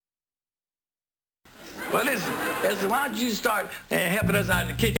Well, listen, why don't you start helping us out in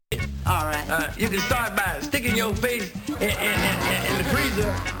the kitchen? All right. You can start by sticking your face in the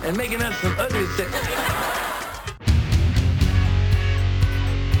freezer and making us some ugly stuff.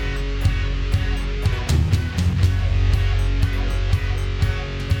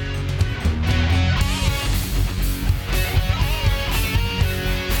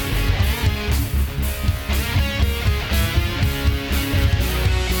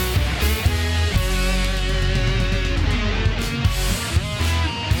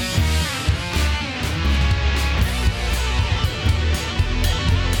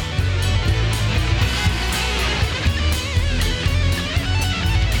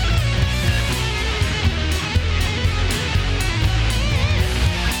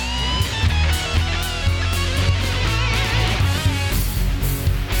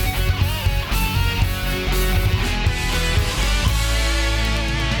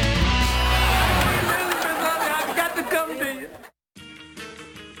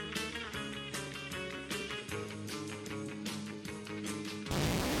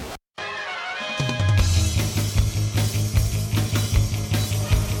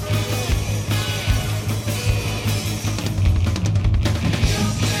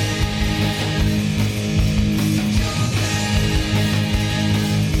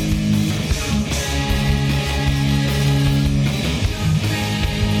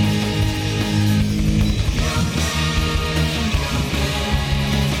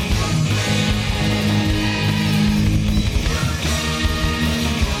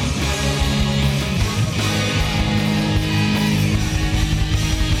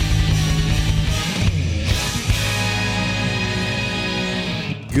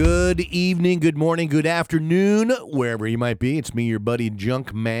 Good evening, good morning, good afternoon, wherever you might be. It's me, your buddy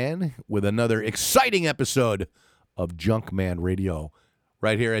Junkman, with another exciting episode of Junkman Radio,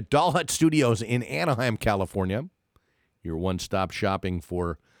 right here at Doll Hut Studios in Anaheim, California. Your one-stop shopping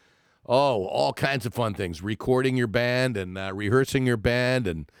for, all kinds of fun things. Recording your band and rehearsing your band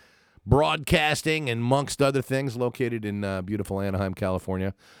and broadcasting, and amongst other things, located in beautiful Anaheim,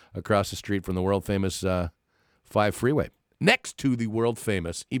 California, across the street from the world-famous 5 Freeway. Next to the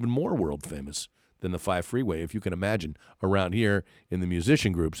world-famous, even more world-famous than the 5 Freeway, if you can imagine, around here in the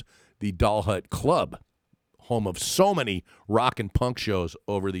musician groups, the Doll Hut Club, home of so many rock and punk shows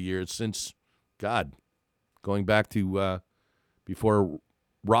over the years since, God, going back to before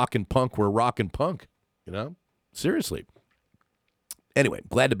rock and punk were rock and punk, you know? Seriously. Anyway,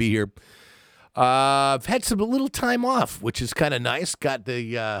 glad to be here. I've had a little time off, which is kind of nice. Got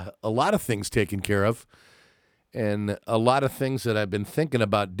a lot of things taken care of. And a lot of things that I've been thinking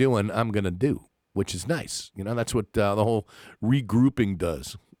about doing, I'm going to do, which is nice. You know, that's what the whole regrouping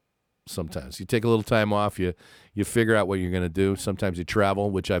does sometimes. You take a little time off, you figure out what you're going to do. Sometimes you travel,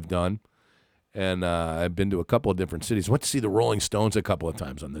 which I've done. And I've been to a couple of different cities. Went to see the Rolling Stones a couple of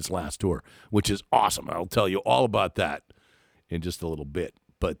times on this last tour, which is awesome. I'll tell you all about that in just a little bit.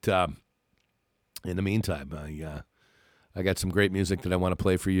 But in the meantime, I got some great music that I want to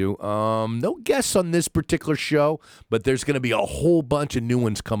play for you. No guests on this particular show, but there's going to be a whole bunch of new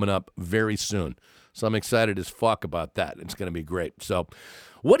ones coming up very soon. So I'm excited as fuck about that. It's going to be great. So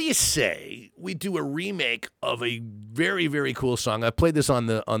what do you say we do a remake of a very, very cool song? I've played this on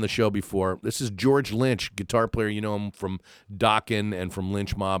the show before. This is George Lynch, guitar player. You know him from Dokken and from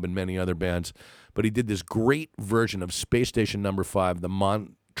Lynch Mob and many other bands. But he did this great version of Space Station No. 5, the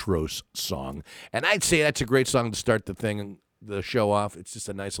Montrose song. And I'd say that's a great song to start the show off. It's just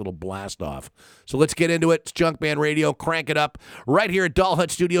a nice little blast off. So let's get into it. It's Junkman Radio. Crank it up right here at Doll Hut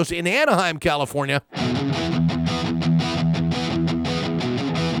Studios in Anaheim, California.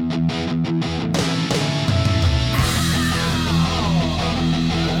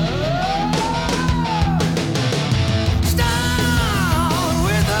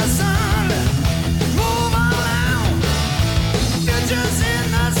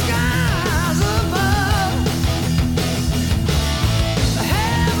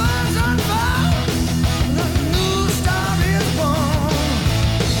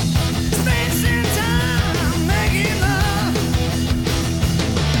 Space and time.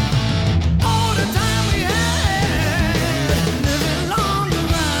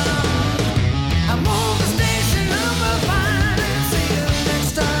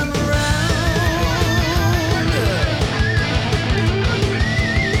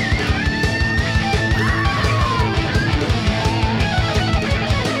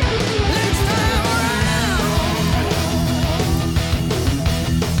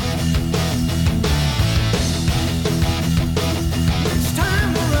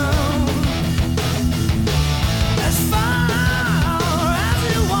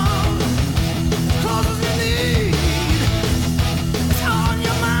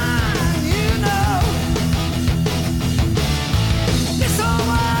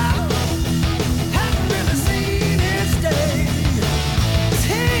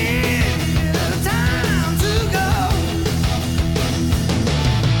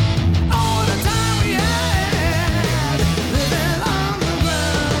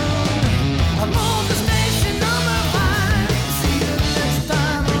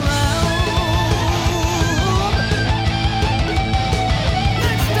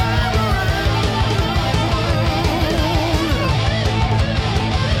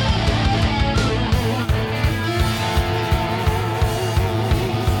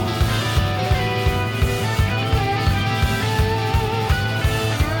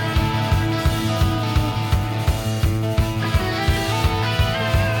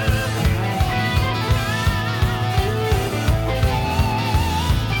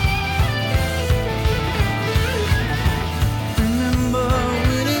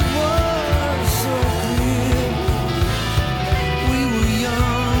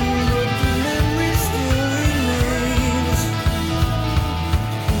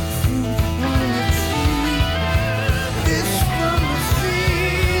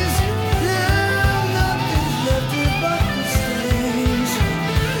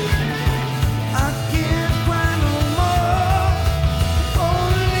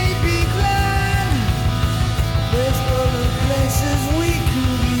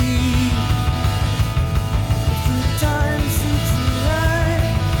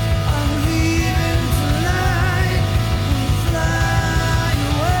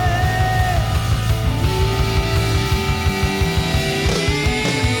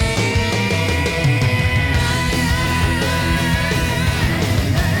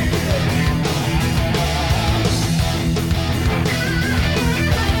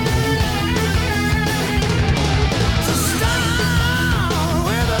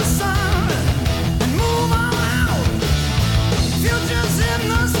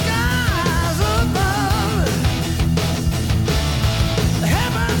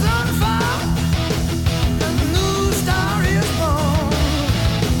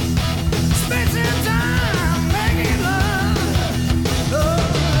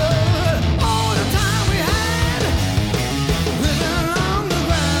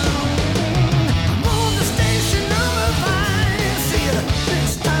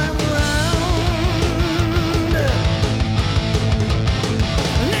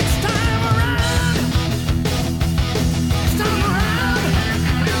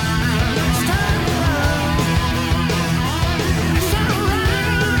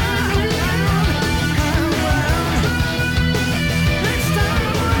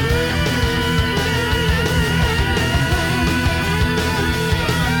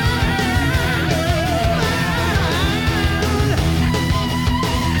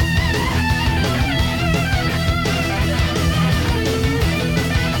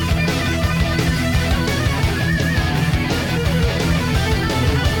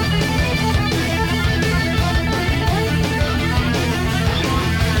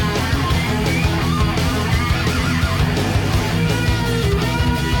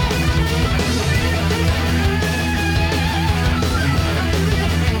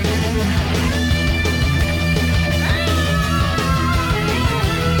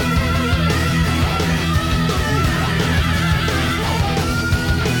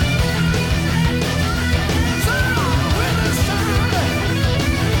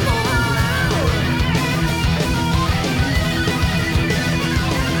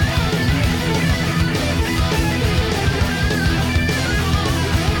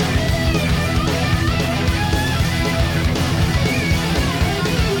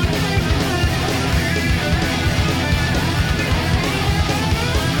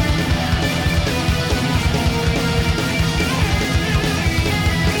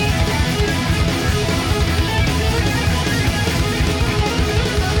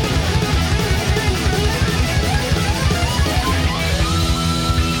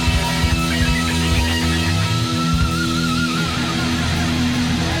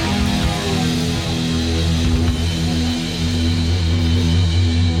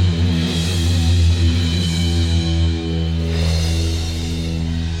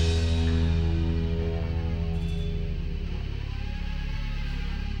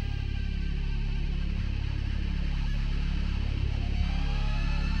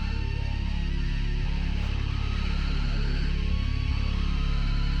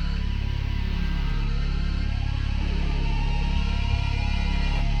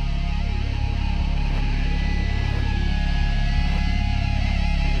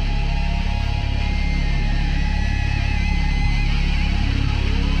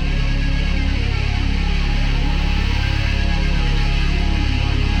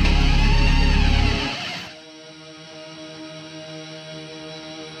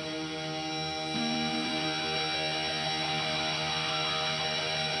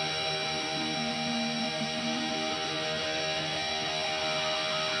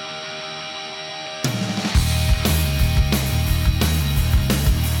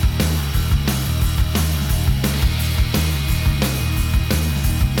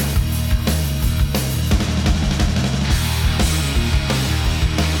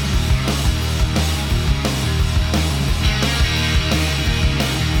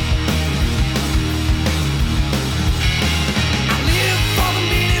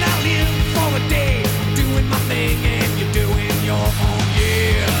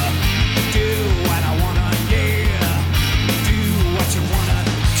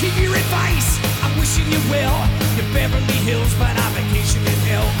 you will. Your Beverly Hills, but I vacation in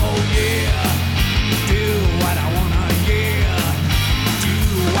hell. Oh yeah, do what I wanna, yeah, do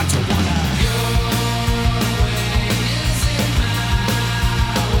what you wanna. Your way isn't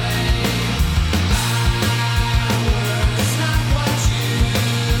my way. My word's not what you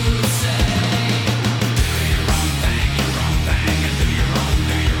say. Do your own thing, and do your own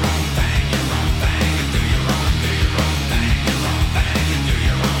thing, your own thing, and do your own thing, and do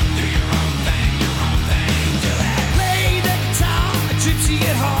your own thing, your own thing. Do that. Play the guitar, a gypsy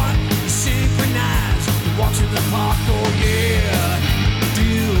at heart, synchronize, walk to the park, oh yeah. Do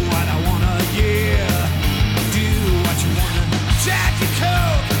what I wanna.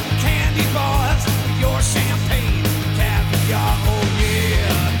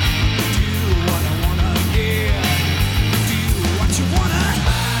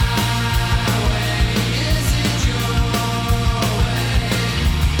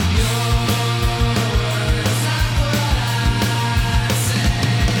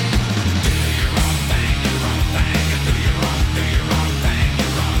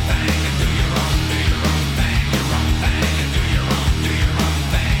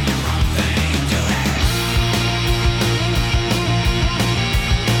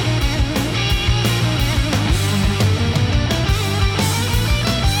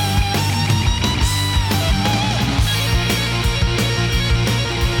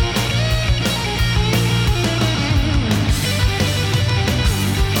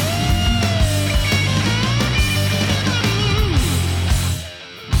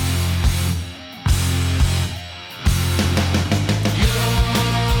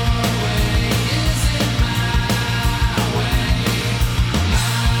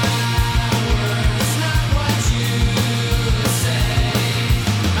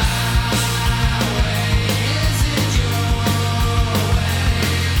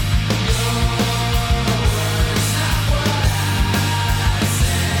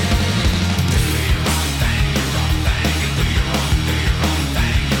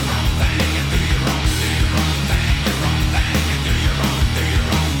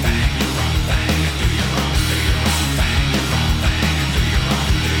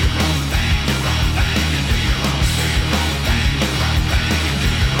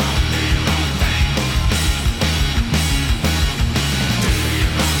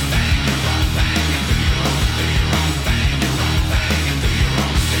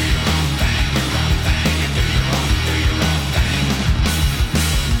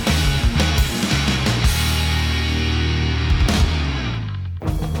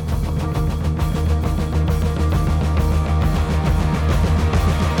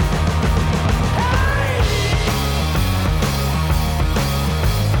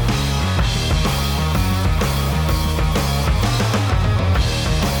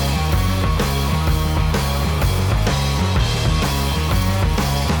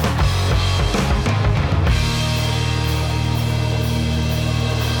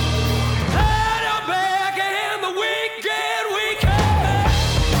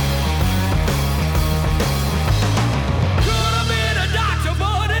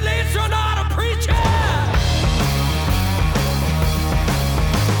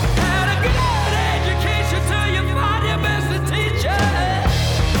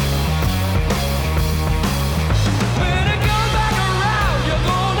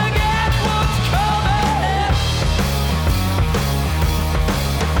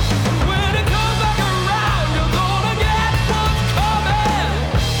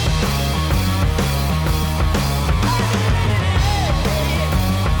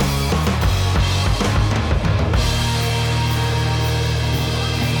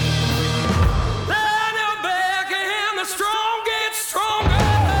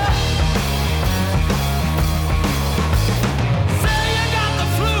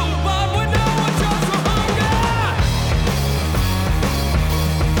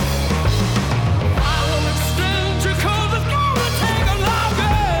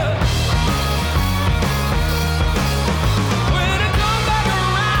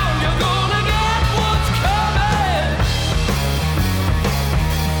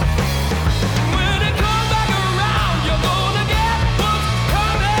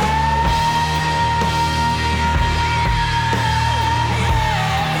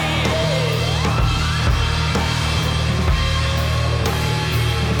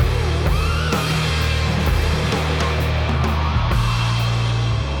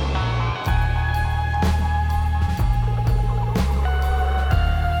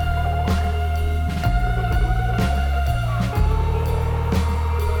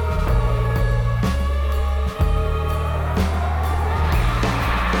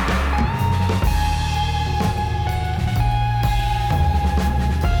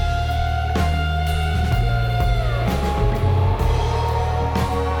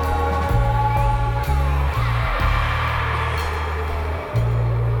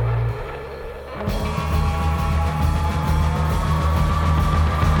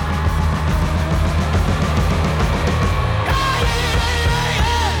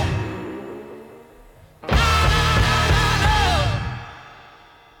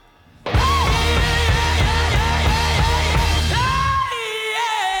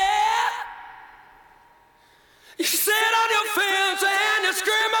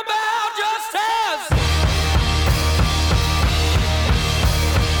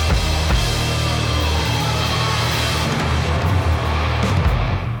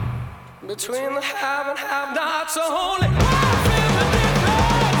 between the have and have-nots. So only I feel the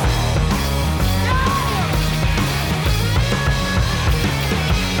difference.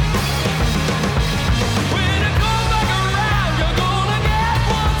 When it comes back around, you're gonna get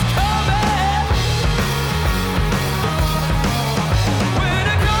what's coming. When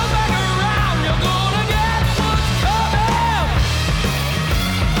it comes back around, you're gonna get what's coming.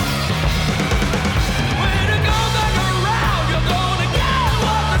 When it comes back around, you're gonna get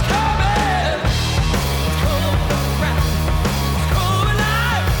what's coming. Come around.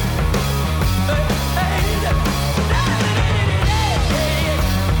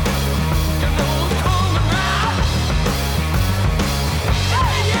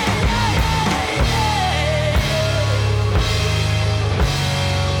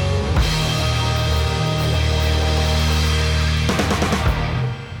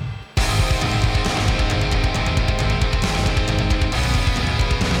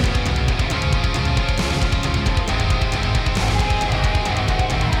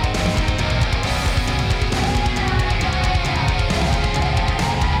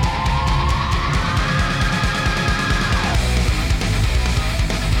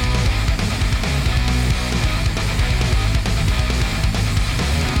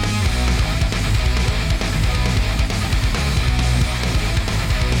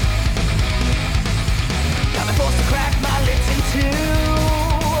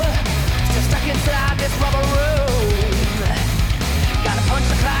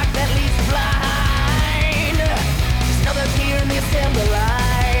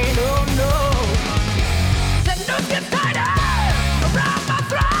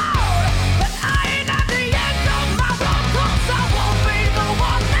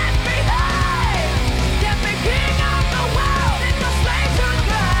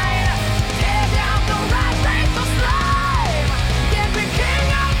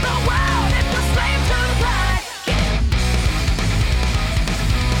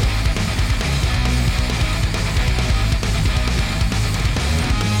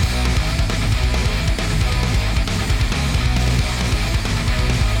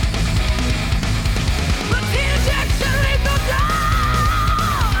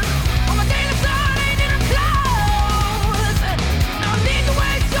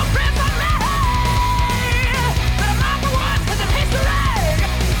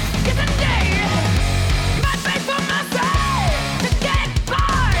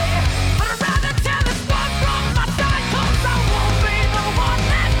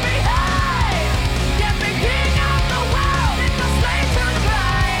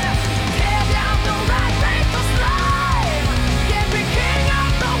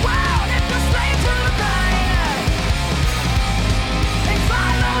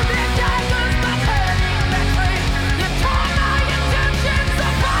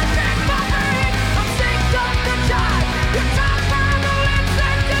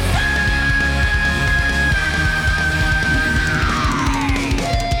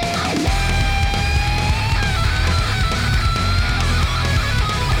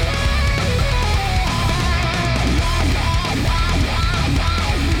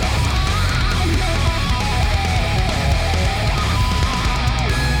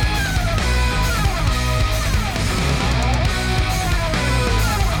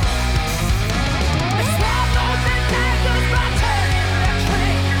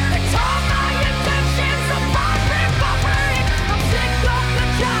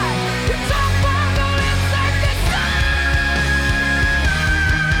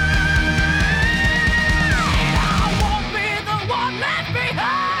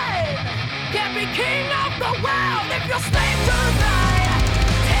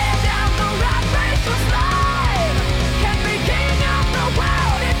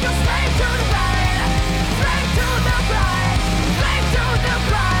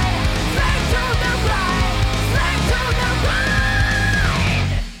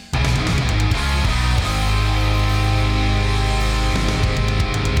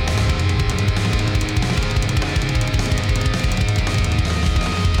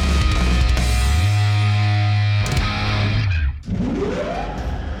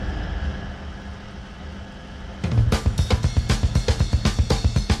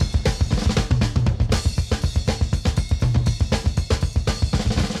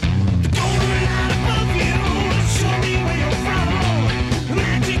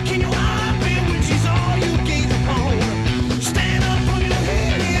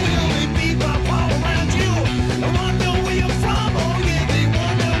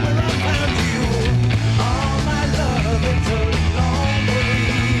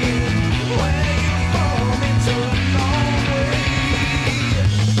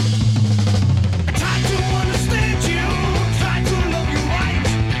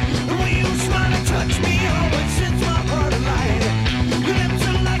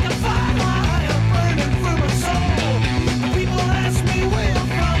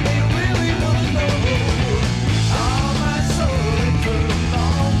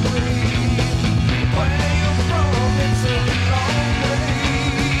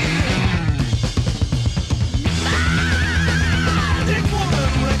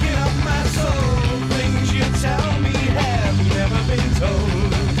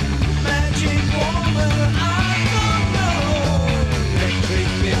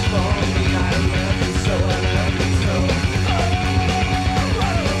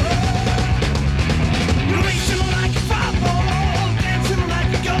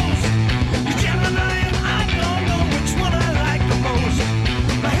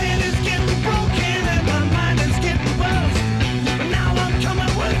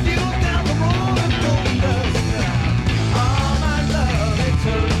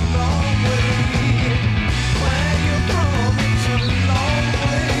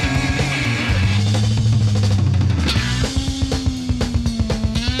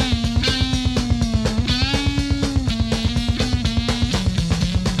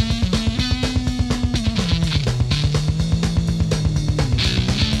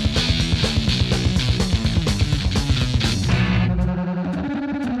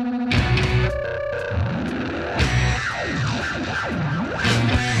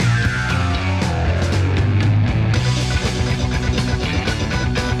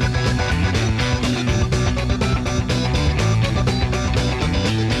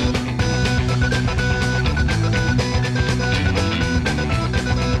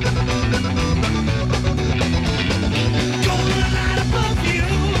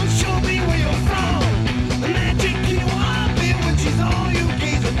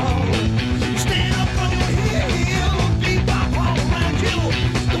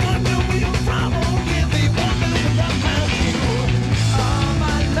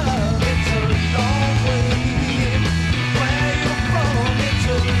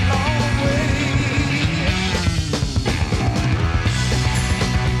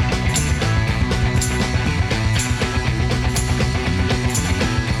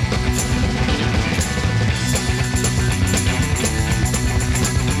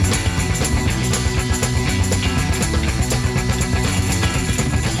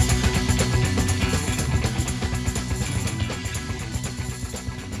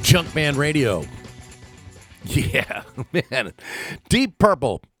 Junkman Radio. Yeah, man. Deep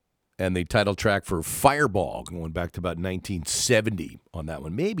Purple. And the title track for Fireball, going back to about 1970 on that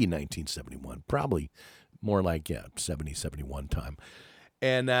one. Maybe 1971. Probably more like, 70, 71 time.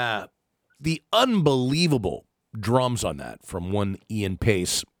 And the unbelievable drums on that from one Ian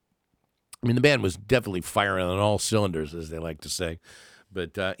Pace. I mean, the band was definitely firing on all cylinders, as they like to say.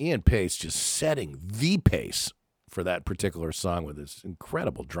 But Ian Pace just setting the pace for that particular song with his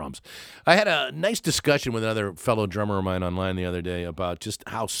incredible drums. I had a nice discussion with another fellow drummer of mine online the other day about just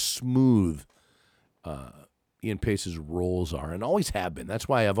how smooth Ian Pace's rolls are, and always have been. That's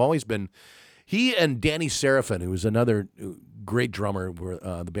why I've always been. He and Danny Seraphin, who was another great drummer, were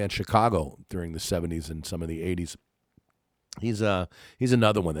the band Chicago during the 70s and some of the 80s. He's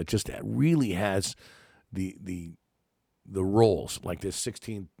another one that just really has the rolls, like this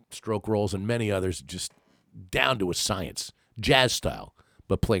 16-stroke rolls and many others, just down to a science, jazz style,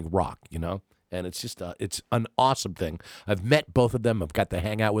 but playing rock, And it's just it's an awesome thing. I've met both of them. I've got to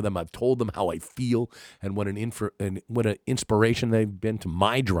hang out with them. I've told them how I feel and what an inspiration they've been to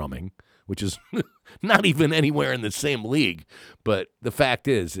my drumming, which is not even anywhere in the same league. But the fact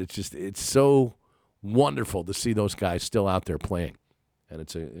is, it's so wonderful to see those guys still out there playing, and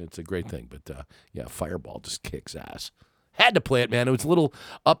it's a great thing. But Fireball just kicks ass. Had to play it, man. It was a little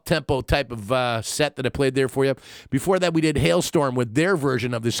up-tempo type of set that I played there for you. Before that, we did Hailstorm with their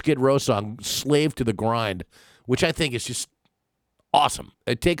version of the Skid Row song, Slave to the Grind, which I think is just awesome.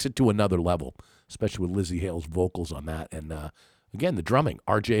 It takes it to another level, especially with Lizzie Hale's vocals on that. And, again, the drumming,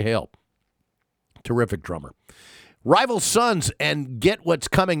 R.J. Hale. Terrific drummer. Rival Sons and Get What's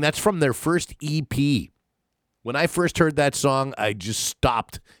Coming, that's from their first EP. When I first heard that song, I just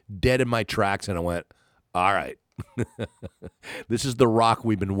stopped dead in my tracks, and I went, all right. This is the rock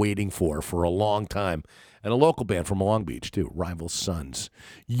we've been waiting for a long time. And a local band from Long Beach, too, Rival Sons.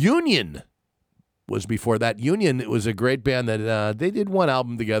 Union was before that. Union was a great band that they did one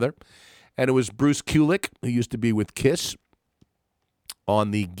album together. And it was Bruce Kulick, who used to be with Kiss,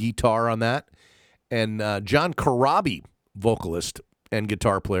 on the guitar on that. And John Corabi, vocalist and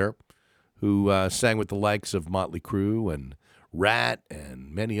guitar player, who sang with the likes of Motley Crue and Rat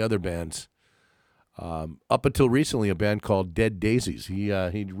and many other bands. Up until recently, a band called Dead Daisies. He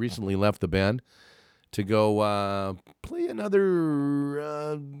recently left the band to go play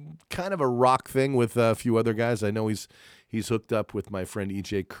another kind of a rock thing with a few other guys. I know he's hooked up with my friend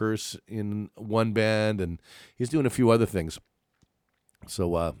E.J. Curse in one band, and he's doing a few other things.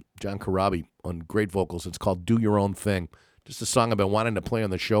 So John Corabi on great vocals. It's called Do Your Own Thing. Just a song I've been wanting to play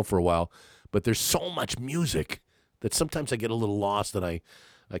on the show for a while. But there's so much music that sometimes I get a little lost that I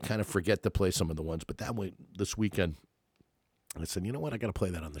kind of forget to play some of the ones. But that way, this weekend, I said, you know what, I got to play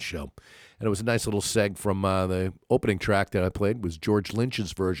that on the show. And it was a nice little seg from the opening track that I played was George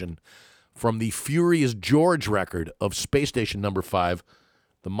Lynch's version from the Furious George record of Space Station Number 5,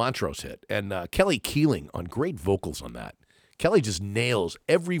 the Montrose hit. And Kelly Keeling on great vocals on that. Kelly just nails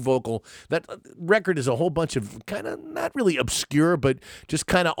every vocal. That record is a whole bunch of kind of not really obscure, but just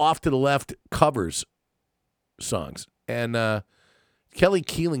kind of off to the left covers songs. And Kelly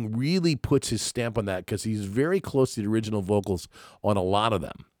Keeling really puts his stamp on that because he's very close to the original vocals on a lot of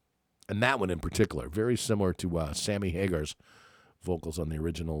them. And that one in particular, very similar to Sammy Hagar's vocals on the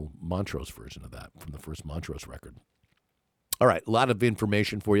original Montrose version of that from the first Montrose record. All right, a lot of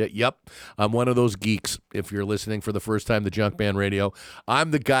information for you. Yep, I'm one of those geeks. If you're listening for the first time to Junkman Radio, I'm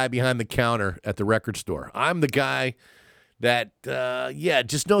the guy behind the counter at the record store. I'm the guy that,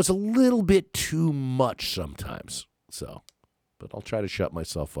 just knows a little bit too much sometimes. So, but I'll try to shut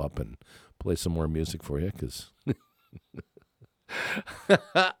myself up and play some more music for you because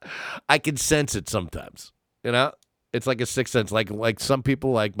I can sense it sometimes, It's like a sixth sense, like some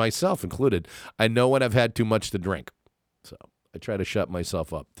people, like myself included. I know when I've had too much to drink. So I try to shut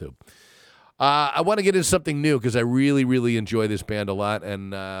myself up, too. I want to get into something new because I really, really enjoy this band a lot,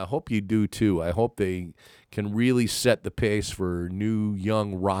 and I hope you do, too. I hope they can really set the pace for new,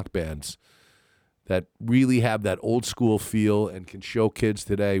 young rock bands that really have that old-school feel and can show kids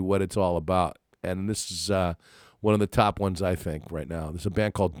today what it's all about. And this is one of the top ones, I think, right now. There's a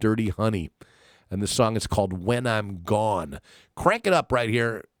band called Dirty Honey, and the song is called When I'm Gone. Crank it up right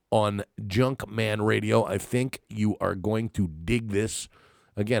here on Junkman Radio. I think you are going to dig this.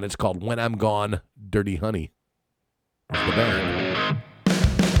 Again, it's called When I'm Gone, Dirty Honey. That's the band.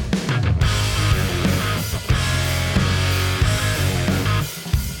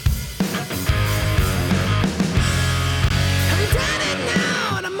 I'm down and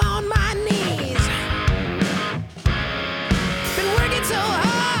out, I'm on my knees. Been working so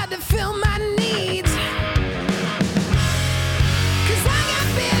hard to fill my needs. 'Cause I got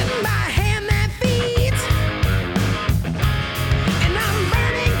bit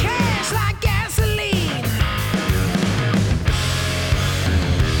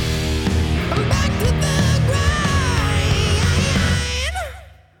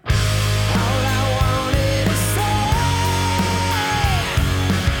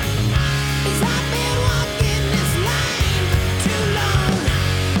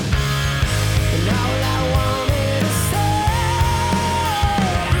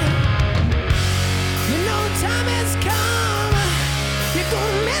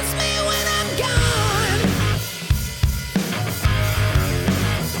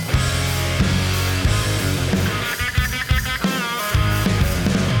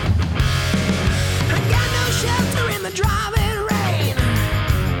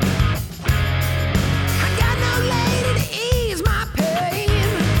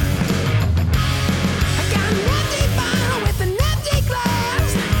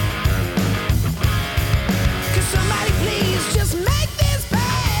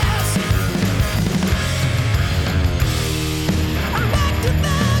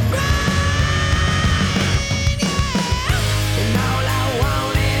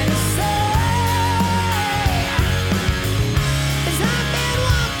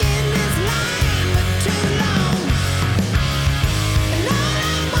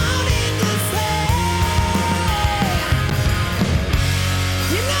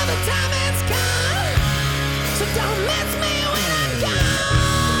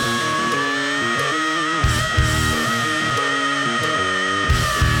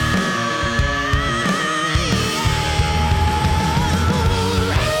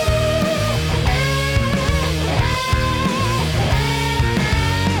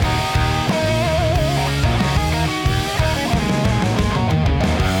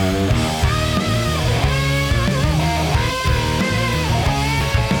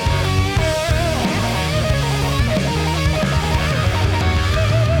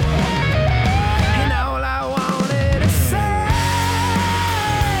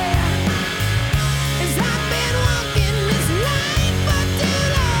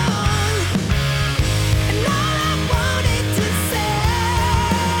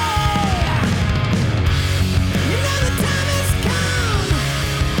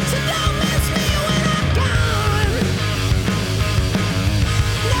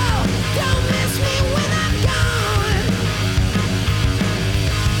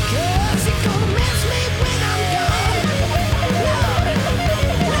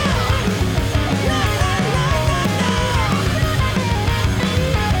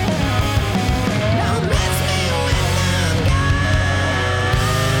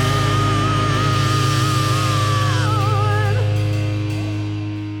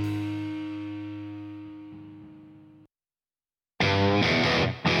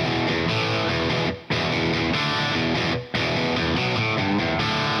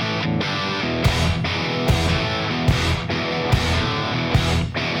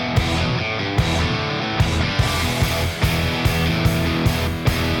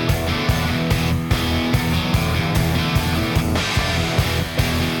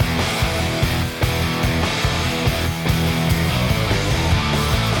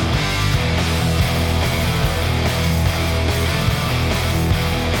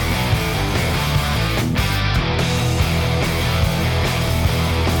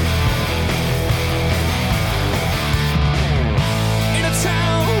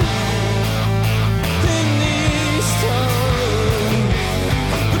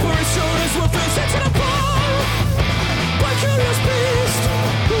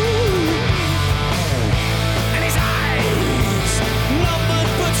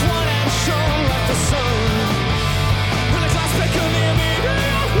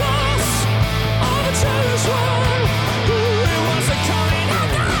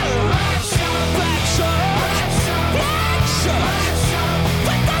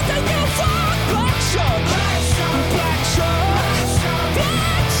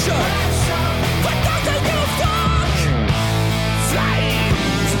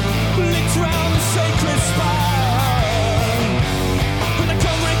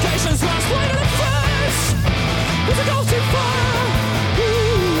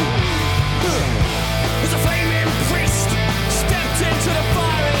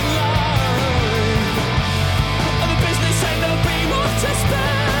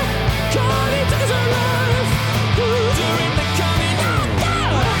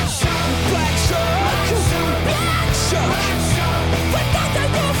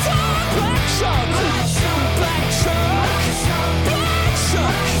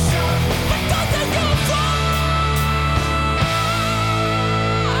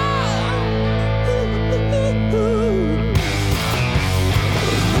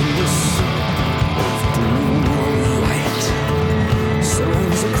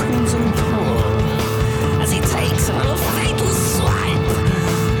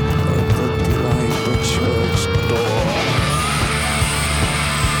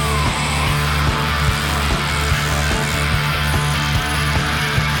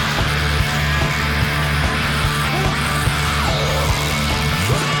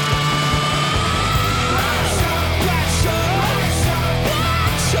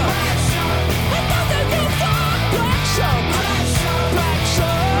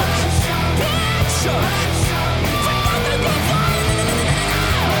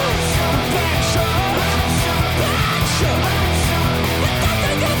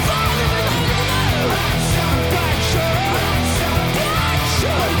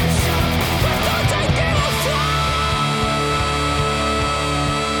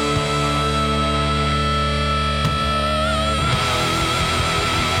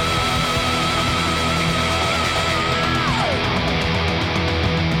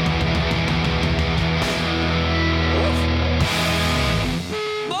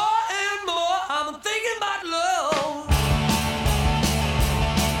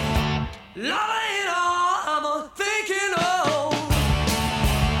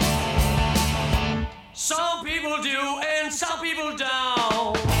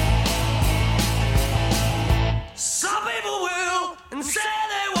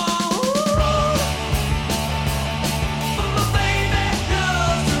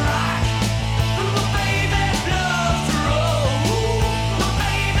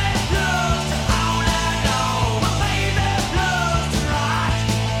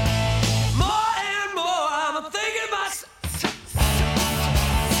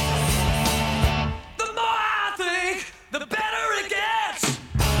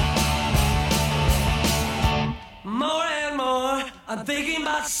thinking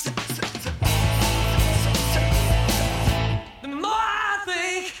about the more I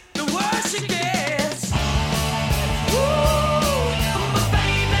think, the worse it gets. Ooh, my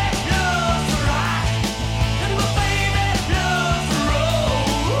baby loves to rock, and my baby loves to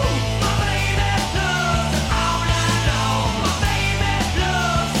roll. My baby loves it all night long. My baby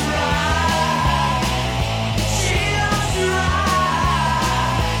loves to rock. She loves to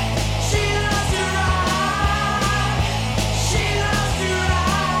rock. She loves to rock. She loves to rock.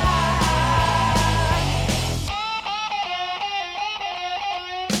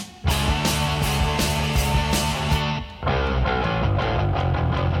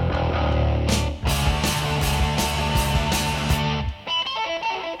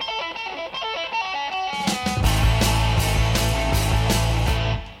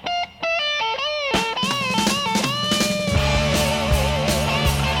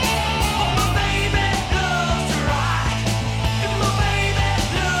 My baby loves to rock, and my baby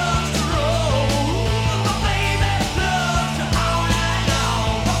loves to roll. My baby loves to all night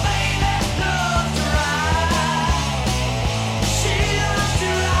long. My baby loves to rock. She loves to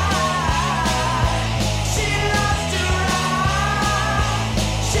rock. She loves to rock.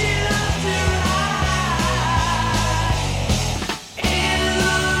 She loves to rock. In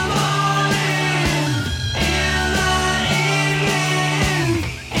the morning, in the evening,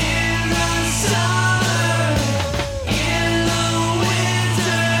 in the summer, in the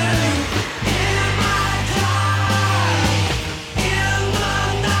winter, in my car, in the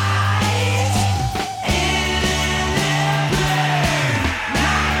night, in an airplane,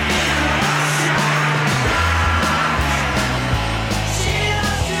 not in a She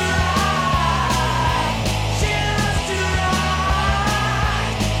loves to rock. She loves to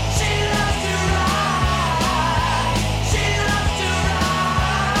rock. She loves to rock. She loves to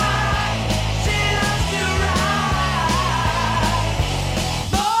rock. She loves to rock.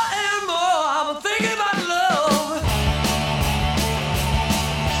 More and more, I'm thinking about love.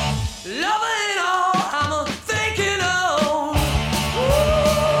 Love ain't all I'm thinking of.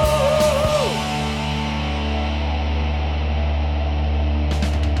 Ooh.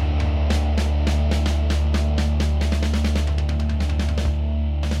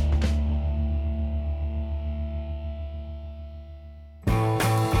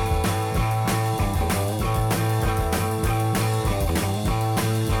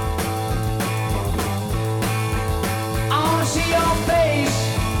 I wanna see your face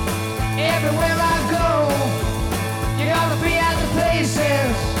everywhere I go. You gotta be at the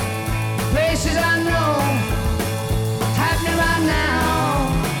places I know. It's happening right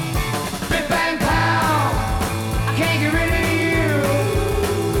now. Big bang pow, I can't get rid of you.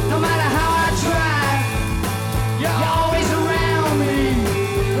 No matter how I try, you're always around me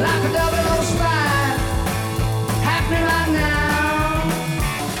like a 005. Happening right now.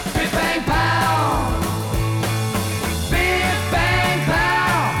 Big bang pow. Big bang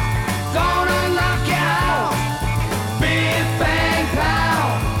pow, gonna knock you out. Big bang pow,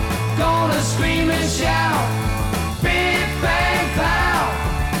 gonna scream and shout. Big bang pow,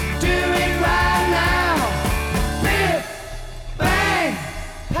 do it right now. Big bang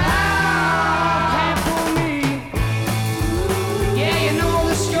pow, can't fool me. Yeah, you know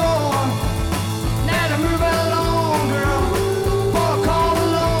the score. Now to move along, girl, before I call the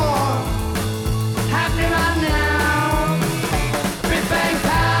Lord. Happening right now. Big bang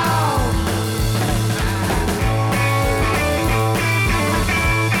pow.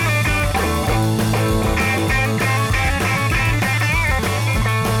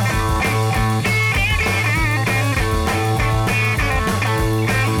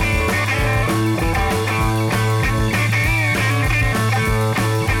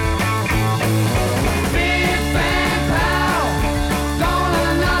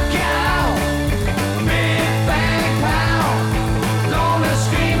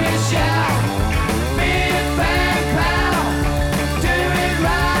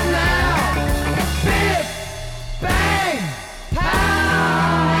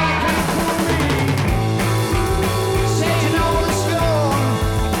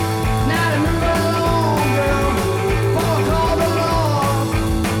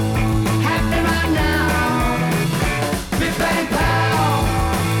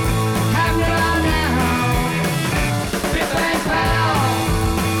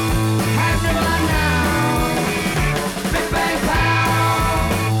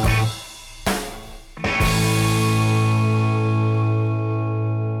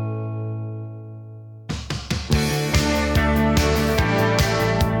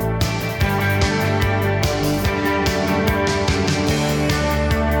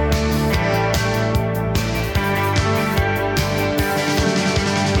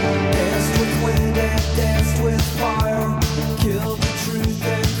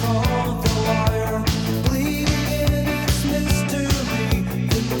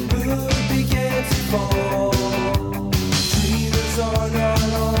 fall. Dreamers are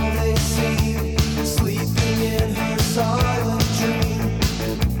not all they seem, sleeping in her silent dream.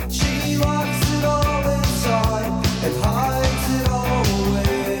 She locks it all inside and hides it all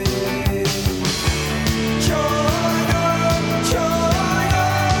away. China, China,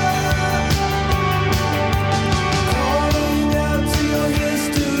 calling out to your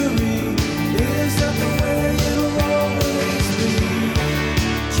history. Is that the way it'll always be?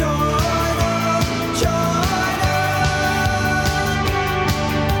 China, China.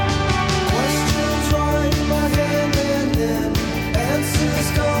 Questions right in my hand and then answers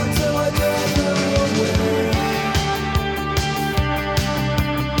gone till I don't know where.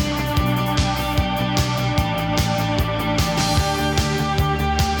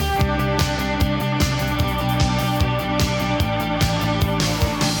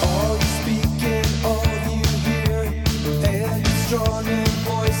 All you speak and all you hear, and it's strong in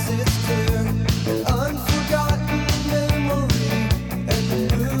voice, it's clear. An unforgotten memory, and the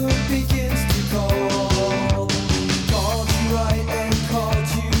moon begins to call. Called you right and called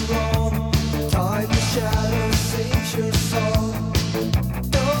you wrong. Time the shadows sings your song.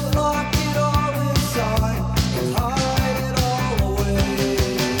 Don't lock it all inside and hide it all away.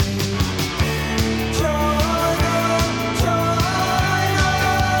 China, China,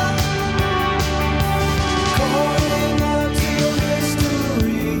 calling out to your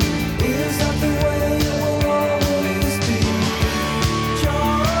history. Is that the way it will always be?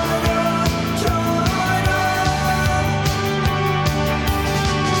 China, China.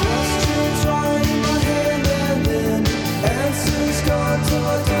 Questions right in my hand and then answers gone till I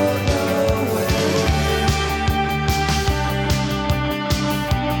don't know where.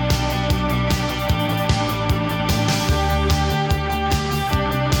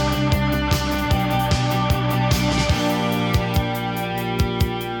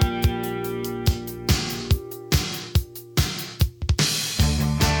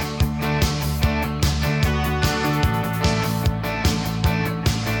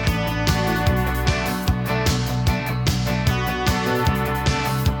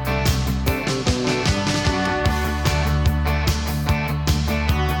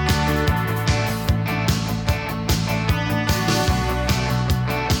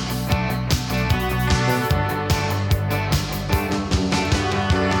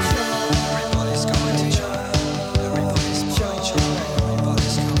 Everybody's going to China. Everybody's buying China.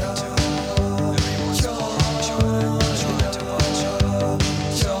 Everybody's coming to. Everyone's buying China. Trying to buy China.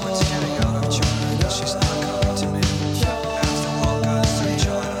 Someone's getting out of China, but she's not coming to me. As the world goes through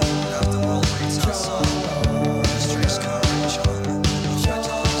China, as the world waits outside, history's covering China. Times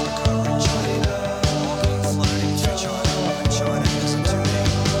are covering China. Walking, floating through China, but China isn't to me.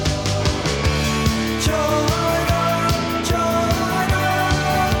 China, China,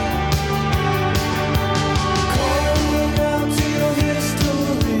 calling out to your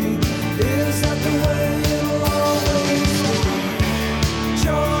history. Is that the way it'll always be?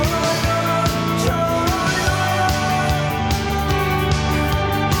 China, China.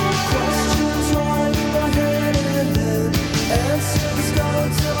 Questions right in my head and then answers gone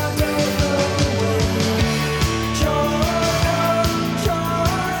till I don't know where. China,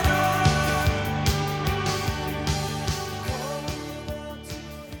 China.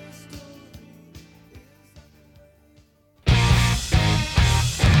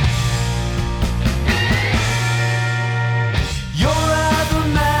 You're rather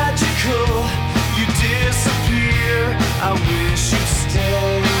magical, you disappear, I wish you'd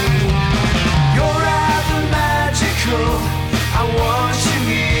stay. You're rather magical, I want you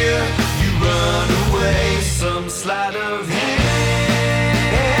here, you run away, some sleight of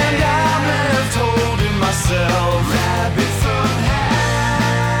hand. And I'm left holding myself, rabbit from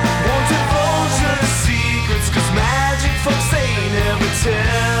hat. Won't divulge your secrets, 'cause magic folks they never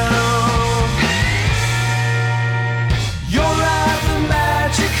tell. You're rather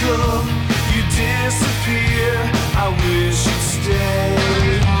magical, you disappear, I wish you'd stay.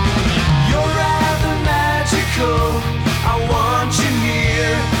 You're rather magical, I want you near,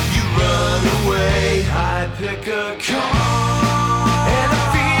 you run away, I pick a card, and I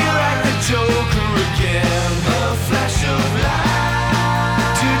feel like the Joker again, a flash of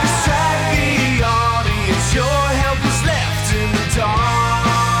light, to distract the audience, your help was left in the dark.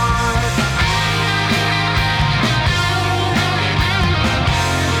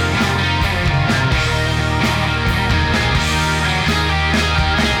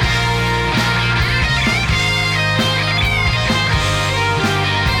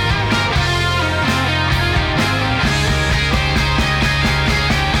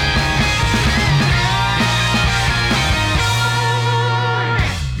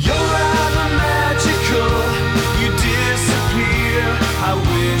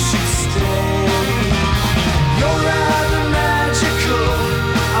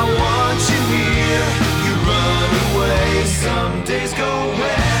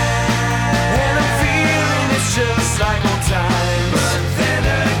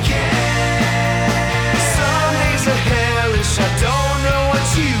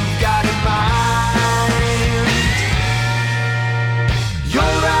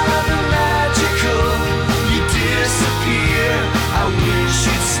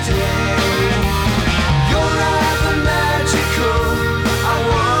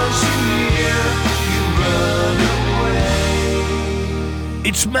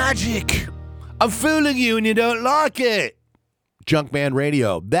 It's magic. I'm fooling you and you don't like it. Junkman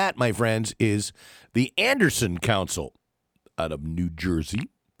Radio. That, my friends, is the Anderson Council out of New Jersey.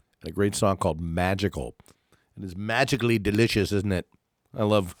 And a great song called Magical. It is magically delicious, isn't it? I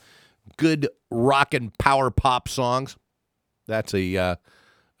love good rock and power pop songs. That's a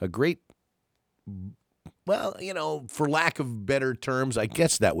great, well, you know, for lack of better terms, I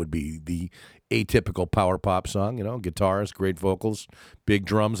guess that would be the atypical power pop song. You know, guitars, great vocals, big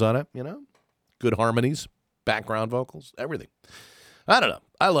drums on it, you know, good harmonies, background vocals, everything. I don't know.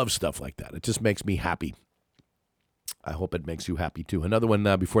 I love stuff like that. It just makes me happy. I hope it makes you happy, too. Another one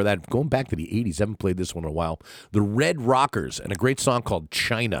before that, going back to the 80s. I haven't played this one in a while. The Red Rockers and a great song called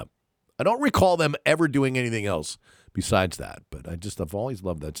China. I don't recall them ever doing anything else besides that, but I've always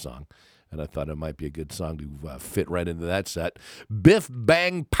loved that song, and I thought it might be a good song to fit right into that set. Biff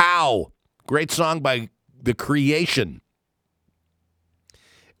Bang Pow. Great song by The Creation.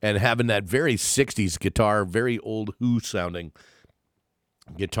 And having that very 60s guitar, very old Who sounding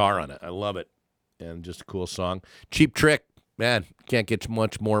guitar on it. I love it. And just a cool song. Cheap Trick, man, can't get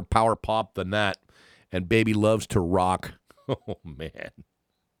much more power pop than that. And Baby Loves to Rock. Oh, man.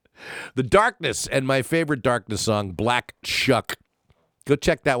 The Darkness, and my favorite Darkness song, Black Shuck. Go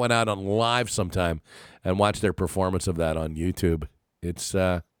check that one out on live sometime and watch their performance of that on YouTube. It's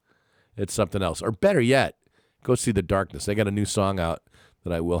something else. Or better yet, go see The Darkness. They got a new song out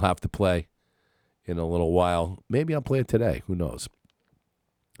that I will have to play in a little while. Maybe I'll play it today. Who knows?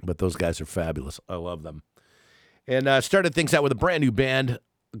 But those guys are fabulous. I love them. And started things out with a brand new band.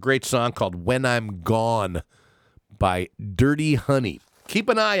 A great song called When I'm Gone by Dirty Honey. Keep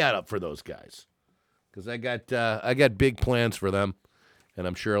an eye out for those guys. Because I got big plans for them. And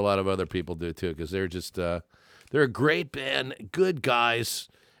I'm sure a lot of other people do too. Because they're just, they're a great band. Good guys.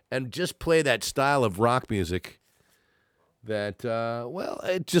 And just play that style of rock music that, well,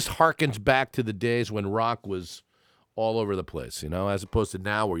 it just harkens back to the days when rock was all over the place, you know, as opposed to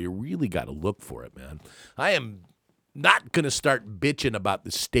now where you really got to look for it, man. I am not going to start bitching about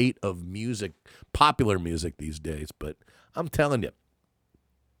the state of music, popular music these days, but I'm telling you,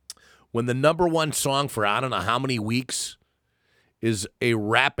 when the number one song for I don't know how many weeks is a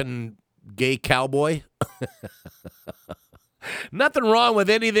rapping gay cowboy, nothing wrong with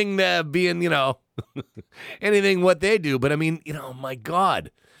anything being, you know, anything what they do, but I mean, you know, my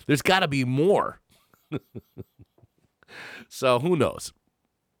God, there's got to be more. So who knows?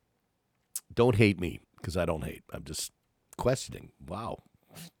 Don't hate me, because I don't hate. I'm just questioning. Wow,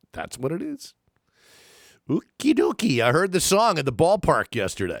 that's what it is. Okie dokie. I heard the song at the ballpark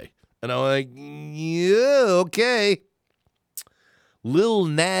yesterday, and I'm like, yeah, okay. Lil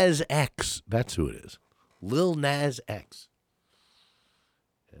Nas X. That's who it is. Lil Nas X.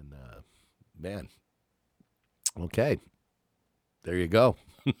 And, man, okay. There you go.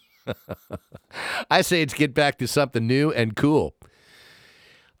 I say it's get back to something new and cool.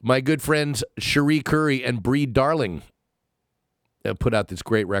 My good friends Cherie Curry and Bree Darling put out this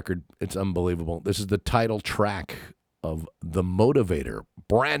great record. It's unbelievable. This is the title track of The Motivator.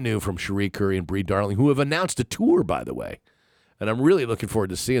 Brand new from Cherie Curry and Bree Darling, who have announced a tour, by the way. And I'm really looking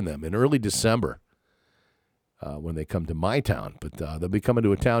forward to seeing them in early December when they come to my town. But they'll be coming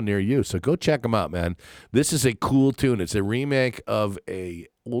to a town near you. So go check them out, man. This is a cool tune. It's a remake of a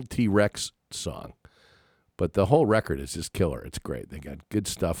old T-Rex song. But the whole record is just killer. It's great. They got good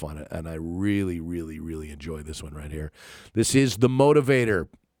stuff on it. And I really, really, really enjoy this one right here. This is The Motivator.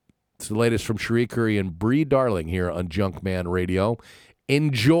 It's the latest from Cherie Curry and Bree Darling here on Junkman Radio.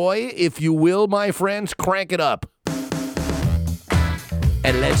 Enjoy, if you will, my friends. Crank it up.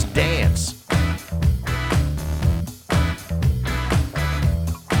 And let's dance.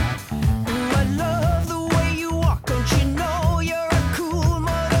 I love the way you walk, don't you know you're a cool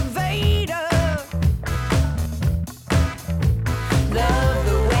motivator? Love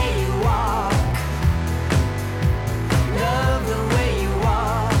the way you walk. Love the way you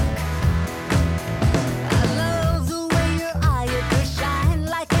walk. I love the way your eyes shine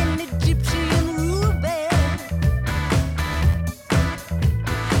like an Egyptian ruby.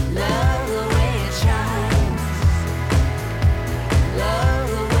 Love the way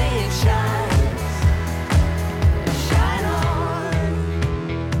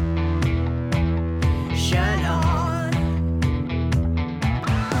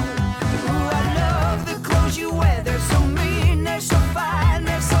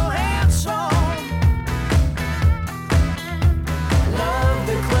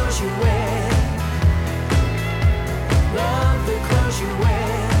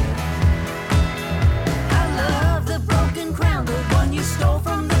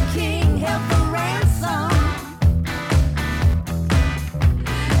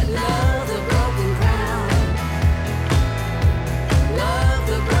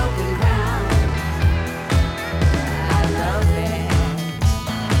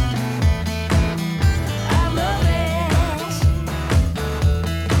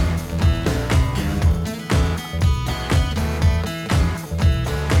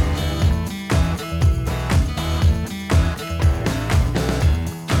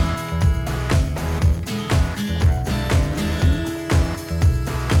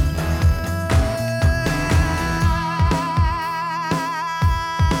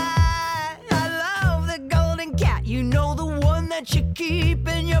that you keep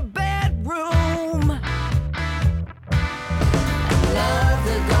in your bedroom. Love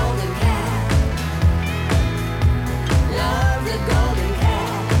the golden cat. Love the golden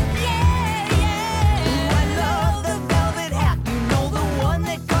cat. Yeah, yeah. Ooh, I love the velvet hat. You know, the one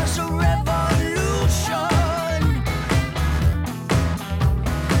that caused a revolution.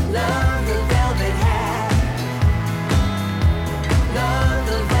 Love the velvet hat. Love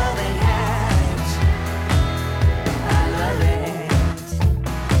the velvet hat. I love it.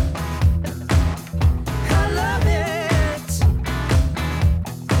 I love it.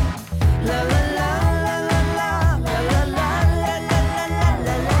 La la la la la la la la la la la la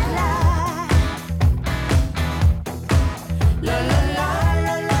la la la. La la la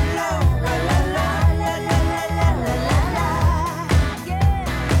la la la la la la la la la la la. Yeah,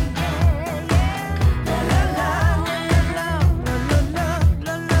 yeah.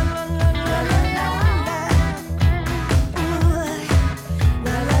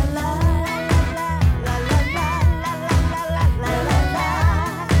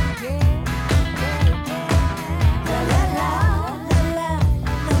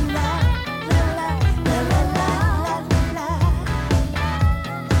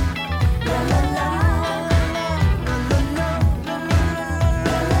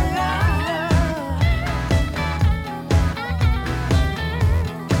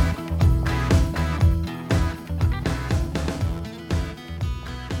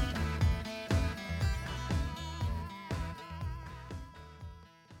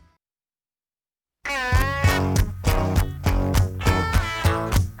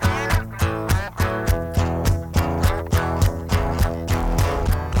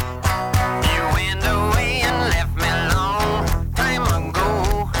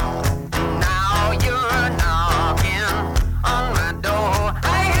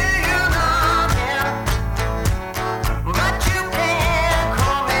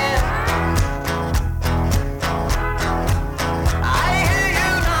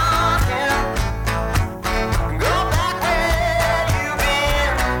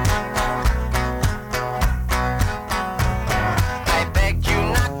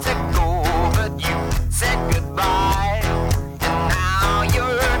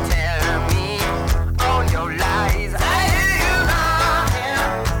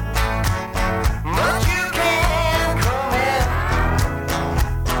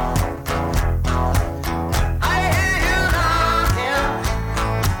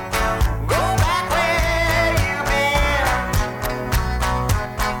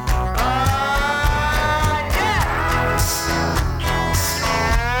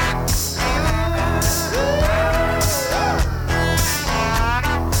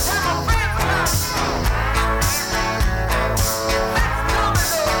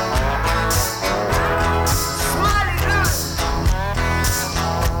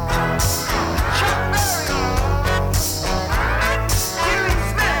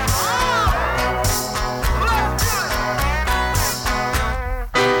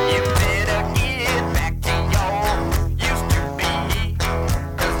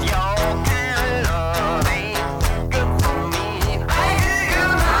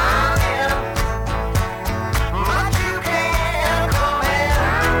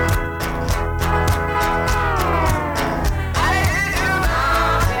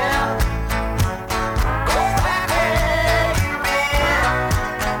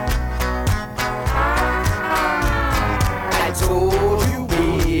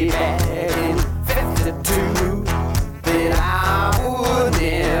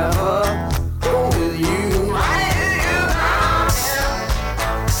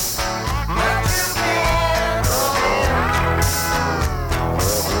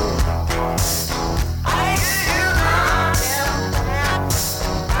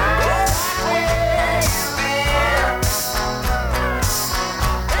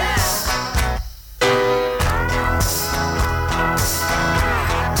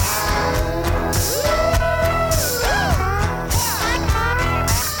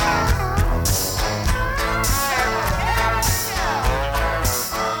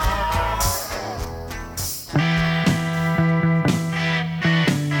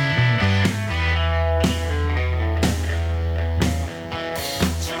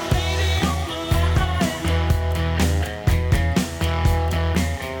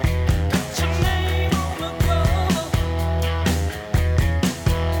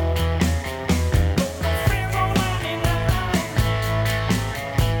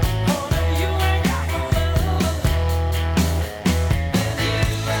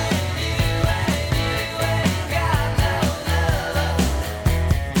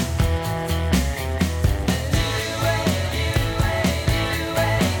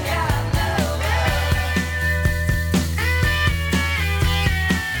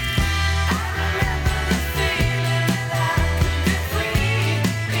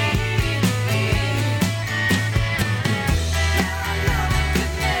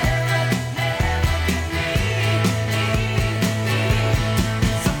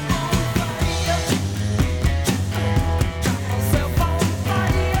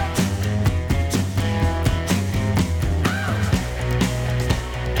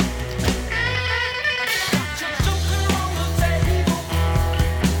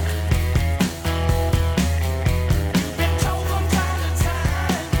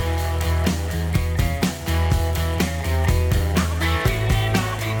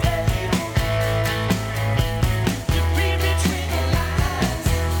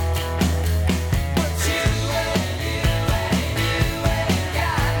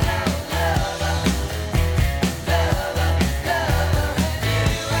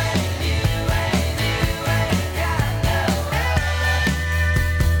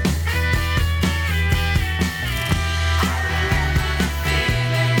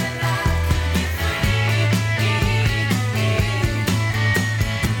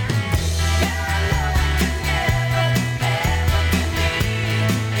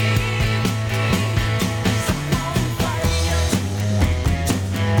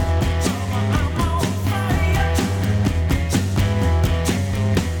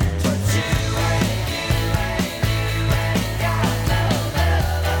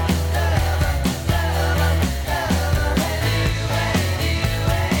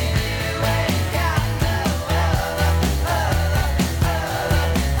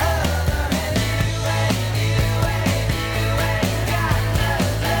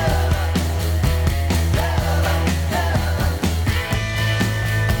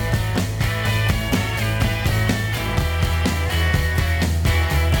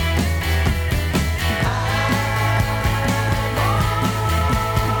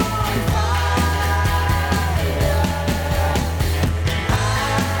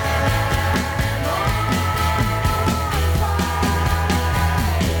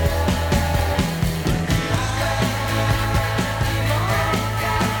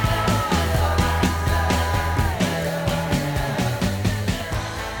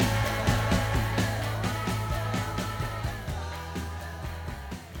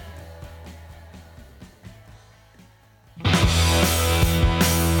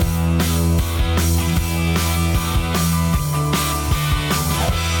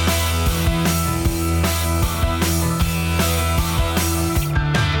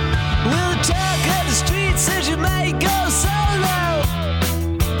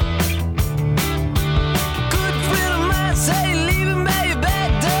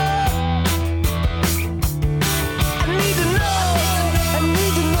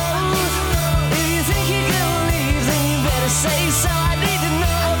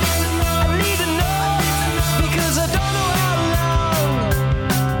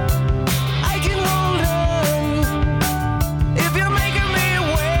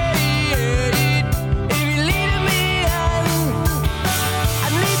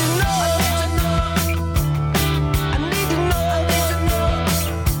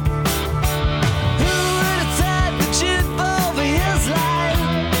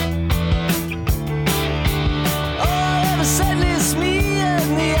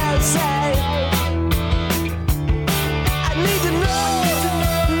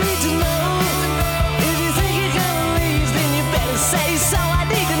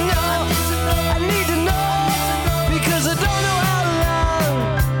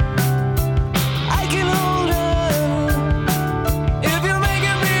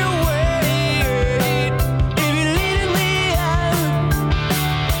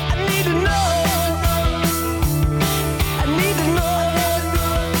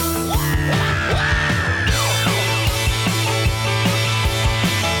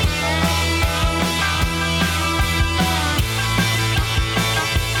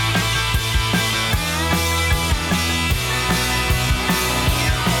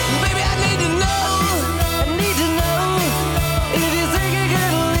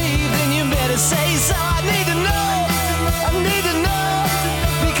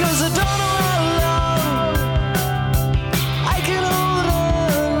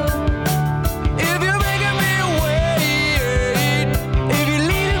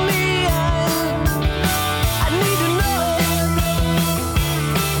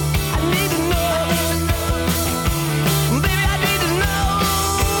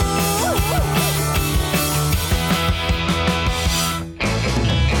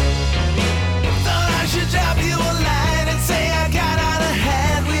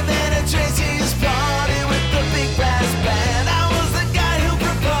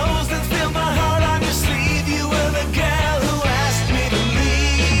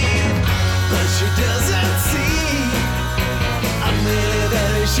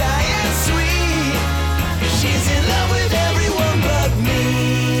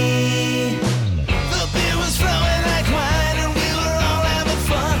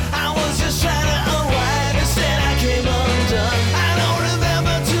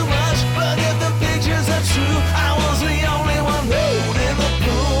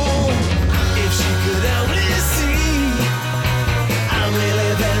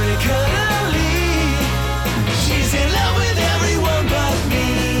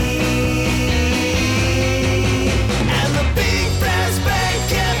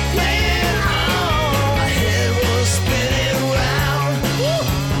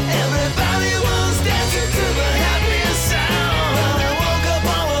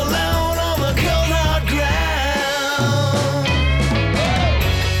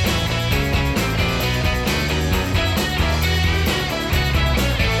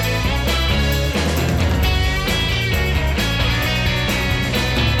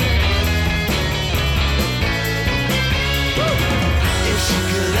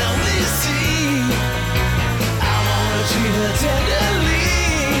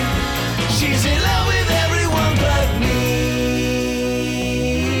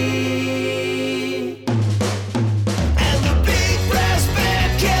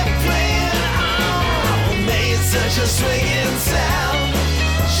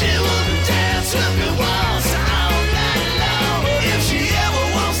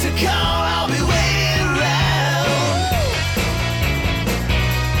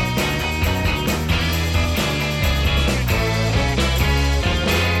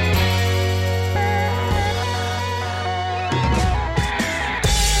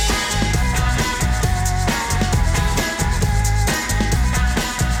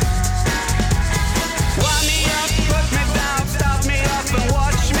 Wind me up, put me down.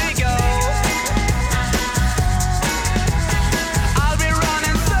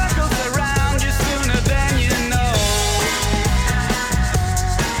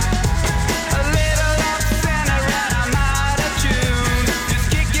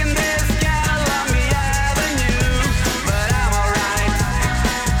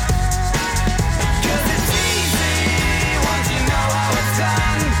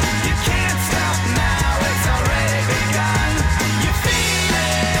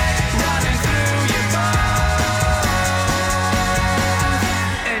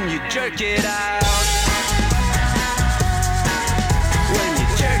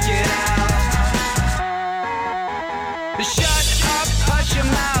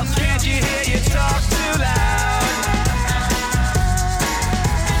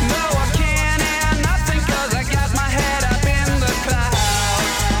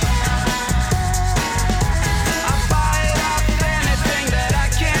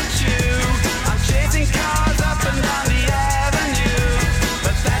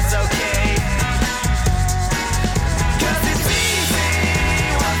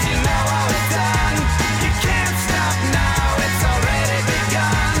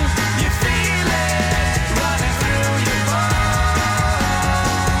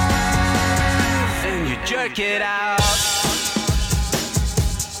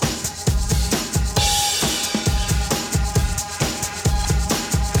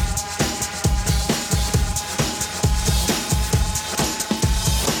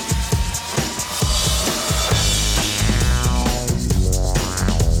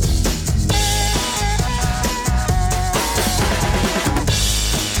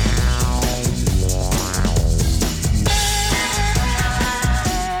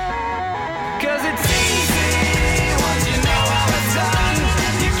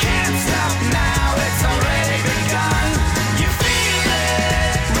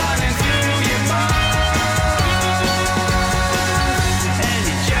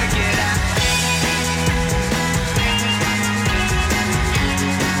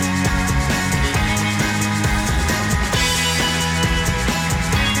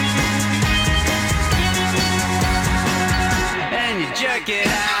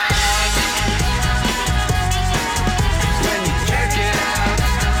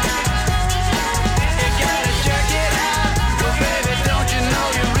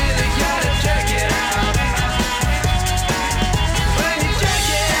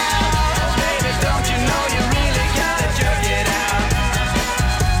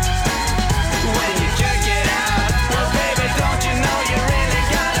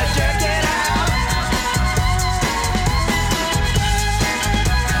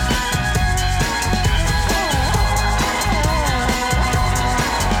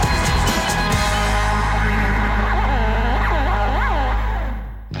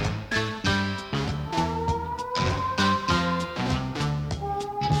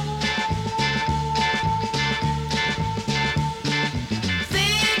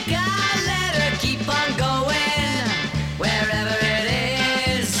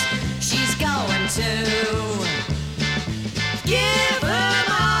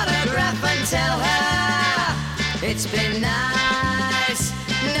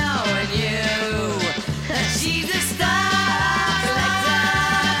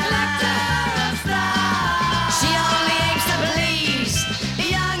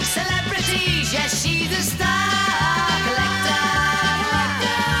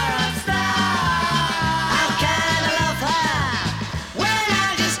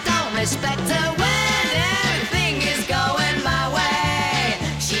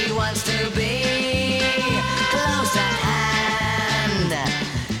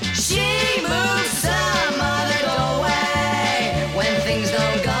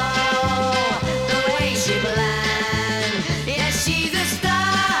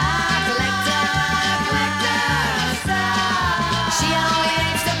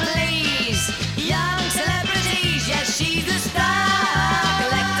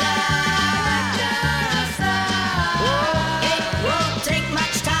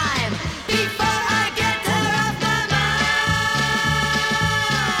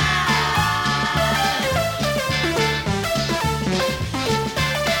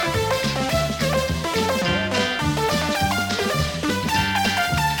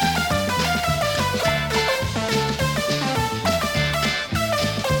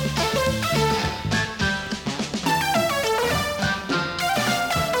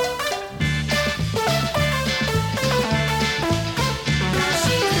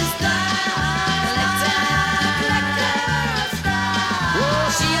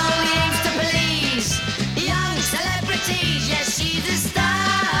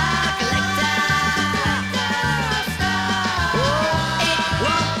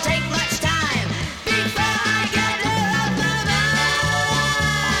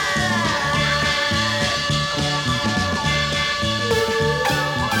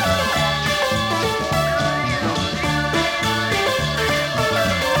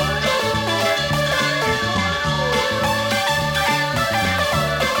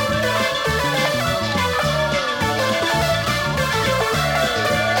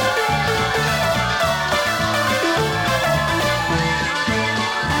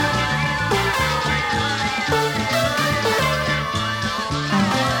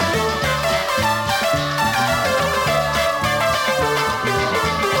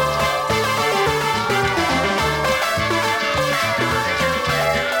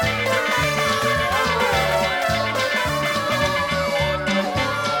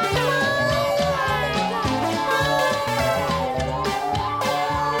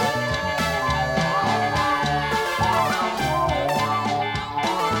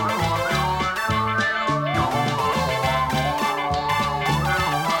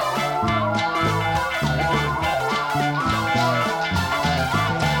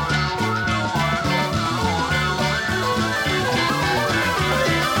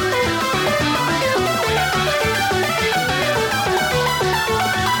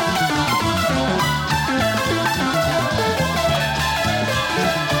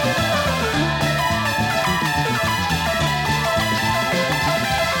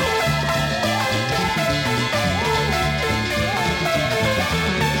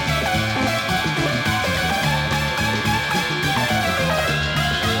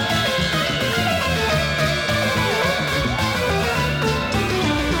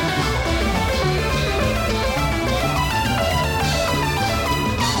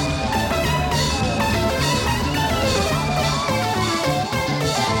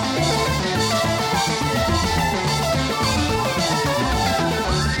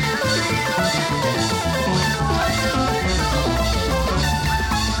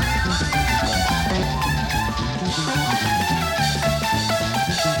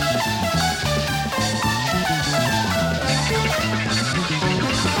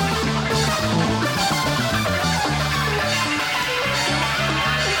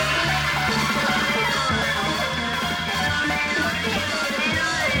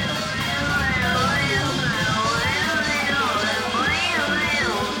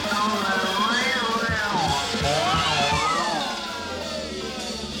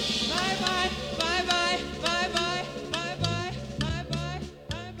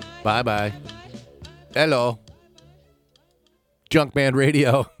 Bye-bye. Hello. Junkman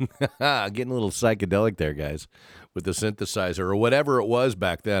Radio. Getting a little psychedelic there, guys, with the synthesizer or whatever it was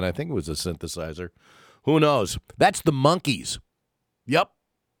back then. I think it was a synthesizer. Who knows? That's the Monkees. Yep.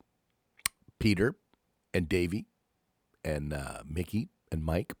 Peter and Davey and Mickey and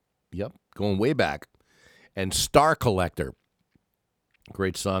Mike. Yep. Going way back. And Star Collector.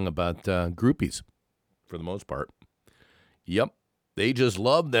 Great song about groupies, for the most part. Yep. They just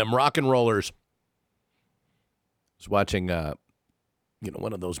love them rock and rollers. I was watching,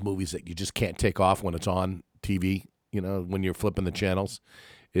 one of those movies that you just can't take off when it's on TV, when you're flipping the channels,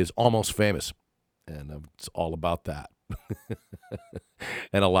 is Almost Famous. And it's all about that.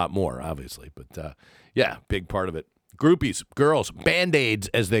 And a lot more, obviously. But, yeah, big part of it. Groupies, girls, Band-Aids,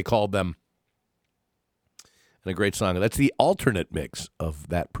 as they called them. And a great song. That's the alternate mix of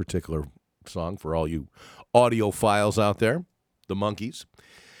that particular song for all you audiophiles out there. The Monkees.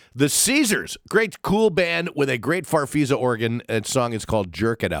 The Caesars, great cool band with a great Farfisa organ. That song is called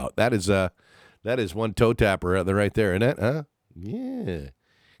Jerk It Out. That is one toe tapper right there, isn't it? Huh? Yeah.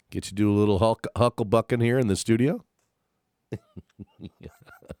 Get you do a little hucklebucking here in the studio.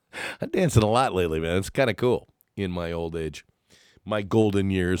 I'm dancing a lot lately, man. It's kind of cool in my old age. My golden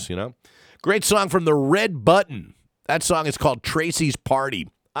years, Great song from the Red Button. That song is called Tracy's Party.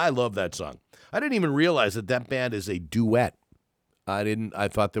 I love that song. I didn't even realize that band is a duet. I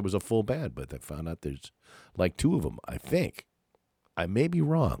thought there was a full band, but I found out there's like two of them, I think. I may be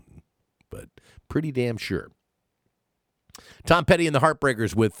wrong, but pretty damn sure. Tom Petty and the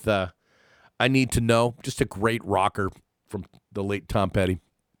Heartbreakers with I Need to Know. Just a great rocker from the late Tom Petty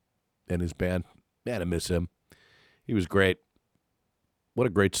and his band. Man, I miss him. He was great. What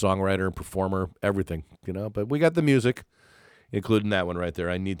a great songwriter and performer, everything, But we got the music, including that one right there.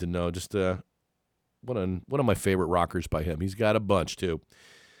 I Need to Know. Just one of my favorite rockers by him. He's got a bunch, too.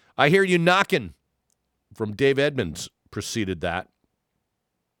 I Hear You Knockin' from Dave Edmunds preceded that.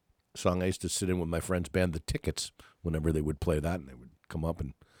 Song I used to sit in with my friend's band, The Tickets, whenever they would play that, and they would come up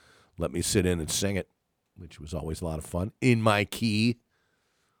and let me sit in and sing it, which was always a lot of fun, in my key,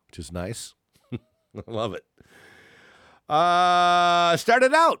 which is nice. I love it.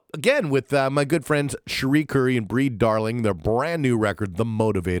 Started out, again, with my good friends Cherie Curry and Bree Darling, their brand new record, The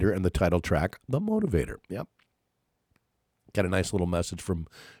Motivator, and the title track, The Motivator. Yep. Got a nice little message from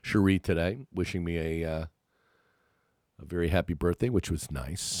Cherie today, wishing me a very happy birthday, which was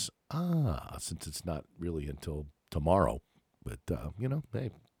nice. Since it's not really until tomorrow. But,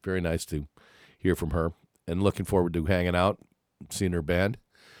 hey, very nice to hear from her. And looking forward to hanging out, seeing her band,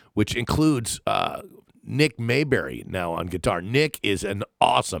 which includes Nick Mayberry now on guitar. Nick is an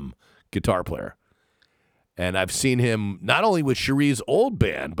awesome guitar player. And I've seen him not only with Cherie's old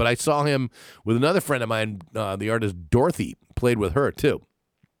band, but I saw him with another friend of mine, the artist Dorothy, played with her too.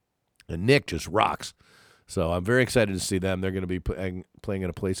 And Nick just rocks. So I'm very excited to see them. They're going to be playing at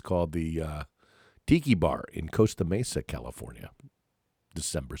a place called the Tiki Bar in Costa Mesa, California,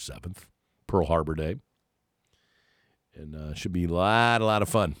 December 7th, Pearl Harbor Day. And should be a lot of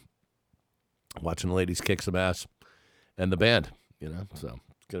fun. Watching the ladies kick some ass and the band, so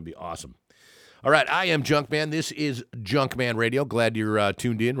it's going to be awesome. All right, I am Junkman. This is Junkman Radio. Glad you're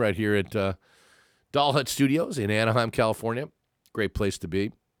tuned in right here at Doll Hut Studios in Anaheim, California. Great place to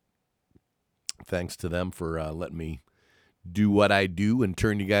be. Thanks to them for letting me do what I do and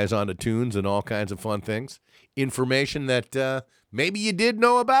turn you guys on to tunes and all kinds of fun things. Information that maybe you did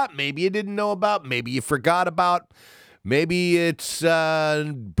know about, maybe you didn't know about, maybe you forgot about. Maybe it's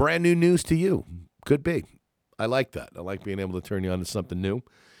brand new news to you. Could be. I like that. I like being able to turn you on to something new.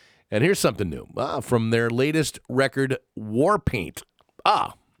 And here's something new. From their latest record, War Paint.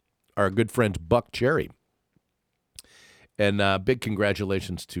 Our good friends Buck Cherry. And big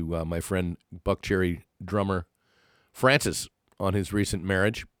congratulations to my friend Buck Cherry drummer Francis on his recent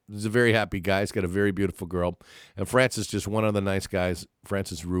marriage. He's a very happy guy. He's got a very beautiful girl. And Francis, just one of the nice guys.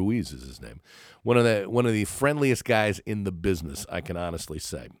 Francis Ruiz is his name. One of the friendliest guys in the business, I can honestly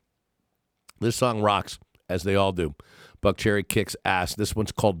say. This song rocks, as they all do. Buck Cherry kicks ass. This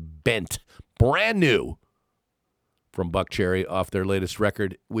one's called Bent. Brand new from Buck Cherry off their latest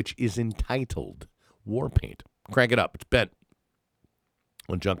record, which is entitled War Paint. Crank it up. It's Bent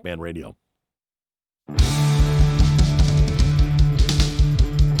on Junkman Radio.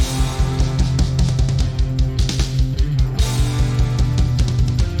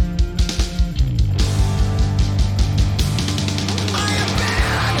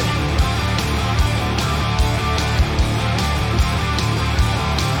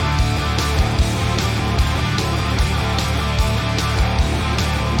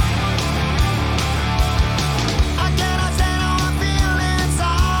 I cannot say how I feel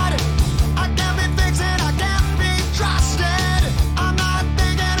inside.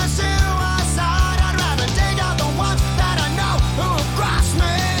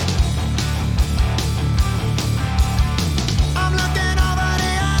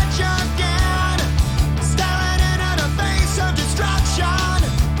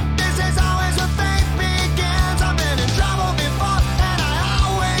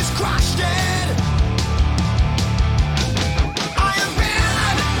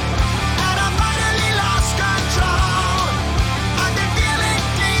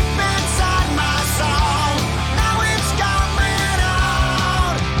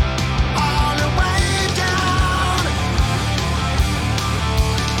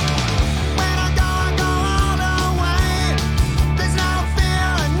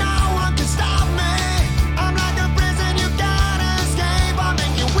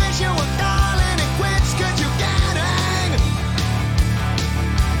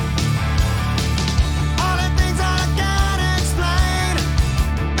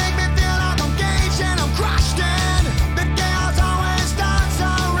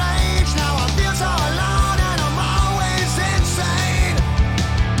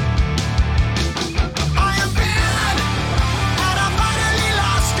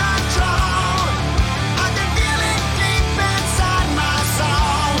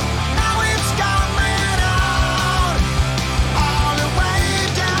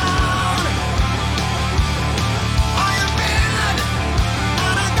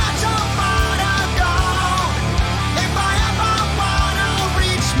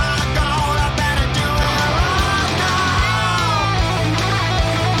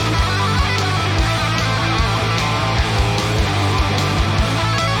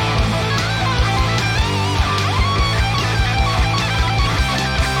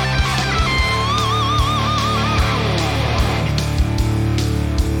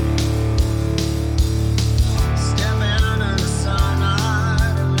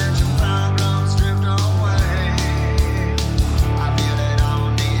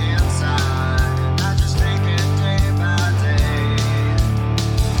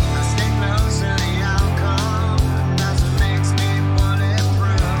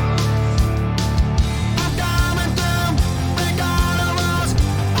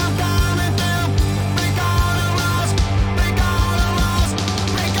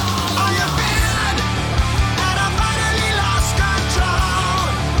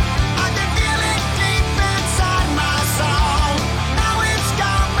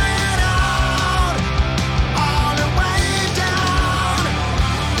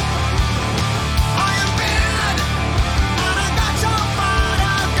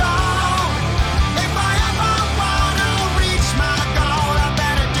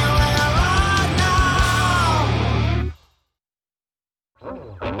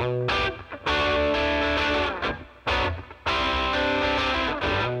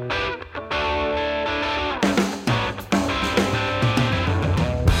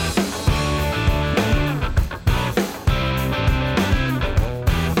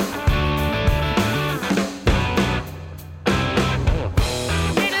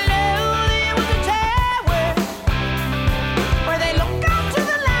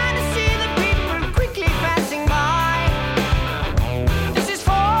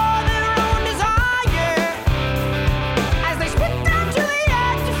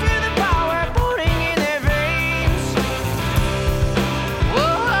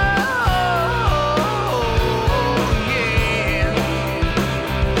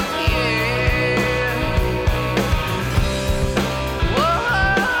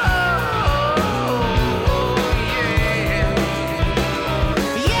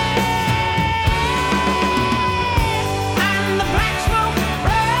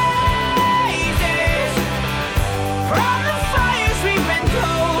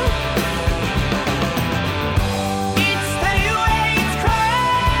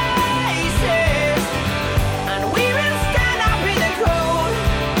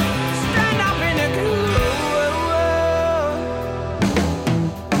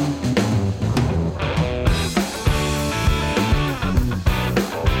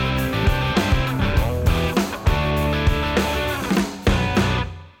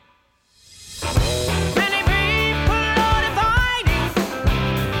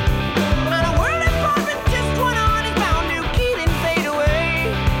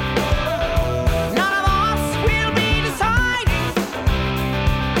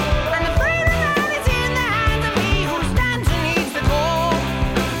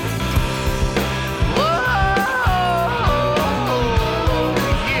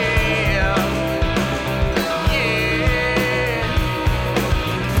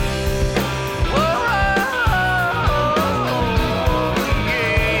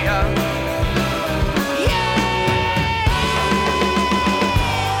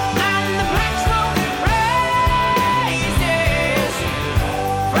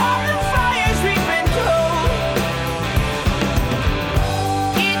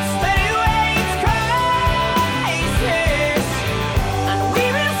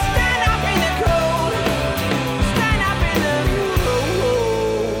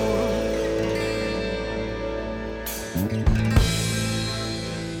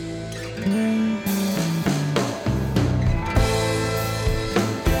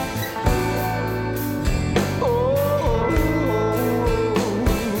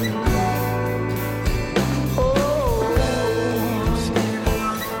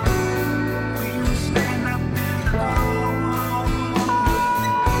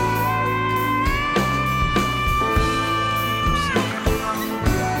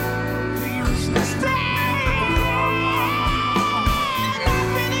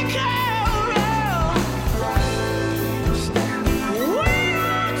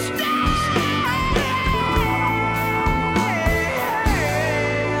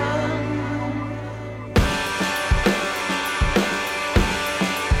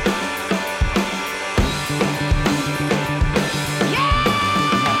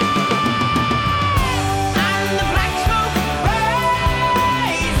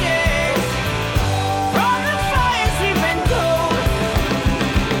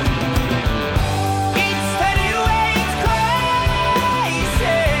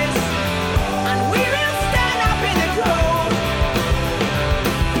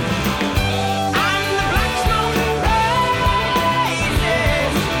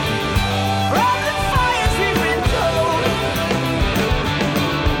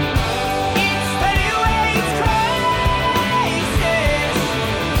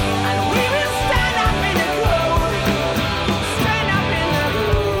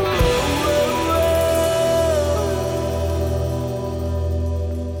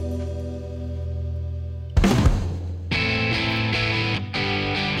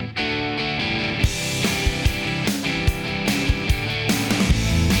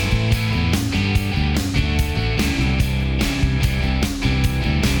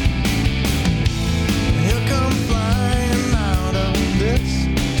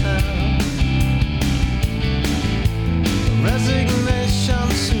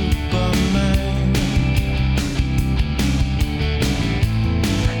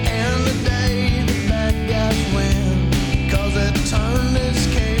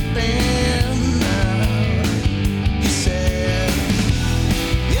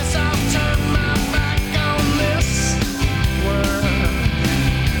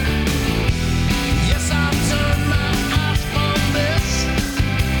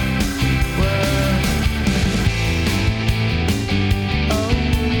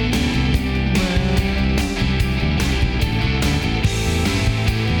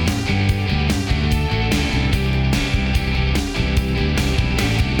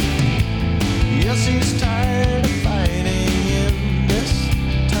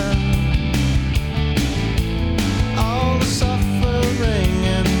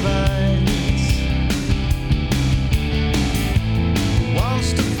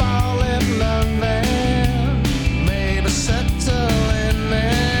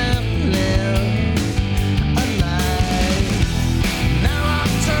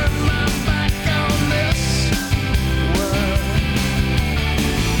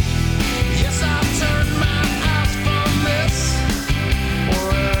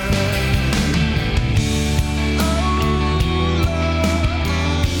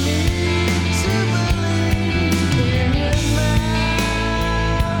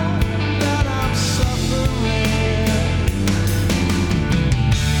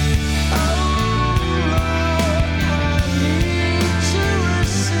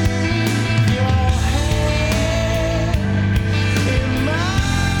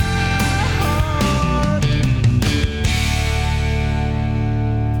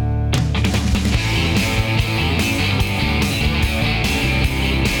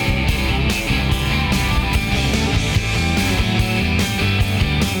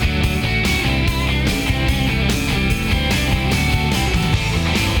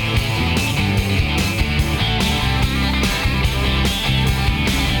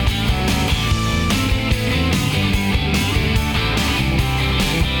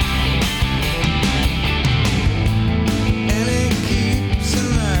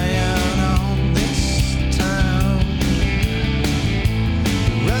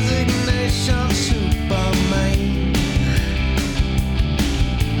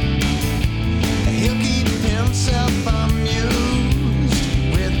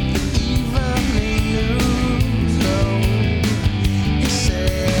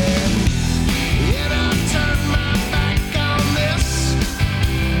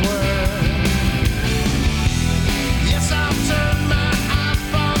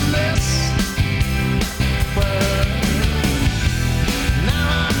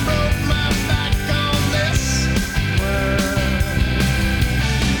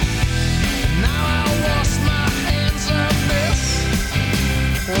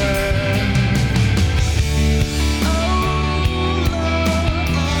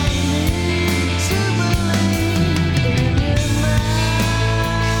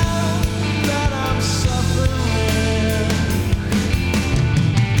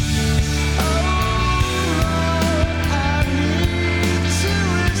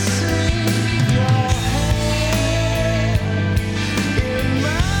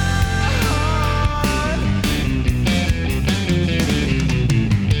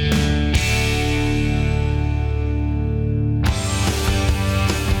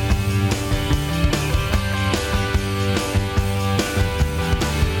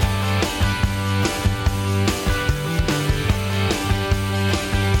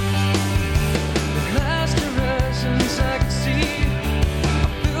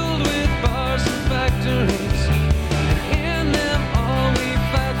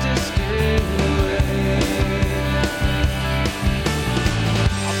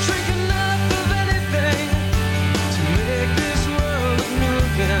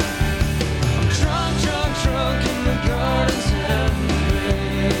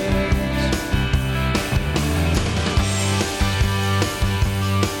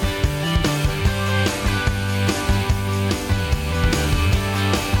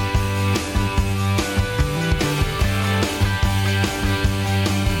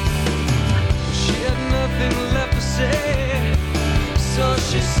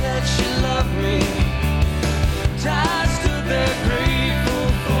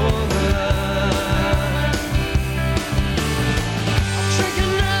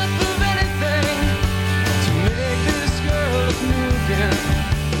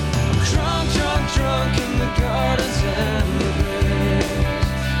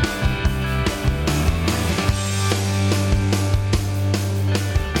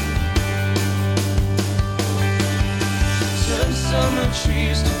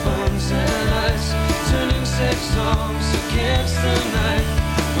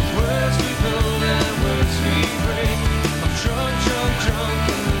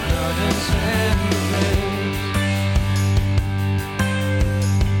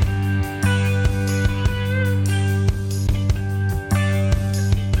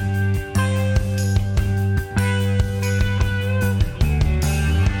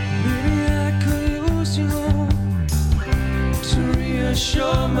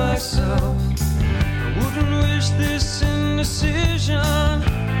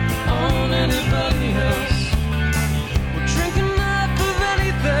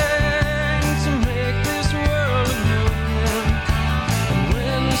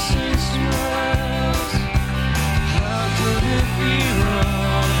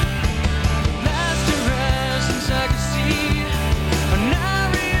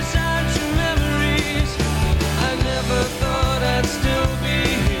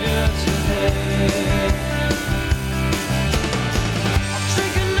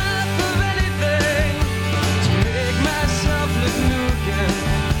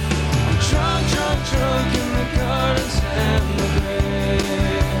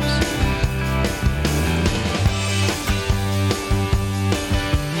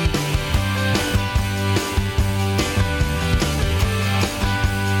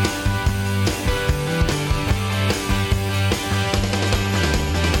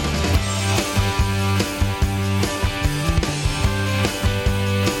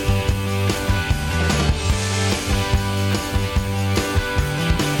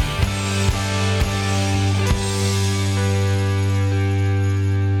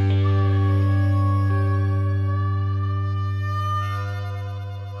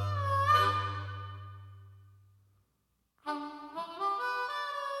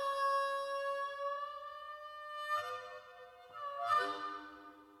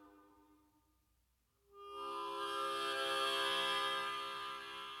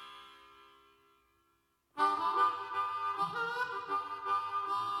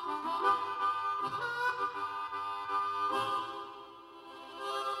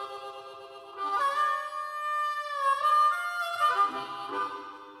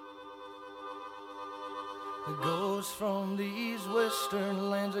 The ghosts from these western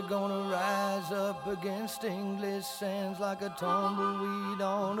lands are gonna rise up against English sands like a tumbleweed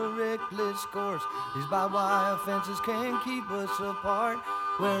on a reckless course. These barbed wire fences can't keep us apart.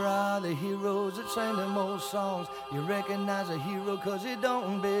 Where are the heroes that sang them old songs? You recognize a hero cause it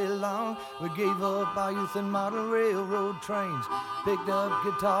don't belong. We gave up our youth and model railroad trains, picked up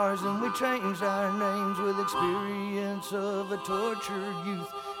guitars and we changed our names. With experience of a tortured youth,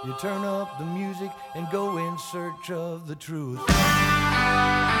 you turn up the music and go in search of the truth. Times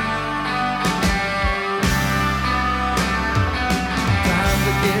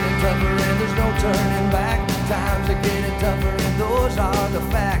are getting tougher and there's no turning back. Times are getting tougher and those are the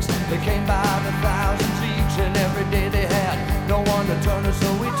facts. They came by the thousands each and every day they had no one to turn us,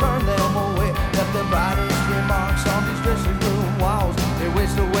 so we turned them away. Left the brightest remarks on these dressing room walls. They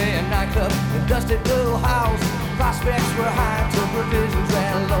whisked away a nightclub and dusted little house. Prospects were high till provisions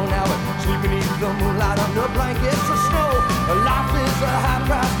ran low. Now we're sleeping beneath the moonlight under blankets of snow. Life is a high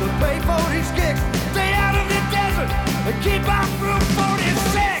price to pay for these kicks. Stay out of the desert and keep out Route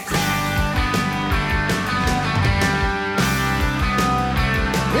 46.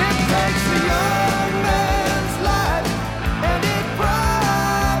 It takes a young man's life, and it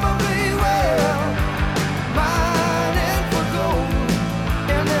probably will. Mining for gold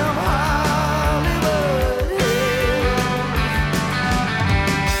in them Hollywood hills.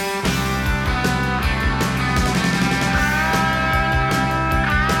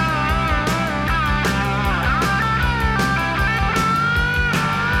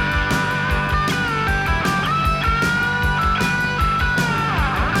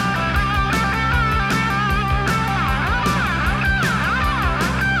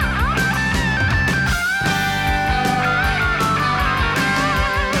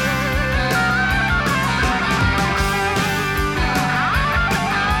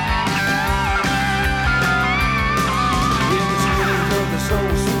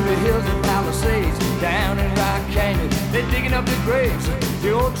 Down in Rock Canyon, they're digging up the graves.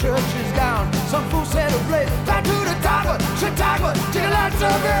 The old church is down, some fool set ablaze. Fly to the top of Chicago, take a lights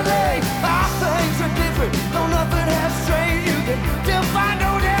of LA. Our things are different, though nothing has changed. You can still find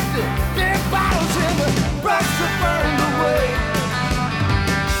old empty dead bottles in the brush that burned away.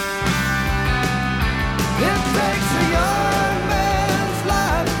 It takes a young man's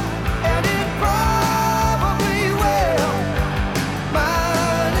life, and it probably will.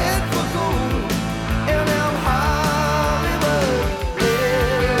 Mine it for gold in them Hollywood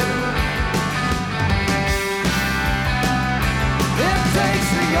hills. It takes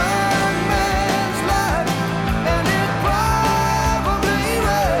a young man's life, and it probably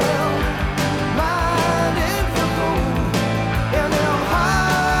will. Mine it for gold in them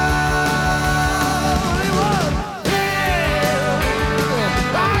Hollywood hills.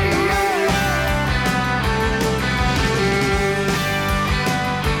 Oh, yeah.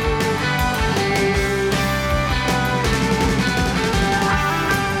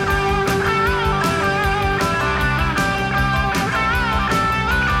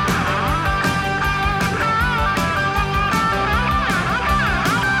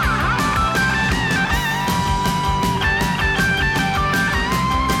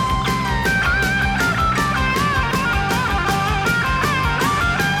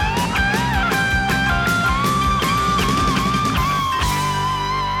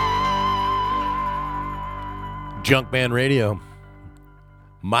 Junkman Radio.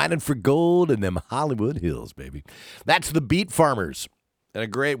 Mining for gold in them Hollywood hills, baby. That's the Beat Farmers. And a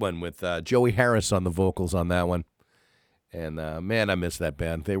great one with Joey Harris on the vocals on that one. And, man, I miss that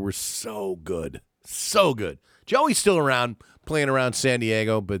band. They were so good. So good. Joey's still around, playing around San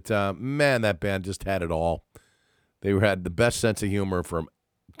Diego, but, man, that band just had it all. They had the best sense of humor from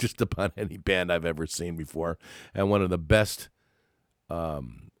just about any band I've ever seen before. And one of the best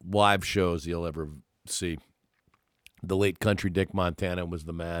live shows you'll ever see. The late Country Dick Montana was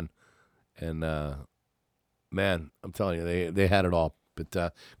the man. And, man, I'm telling you, they had it all.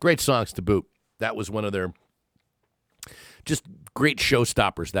 But great songs to boot. That was one of their just great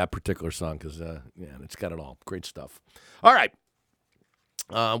showstoppers, that particular song, because, it's got it all. Great stuff. All right.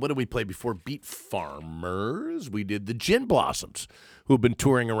 What did we play before Beat Farmers? We did the Gin Blossoms, who've been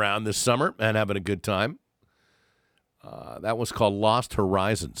touring around this summer and having a good time. That was called Lost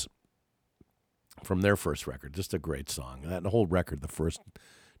Horizons from their first record. Just a great song. That whole record, the first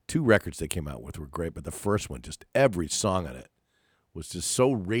two records they came out with were great, but the first one, just every song on it was just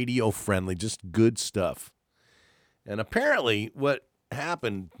so radio-friendly, just good stuff. And apparently what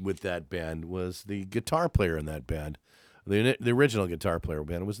happened with that band was the guitar player in that band, the original guitar player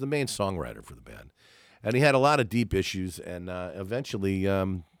band, was the main songwriter for the band. And he had a lot of deep issues, and eventually,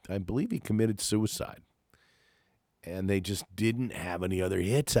 I believe he committed suicide. And they just didn't have any other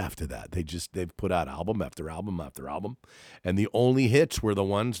hits after that. They've put out album after album after album. And the only hits were the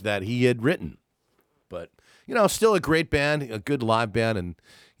ones that he had written. But, still a great band, a good live band. And,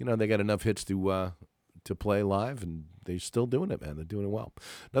 they got enough hits to play live. And they're still doing it, man. They're doing it well.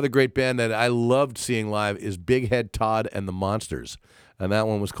 Another great band that I loved seeing live is Big Head Todd and the Monsters. And that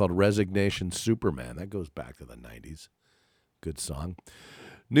one was called Resignation Superman. That goes back to the 90s. Good song.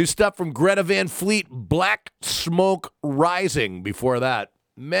 New stuff from Greta Van Fleet, Black Smoke Rising. Before that,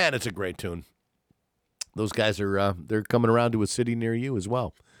 man, it's a great tune. Those guys are they're coming around to a city near you as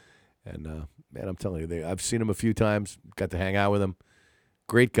well. And, man, I'm telling you, I've seen them a few times, got to hang out with them.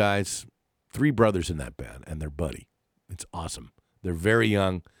 Great guys. 3 brothers in that band, and their buddy. It's awesome. They're very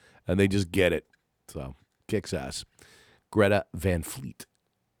young, and they just get it. So, kicks ass. Greta Van Fleet.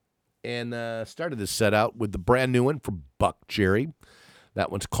 And started this set out with the brand new one from Buck Cherry. That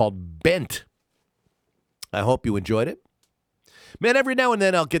one's called Bent. I hope you enjoyed it. Man, every now and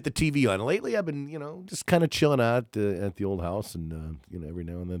then I'll get the TV on. Lately I've been, just kind of chilling out at the old house and, every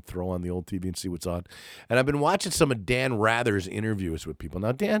now and then throw on the old TV and see what's on. And I've been watching some of Dan Rather's interviews with people.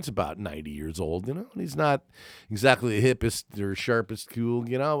 Now, Dan's about 90 years old, and he's not exactly the hippest or sharpest cool,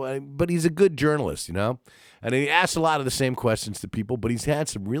 but he's a good journalist, And he asks a lot of the same questions to people, but he's had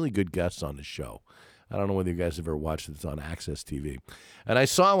some really good guests on the show. I don't know whether you guys have ever watched it. It's on Access TV. And I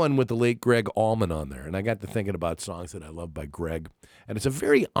saw one with the late Greg Allman on there, and I got to thinking about songs that I love by Greg. And it's a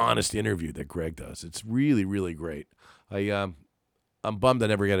very honest interview that Greg does. It's really, really great. I'm bummed I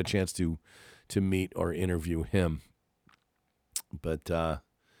never got a chance to meet or interview him. But,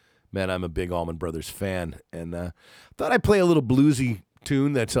 man, I'm a big Allman Brothers fan. And thought I'd play a little bluesy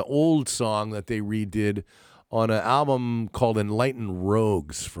tune that's an old song that they redid on an album called Enlightened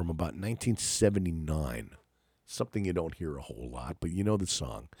Rogues from about 1979. Something you don't hear a whole lot, but you know the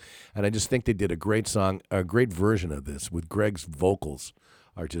song. And I just think they did a great song, a great version of this with Greg's vocals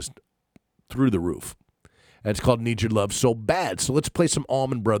are just through the roof. And it's called Need Your Love So Bad. So let's play some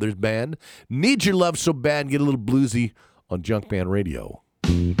Allman Brothers Band. Need Your Love So Bad, get a little bluesy on Junkman Radio.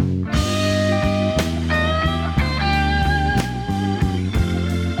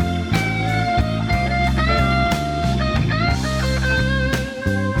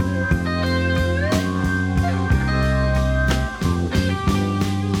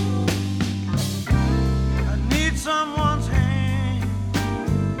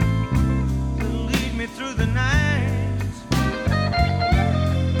 Through the night,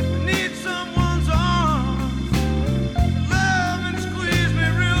 I need someone's arms, love and squeeze me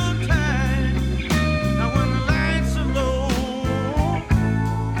real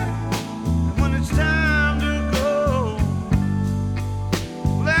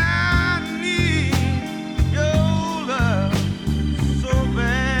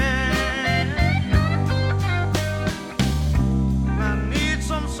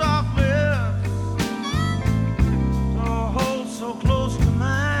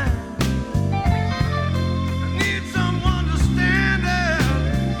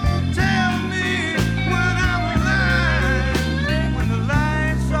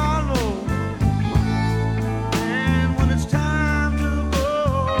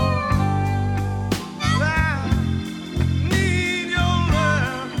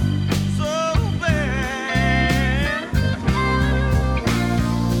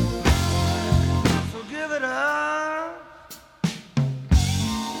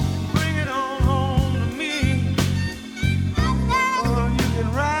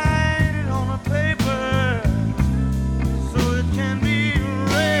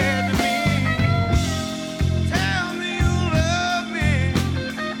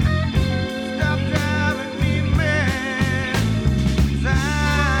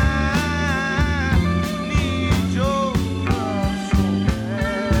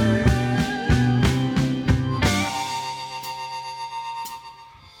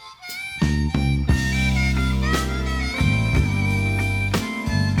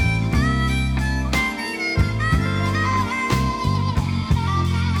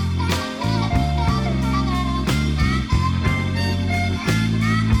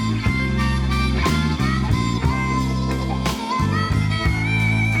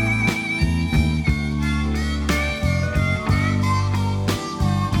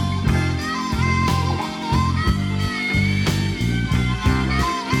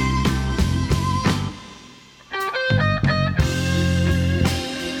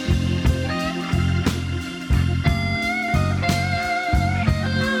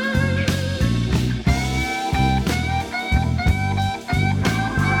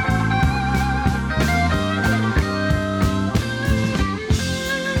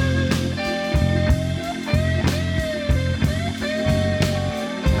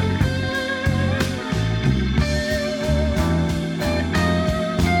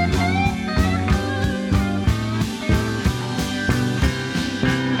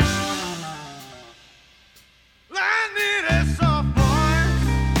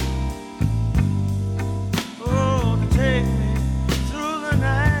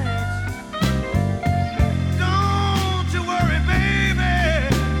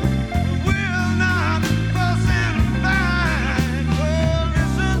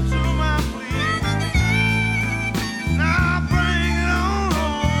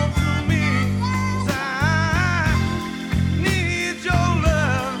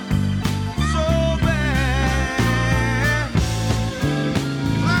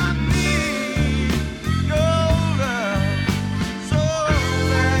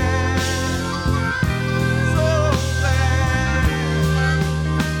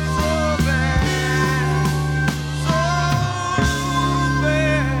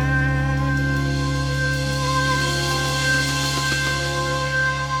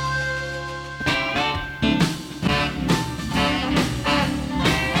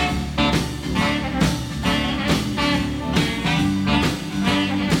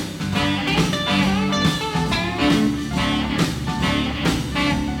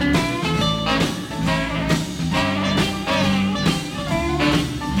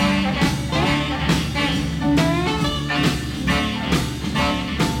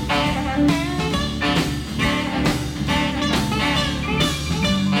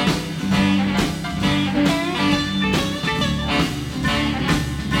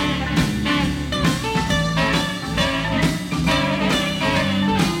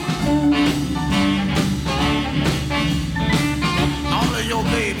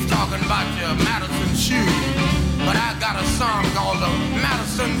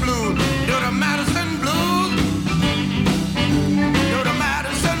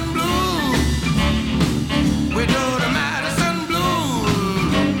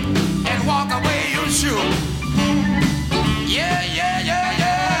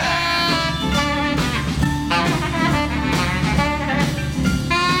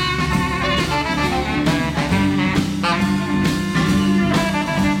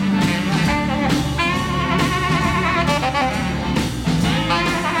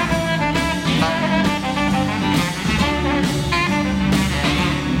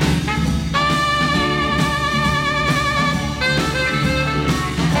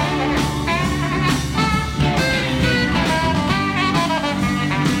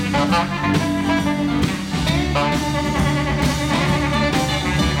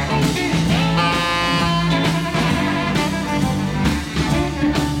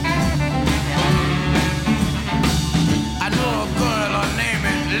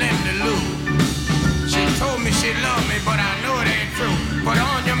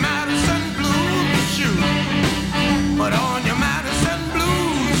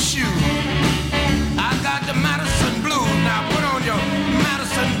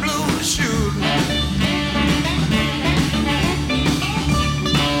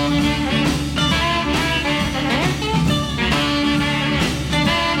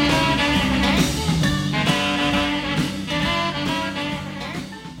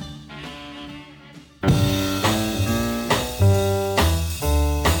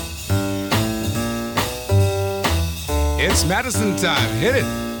It's Madison time. Hit it.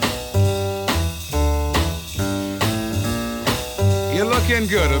 You're looking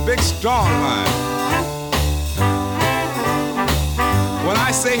good. A big, strong line. When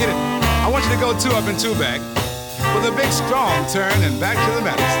I say hit it, I want you to go 2 up and 2 back with a big, strong turn and back to the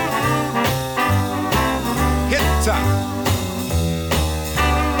Madison. Hit top.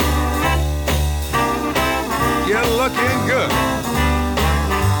 You're looking good.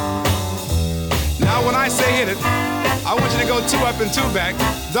 Now when I say hit it, I want you to go 2 up and 2 back,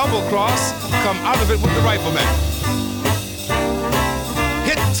 double cross, come out of it with the rifleman.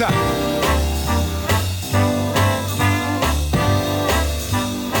 Hit top.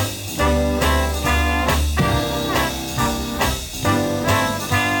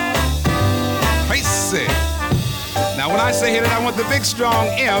 Crazy. Now when I say hit it, I want the big strong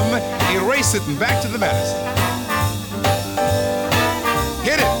M, erase it and back to the Madison.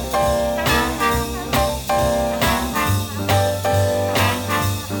 Hit it.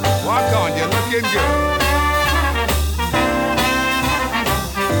 Walk on, you're looking good.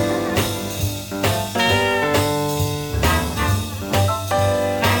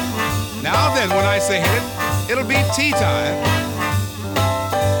 Now then, when I say hit it, it'll be tea time.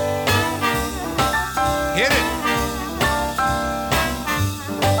 Hit it.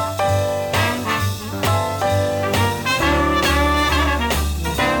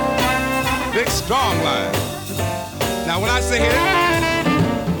 Big strong line. Now when I say hit it,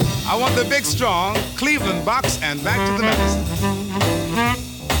 I want the big strong Cleveland box and back to the Madison.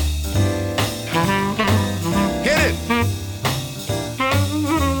 Hit it.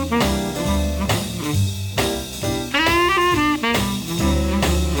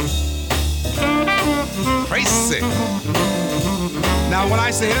 Crazy. Now when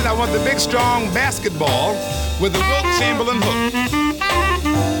I say hit it, I want the big strong basketball with the Wilt Chamberlain hook.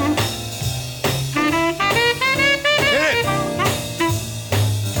 Hit it.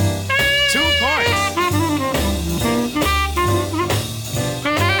 2 points.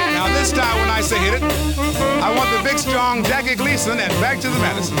 Now this time when I say hit it, I want the big strong Jackie Gleason and back to the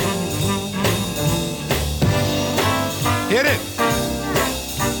Madison. Hit it.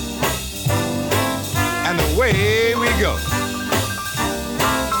 And away we go.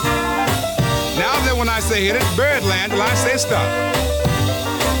 Now then when I say hit it, Birdland till I say stop.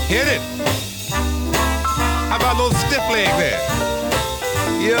 Hit it. How about a little stiff leg there?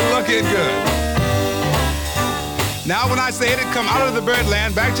 You're looking good. Now when I say hit it, come out of the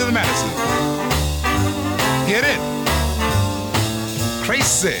Birdland, back to the Madison. Hit it.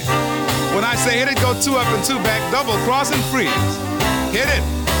 Crazy. When I say hit it, go 2 up and 2 back, double cross and freeze. Hit it.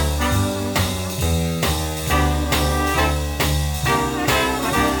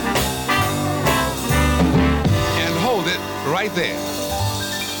 And hold it right there.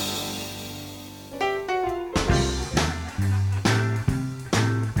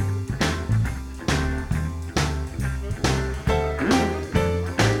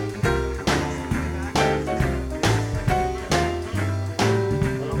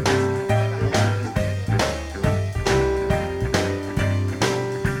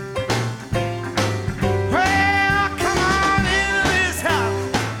 Well, come on into this house.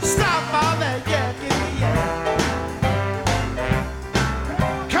 Stop all that yakking yak.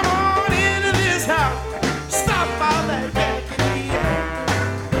 Come on into this house. Stop all that yakking yak.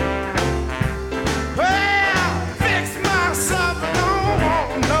 Well, fix myself. I don't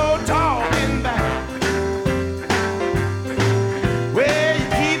want no talking back. Well, you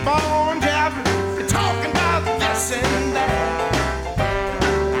keep on jabbing, you're talking about this and that.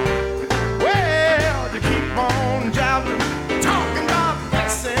 Well, you keep on jabbing, talking about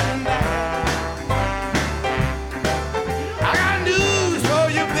this and that. I got news for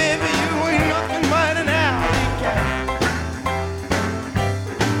you, baby. You ain't nothing but an alley cat.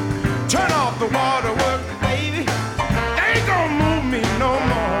 Turn off the waterworks, baby. They ain't gonna move me no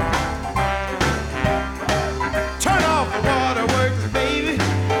more. Turn off the waterworks, baby.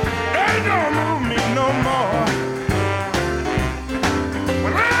 They ain't gonna move me no more.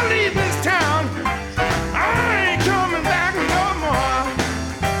 When I leave this town, I ain't coming back no more.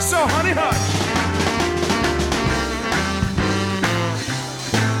 So, honey, hush.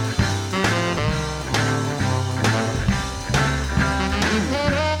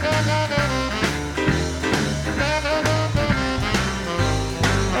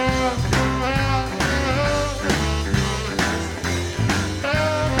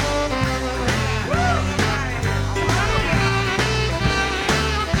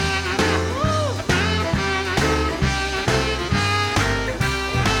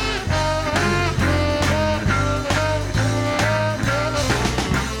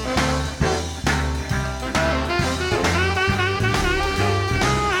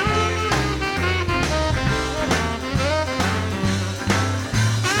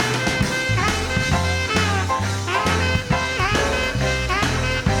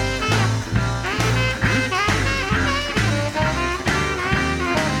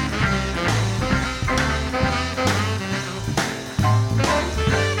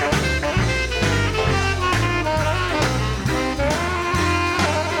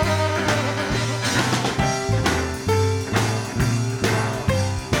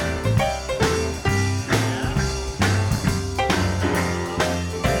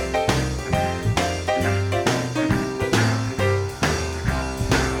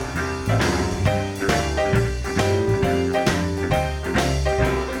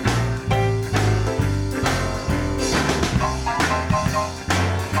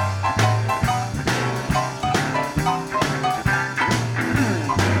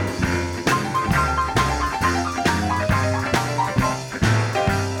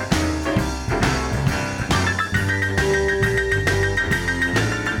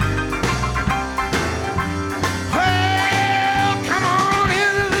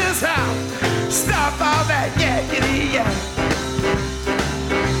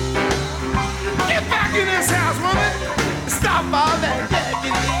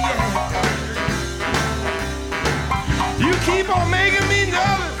 keep on making me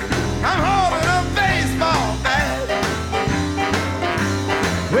nervous. I'm holding a baseball bat.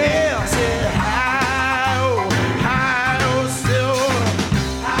 Well, say hi-oh, silver.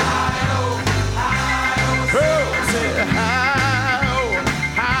 Oh, say hi-oh,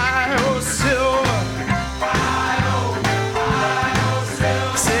 silver.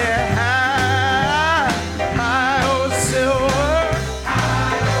 Say hi-oh, silver.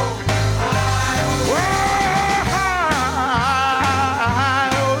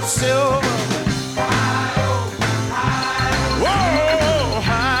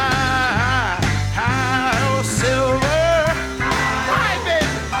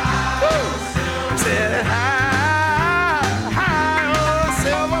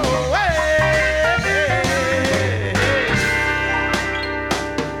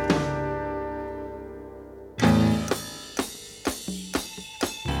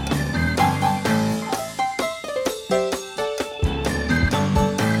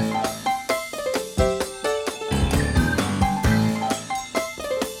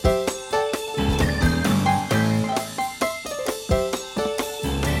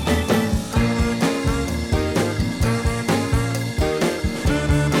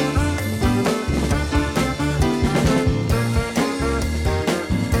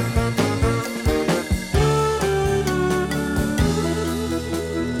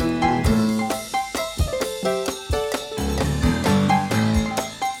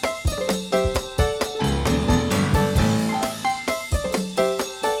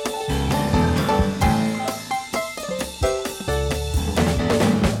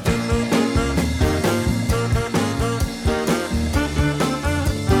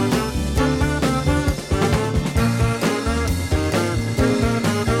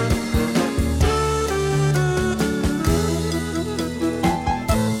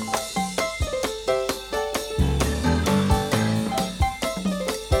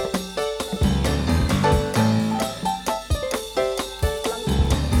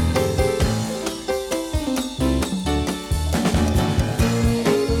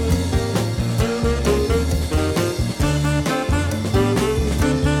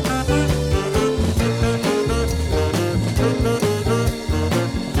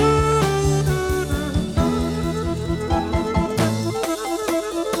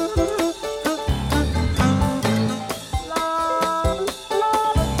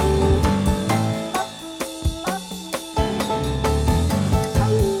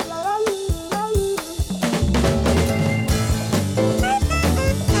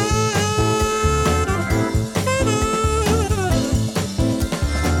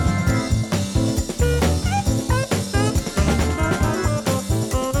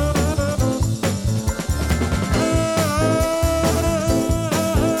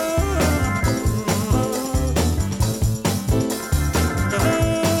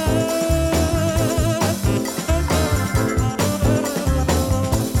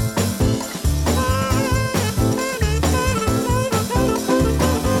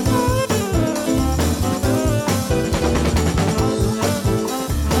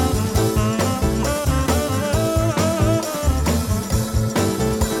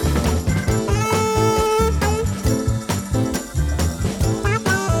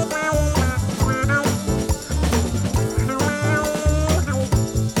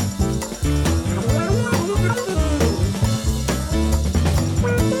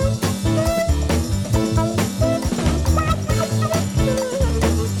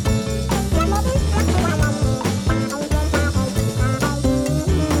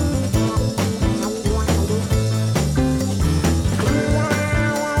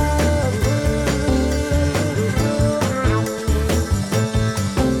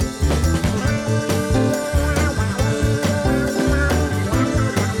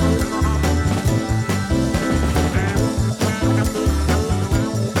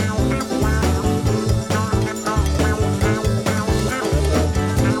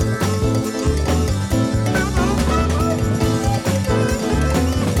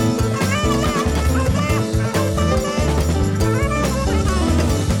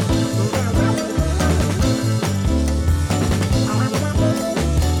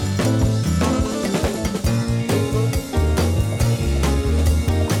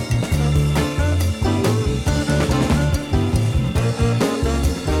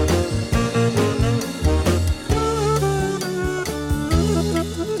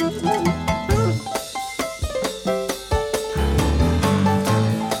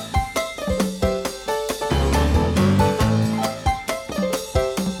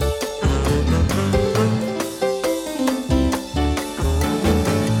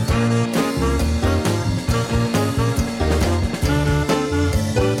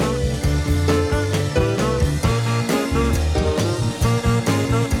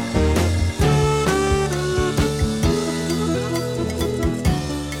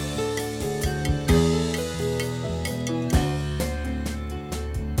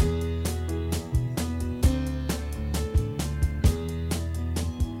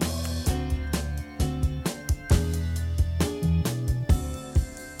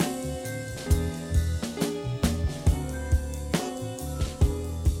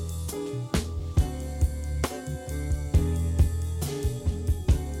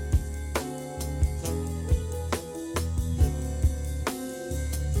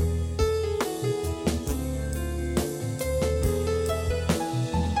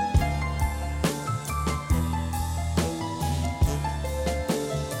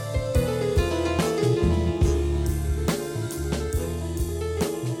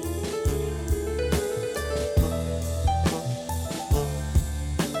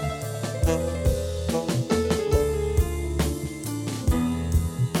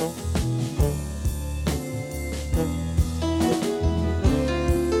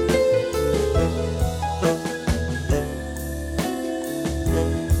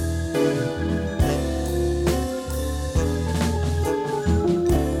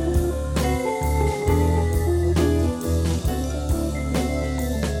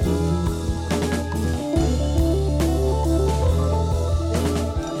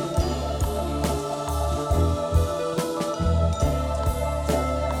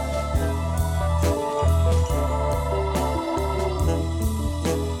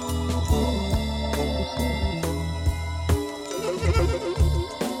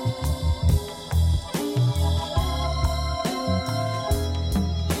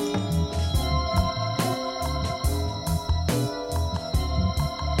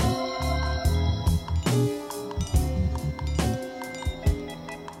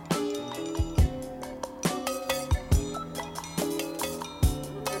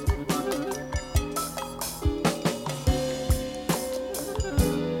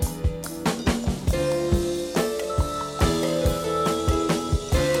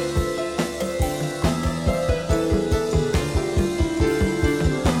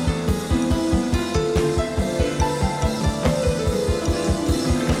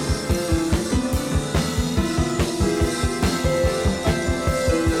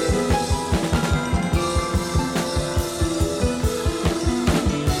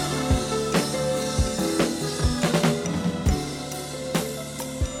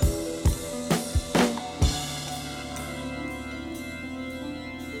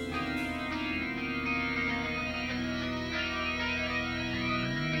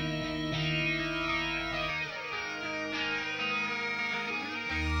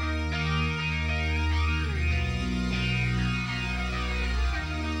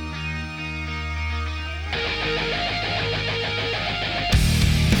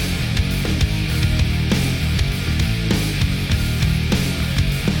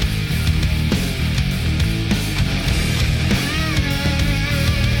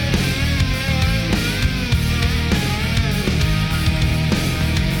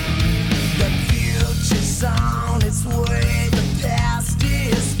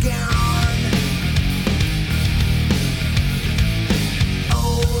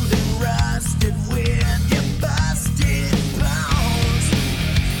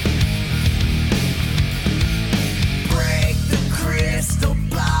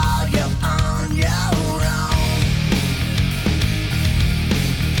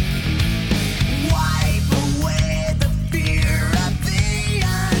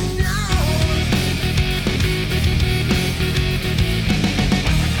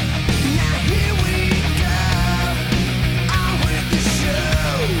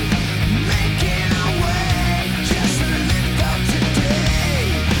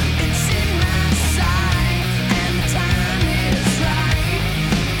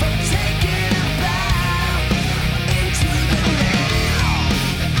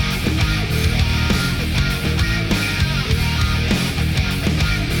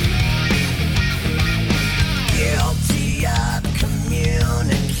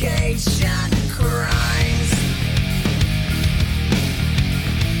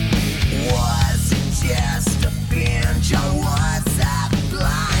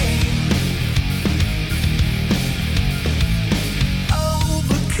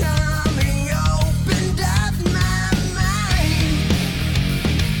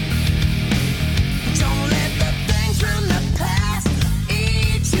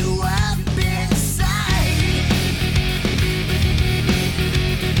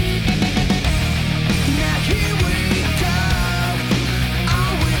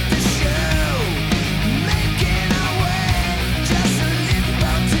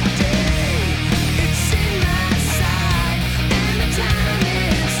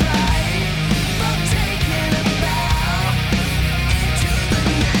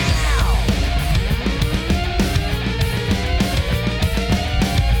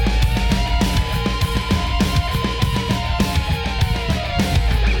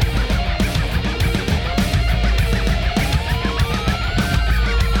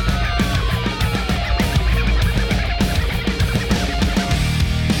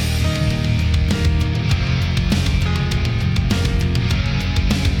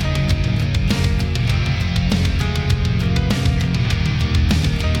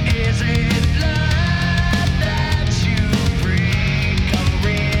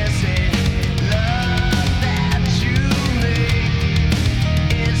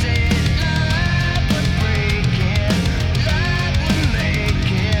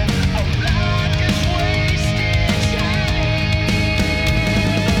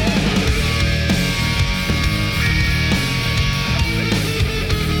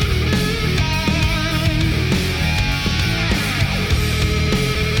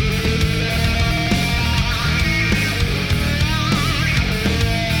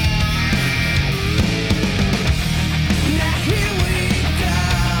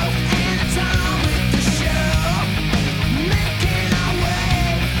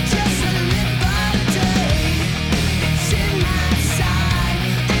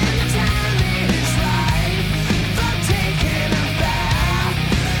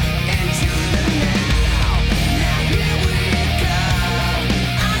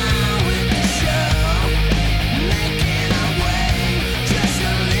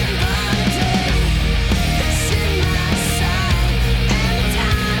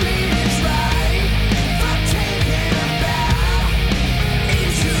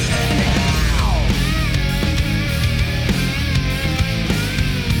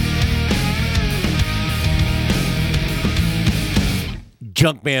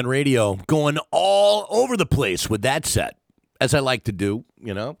 Junkman Radio, going all over the place with that set, as I like to do,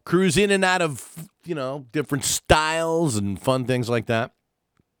 cruise in and out of, different styles and fun things like that.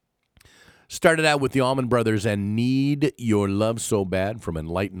 Started out with the Allman Brothers and Need Your Love So Bad from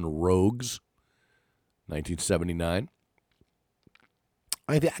Enlightened Rogues, 1979.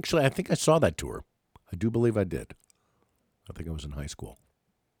 I think I saw that tour. I do believe I did. I think I was in high school.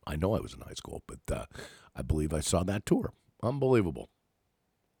 I know I was in high school, but I believe I saw that tour. Unbelievable.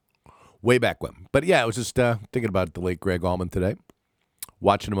 Way back when. But yeah, I was just thinking about the late Greg Allman today,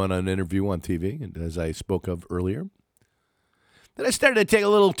 watching him on an interview on TV, and as I spoke of earlier. Then I started to take a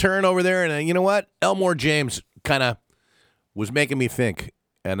little turn over there, and you know what? Elmore James kind of was making me think,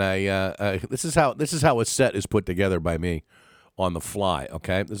 and this is how a set is put together by me on the fly.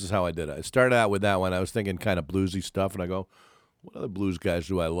 Okay, this is how I did it. I started out with that one. I was thinking kind of bluesy stuff, and I go, what other blues guys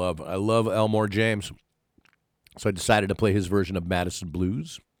do I love? I love Elmore James, so I decided to play his version of Madison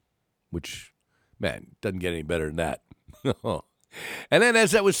Blues, which, man, doesn't get any better than that. And then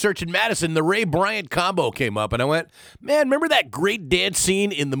as I was searching Madison, the Ray Bryant combo came up, and I went, man, remember that great dance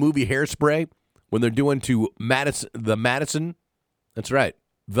scene in the movie Hairspray when they're doing to Madison, the Madison? That's right,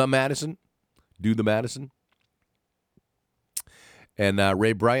 the Madison. Do the Madison. And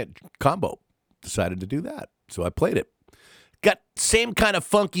Ray Bryant combo decided to do that, so I played it. Got same kind of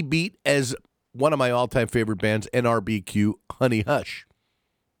funky beat as one of my all-time favorite bands, NRBQ, Honey Hush.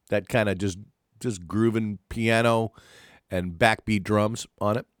 That kind of just grooving piano and backbeat drums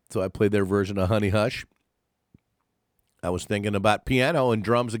on it. So I played their version of Honey Hush. I was thinking about piano and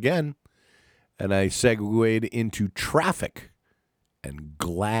drums again, and I segued into Traffic and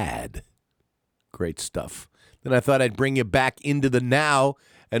Glad. Great stuff. Then I thought I'd bring you back into the now,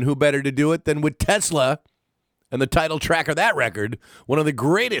 and who better to do it than with Tesla and the title track of that record, one of the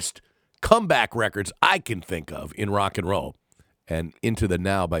greatest comeback records I can think of in rock and roll, and Into the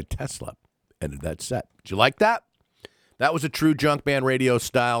Now by Tesla. Ended that set. Did you like that? That was a true Junkman Radio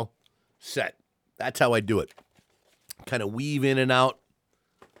style set. That's how I do it. Kind of weave in and out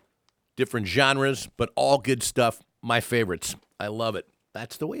different genres, but all good stuff. My favorites. I love it.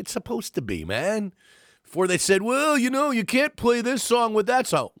 That's the way it's supposed to be, man. Before they said, well, you can't play this song with that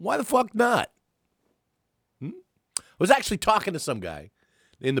song. Why the fuck not? I was actually talking to some guy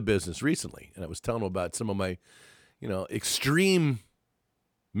in the business recently, and I was telling him about some of my, extreme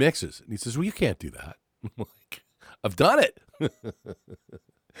mixes. And he says, well, you can't do that. I'm like, I've done it.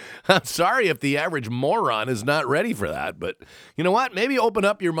 I'm sorry if the average moron is not ready for that, but you know what? Maybe open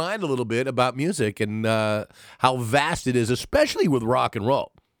up your mind a little bit about music and how vast it is, especially with rock and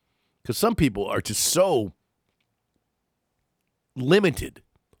roll. Because some people are just so limited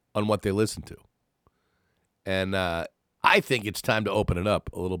on what they listen to. And I think it's time to open it up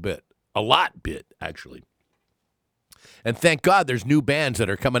a little bit. A lot bit, actually. And thank God there's new bands that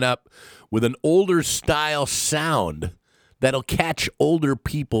are coming up with an older style sound that'll catch older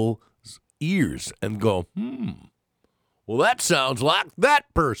people's ears and go, well, that sounds like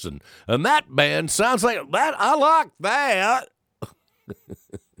that person. And that band sounds like that. I like that.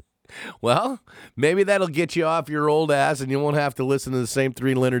 Well, maybe that'll get you off your old ass and you won't have to listen to the same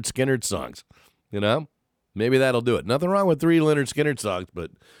 3 Lynyrd Skynyrd songs. Maybe that'll do it. Nothing wrong with 3 Lynyrd Skynyrd songs, but,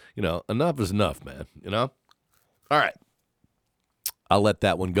 enough is enough, man. All right. I'll let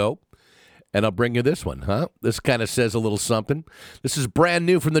that one go, and I'll bring you this one, huh? This kind of says a little something. This is brand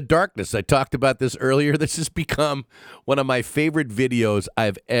new from the darkness. I talked about this earlier. This has become one of my favorite videos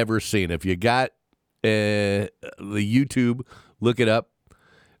I've ever seen. If you got the YouTube, look it up.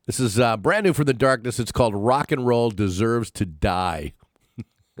 This is brand new from the darkness. It's called Rock and Roll Deserves to Die.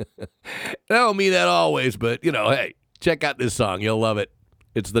 I don't mean that always, but, hey, check out this song. You'll love it.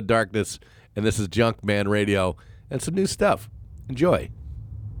 It's The Darkness, and this is Junkman Radio and some new stuff. Enjoy.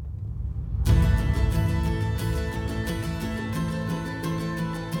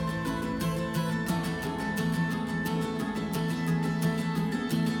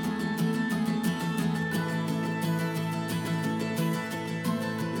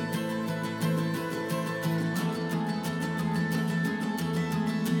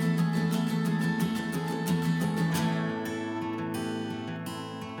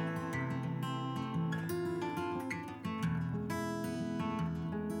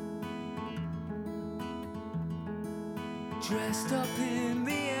 Dressed up in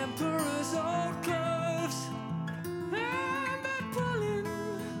the emperor's old clothes, and I'm pulling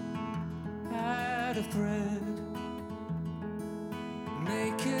at a thread.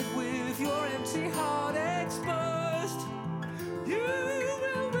 Naked with your empty heart exposed, you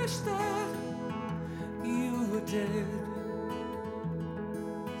will wish that you were dead.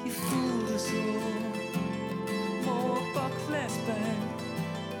 You fooled us all, more buck, less bang.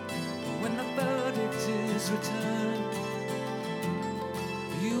 return,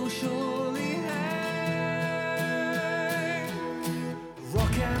 you'll surely hang.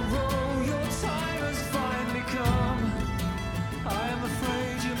 Rock and roll, your time has finally come. I am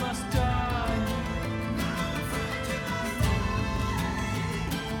afraid you must die.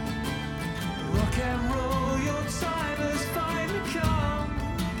 Rock and roll, your time has finally come.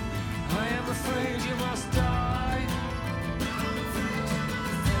 I am afraid you must die.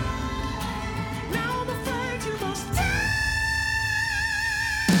 Now I'm afraid you must die.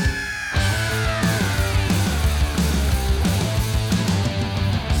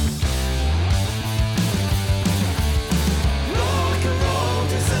 Rock and roll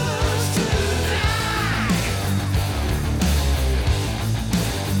deserves to die.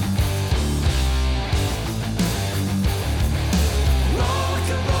 Rock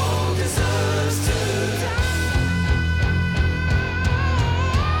and roll deserves to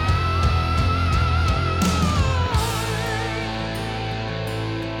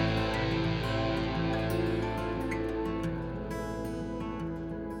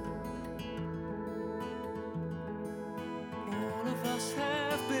All of us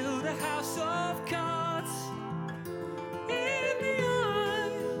have built a house of cards in the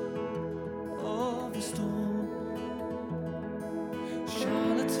eye of the storm.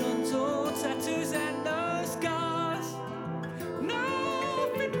 Charlatans, all tattoos and no scars,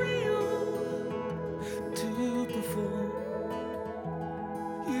 nothing real to perform.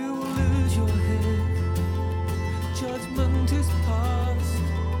 You will lose your head, judgment is past,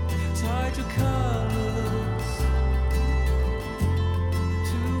 tide your colors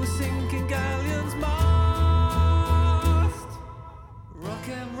to a sinking galleon's mast. Rock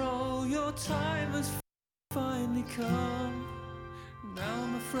and roll, your time has finally come. Now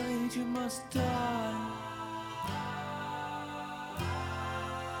I'm afraid you must die.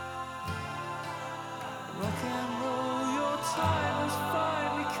 Rock and roll, your time has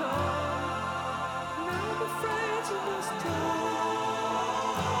finally come. Now I'm afraid you must die.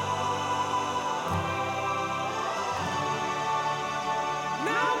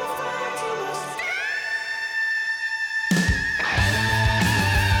 Now I'm afraid you must die.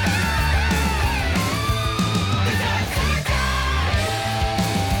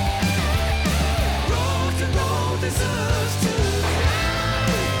 Rock and roll deserves to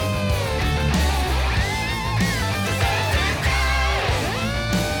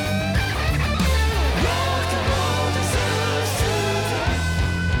Rock and roll deserves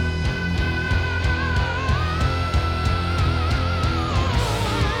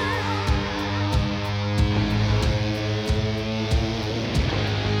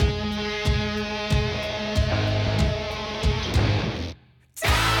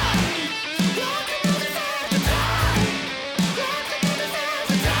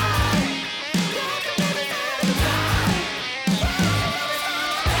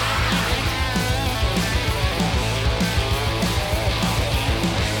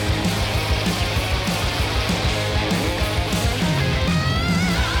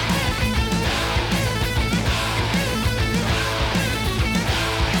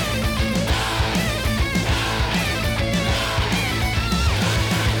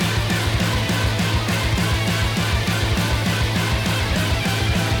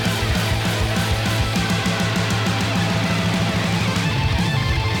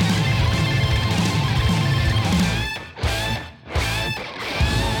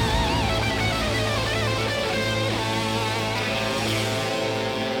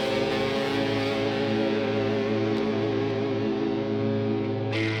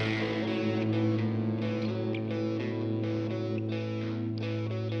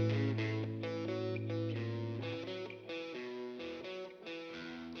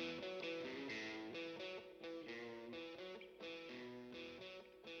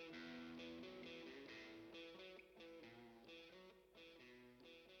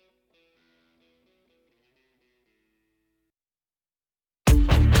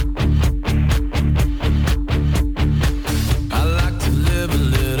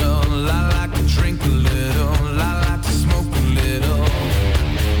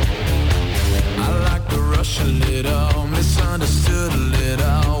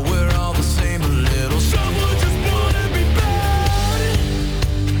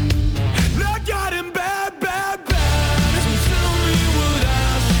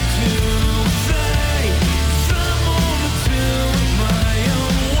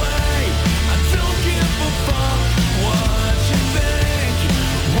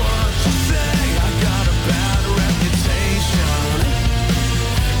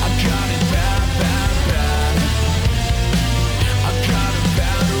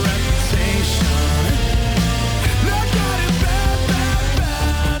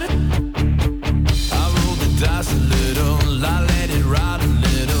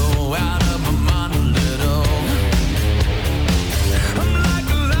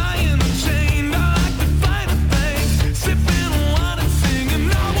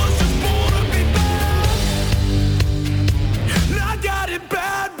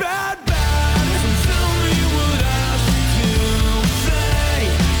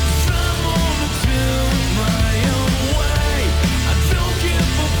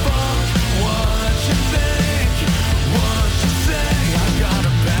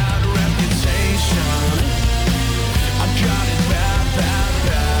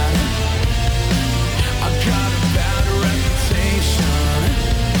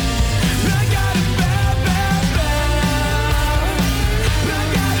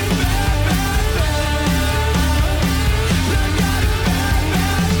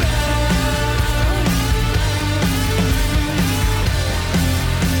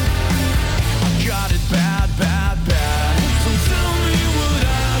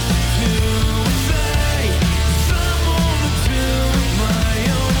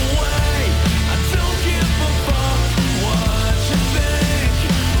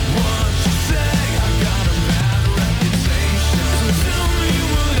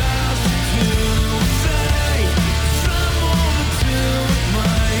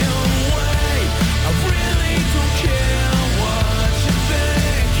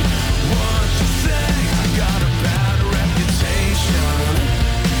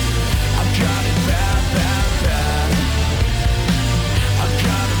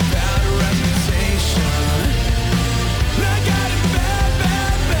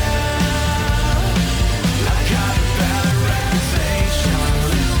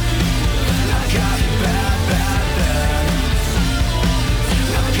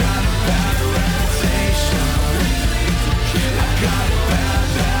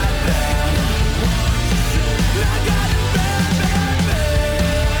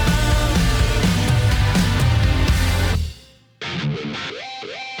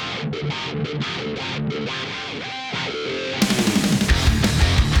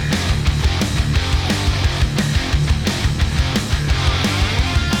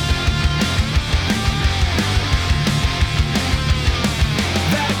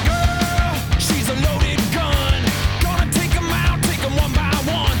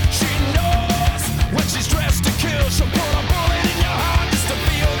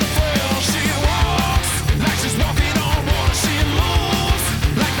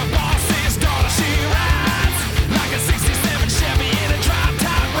Like a 67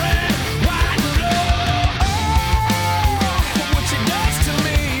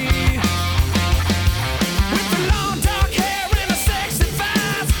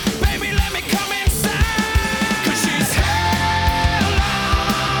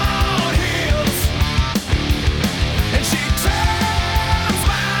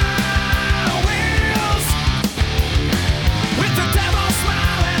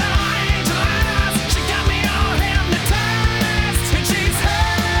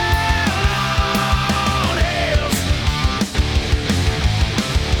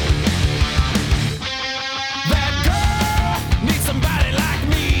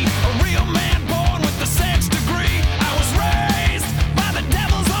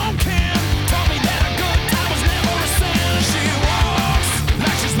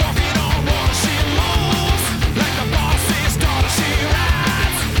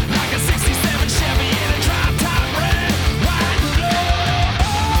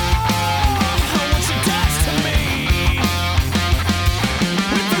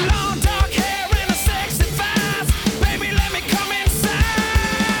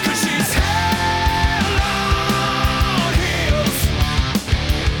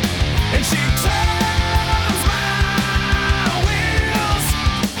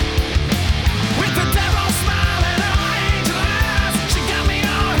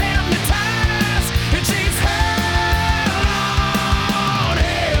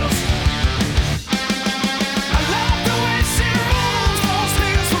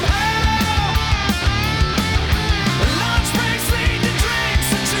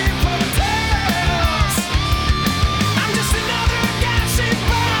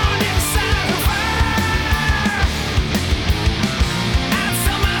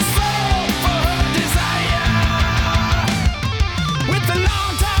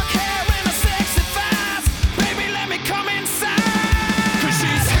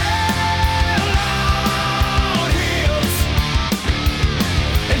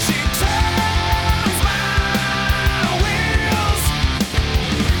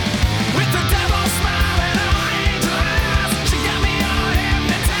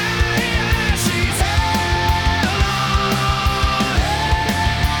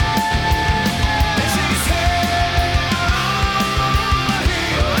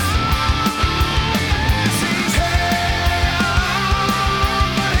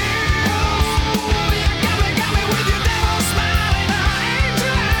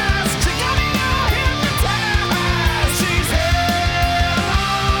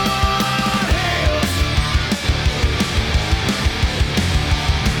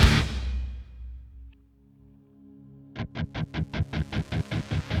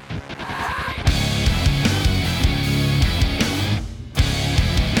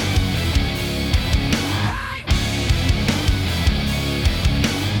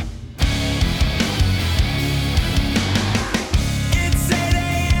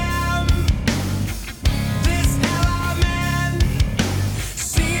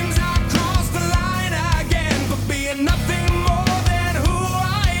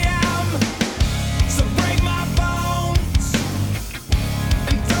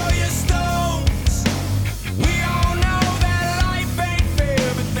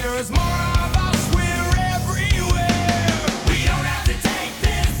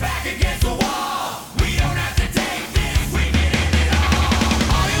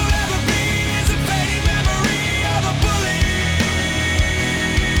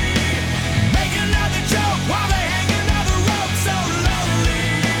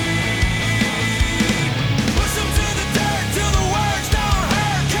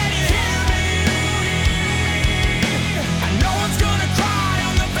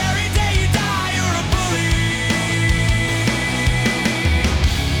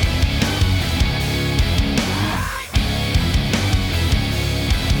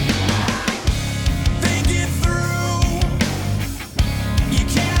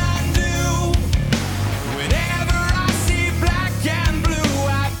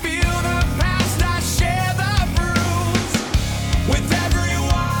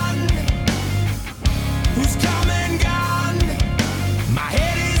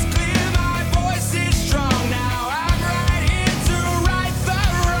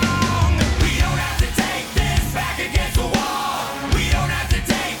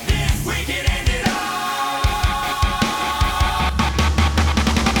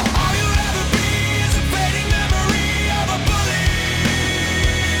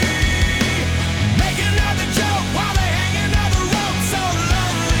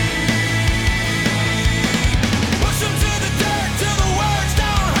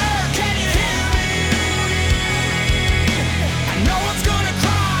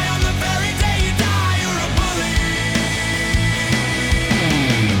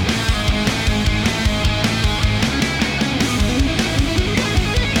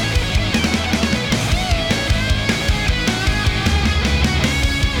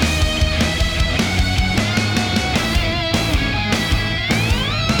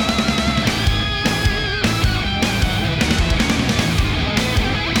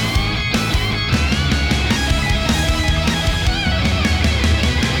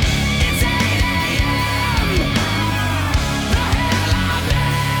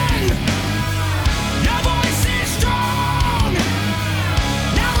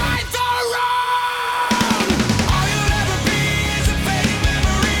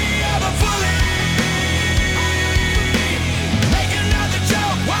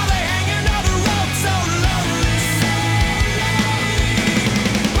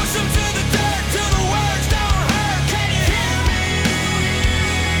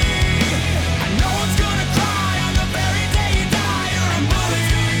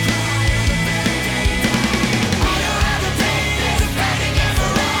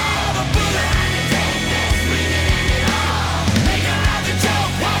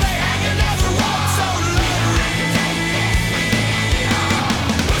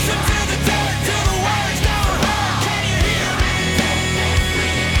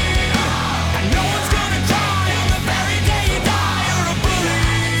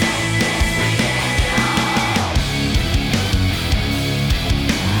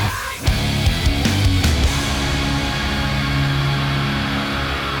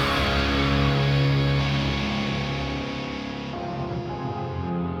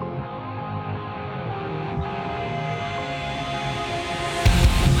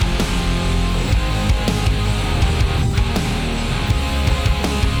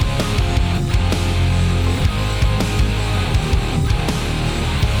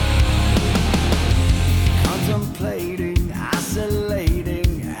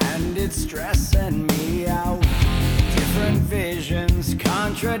 Endings,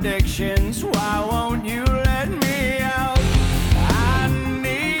 contradictions, why won't you let me out? I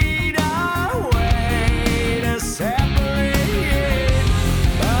need a way to separate,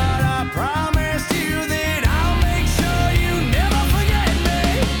 but I promised you that I'll make sure you never forget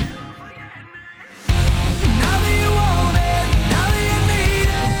me. Now that you want it, now that you need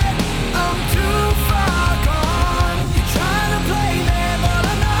it, I'm too far gone. You're trying to play me, but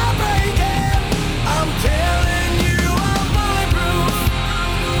I'm not breaking. I'm telling you I'm bulletproof.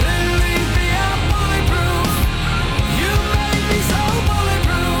 Believe me, I'm bulletproof. You made me so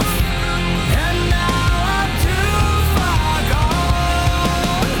bulletproof, and now I'm too far gone.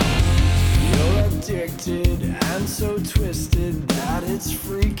 You're addicted and so twisted that it's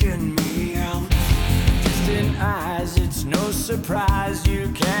freaking me out. Distant eyes, it's no surprise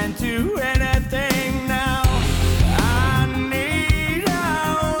you can't do anything now. I need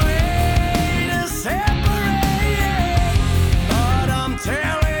a way to separate, but I'm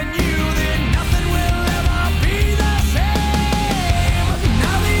telling you that nothing will ever be the same.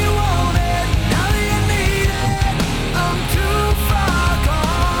 Now that you want it, now that you need it, I'm too far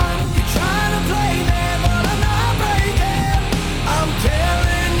gone. You're trying to play me, but I'm not breaking. I'm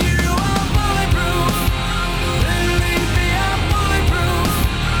telling you I'm bulletproof. Believe me, I'm bulletproof.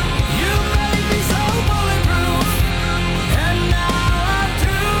 You made me so bulletproof, and now I'm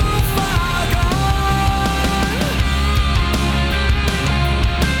too far gone.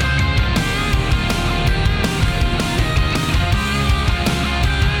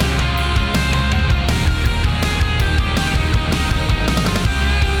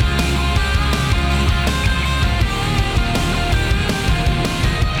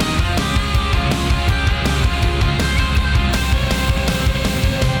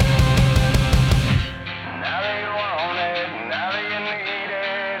 Now that you want it, now that you need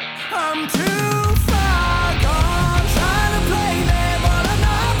it, I'm too far gone. Trying to play me, but I'm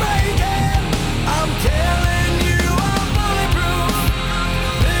not breaking. I'm telling you I'm bulletproof.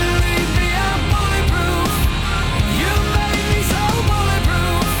 Believe me, I'm bulletproof. You made me so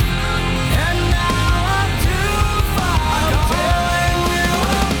bulletproof, and now I'm too far gone. I'm telling you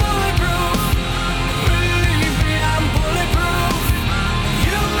I'm bulletproof. Believe me, I'm bulletproof.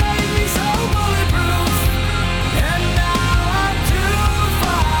 You made me so bulletproof, and now I'm too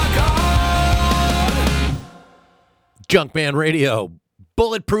far gone. Junkman Radio.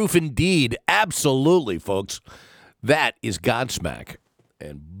 Bulletproof indeed. Absolutely, folks. That is Godsmack.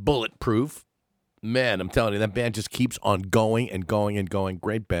 And Bulletproof, man, I'm telling you, that band just keeps on going and going and going.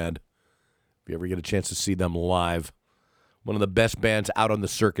 Great band. If you ever get a chance to see them live, one of the best bands out on the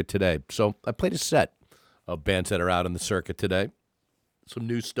circuit today. So I played a set of bands that are out on the circuit today. Some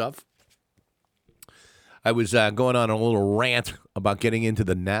new stuff. I was going on a little rant about getting into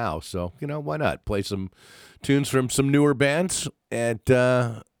the now, so, why not? Play some tunes from some newer bands in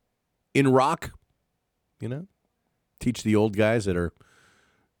rock, Teach the old guys that are,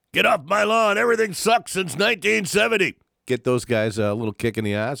 get off my lawn, everything sucks since 1970. Get those guys a little kick in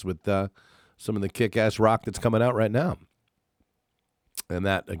the ass with some of the kick-ass rock that's coming out right now. And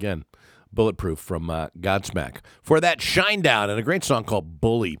that, again, Bulletproof from Godsmack. For that, Shinedown, and a great song called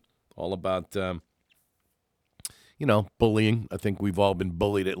Bully, all about... bullying. I think we've all been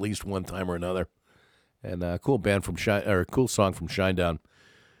bullied at least one time or another. And a cool band from cool song from Shinedown,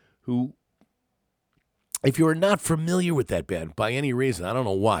 who, if you are not familiar with that band by any reason, I don't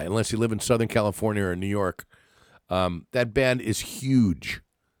know why, unless you live in Southern California or New York, that band is huge.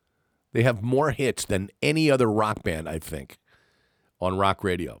 They have more hits than any other rock band, I think, on rock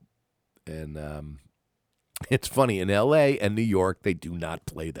radio. And it's funny, in L.A. and New York, they do not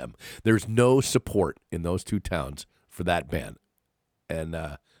play them. There's no support in those two towns for that band. And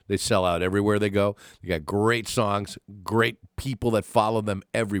they sell out everywhere they go. They got great songs, great people that follow them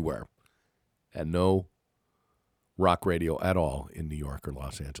everywhere. And no rock radio at all in New York or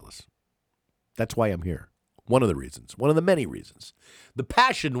Los Angeles. That's why I'm here. One of the reasons. One of the many reasons. The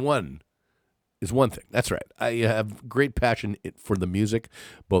passion one is one thing. That's right. I have great passion for the music,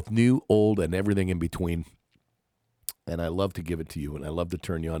 both new, old, and everything in between. And I love to give it to you, and I love to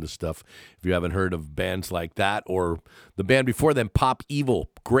turn you on to stuff. If you haven't heard of bands like that, or the band before them, Pop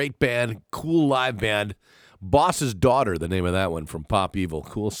Evil, great band, cool live band. Boss's Daughter, the name of that one, from Pop Evil,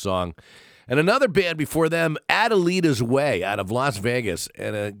 cool song. And another band before them, Adelita's Way, out of Las Vegas,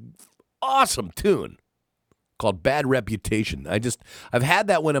 and an awesome tune called Bad Reputation. I've had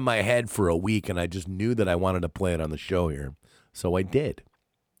that one in my head for a week, and I just knew that I wanted to play it on the show here, so I did.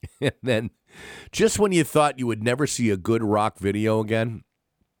 And then, just when you thought you would never see a good rock video again,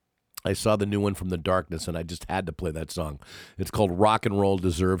 I saw the new one from The Darkness, and I just had to play that song. It's called Rock and Roll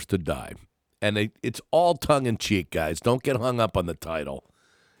Deserves to Die. And it's all tongue-in-cheek, guys. Don't get hung up on the title.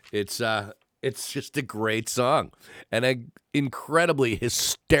 It's just a great song and an incredibly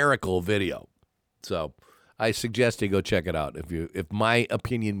hysterical video. So I suggest you go check it out. If my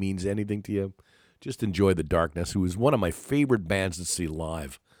opinion means anything to you, just enjoy The Darkness, who is one of my favorite bands to see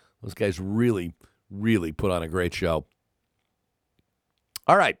live. Those guys really, really put on a great show.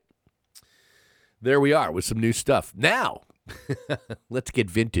 All right. There we are with some new stuff. Now, let's get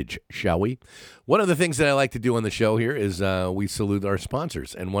vintage, shall we? One of the things that I like to do on the show here is we salute our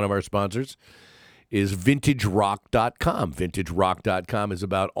sponsors. And one of our sponsors is VintageRock.com. VintageRock.com is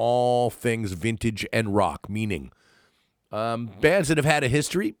about all things vintage and rock, meaning bands that have had a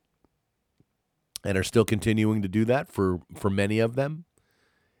history and are still continuing to do that for many of them.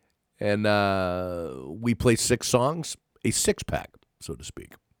 And we play 6 songs, a 6-pack, so to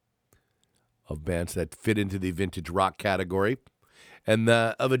speak, of bands that fit into the vintage rock category and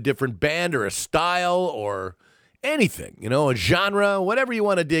of a different band or a style or anything, a genre, whatever you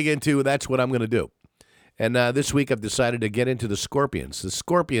want to dig into, that's what I'm going to do. And this week I've decided to get into the Scorpions. The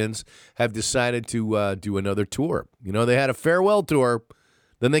Scorpions have decided to do another tour. They had a farewell tour,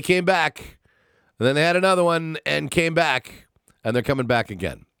 then they came back, and then they had another one and came back, and they're coming back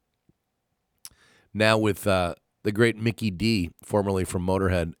again. Now with the great Mickey D, formerly from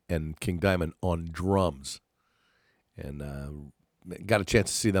Motorhead, and King Diamond on drums. And got a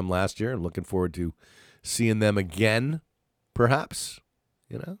chance to see them last year and looking forward to seeing them again, perhaps,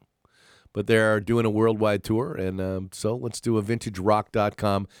 But they're doing a worldwide tour, and so let's do a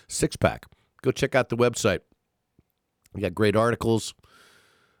VintageRock.com 6-pack. Go check out the website. We got great articles,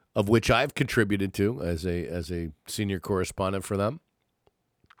 of which I've contributed to as a senior correspondent for them.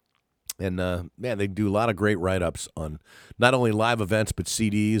 And, man, they do a lot of great write-ups on not only live events, but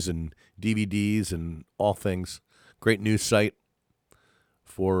CDs and DVDs and all things. Great news site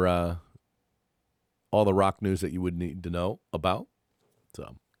for all the rock news that you would need to know about.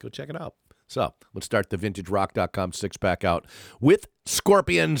 So go check it out. So let's start the VintageRock.com 6-pack out with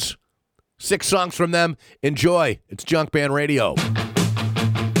Scorpions. 6 songs from them. Enjoy. It's Junkman Radio.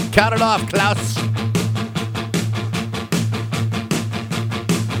 Count it off, Klaus.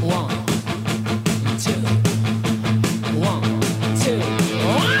 1, 2, 1, 2,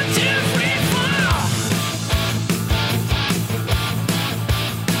 1, 2, 3, 4.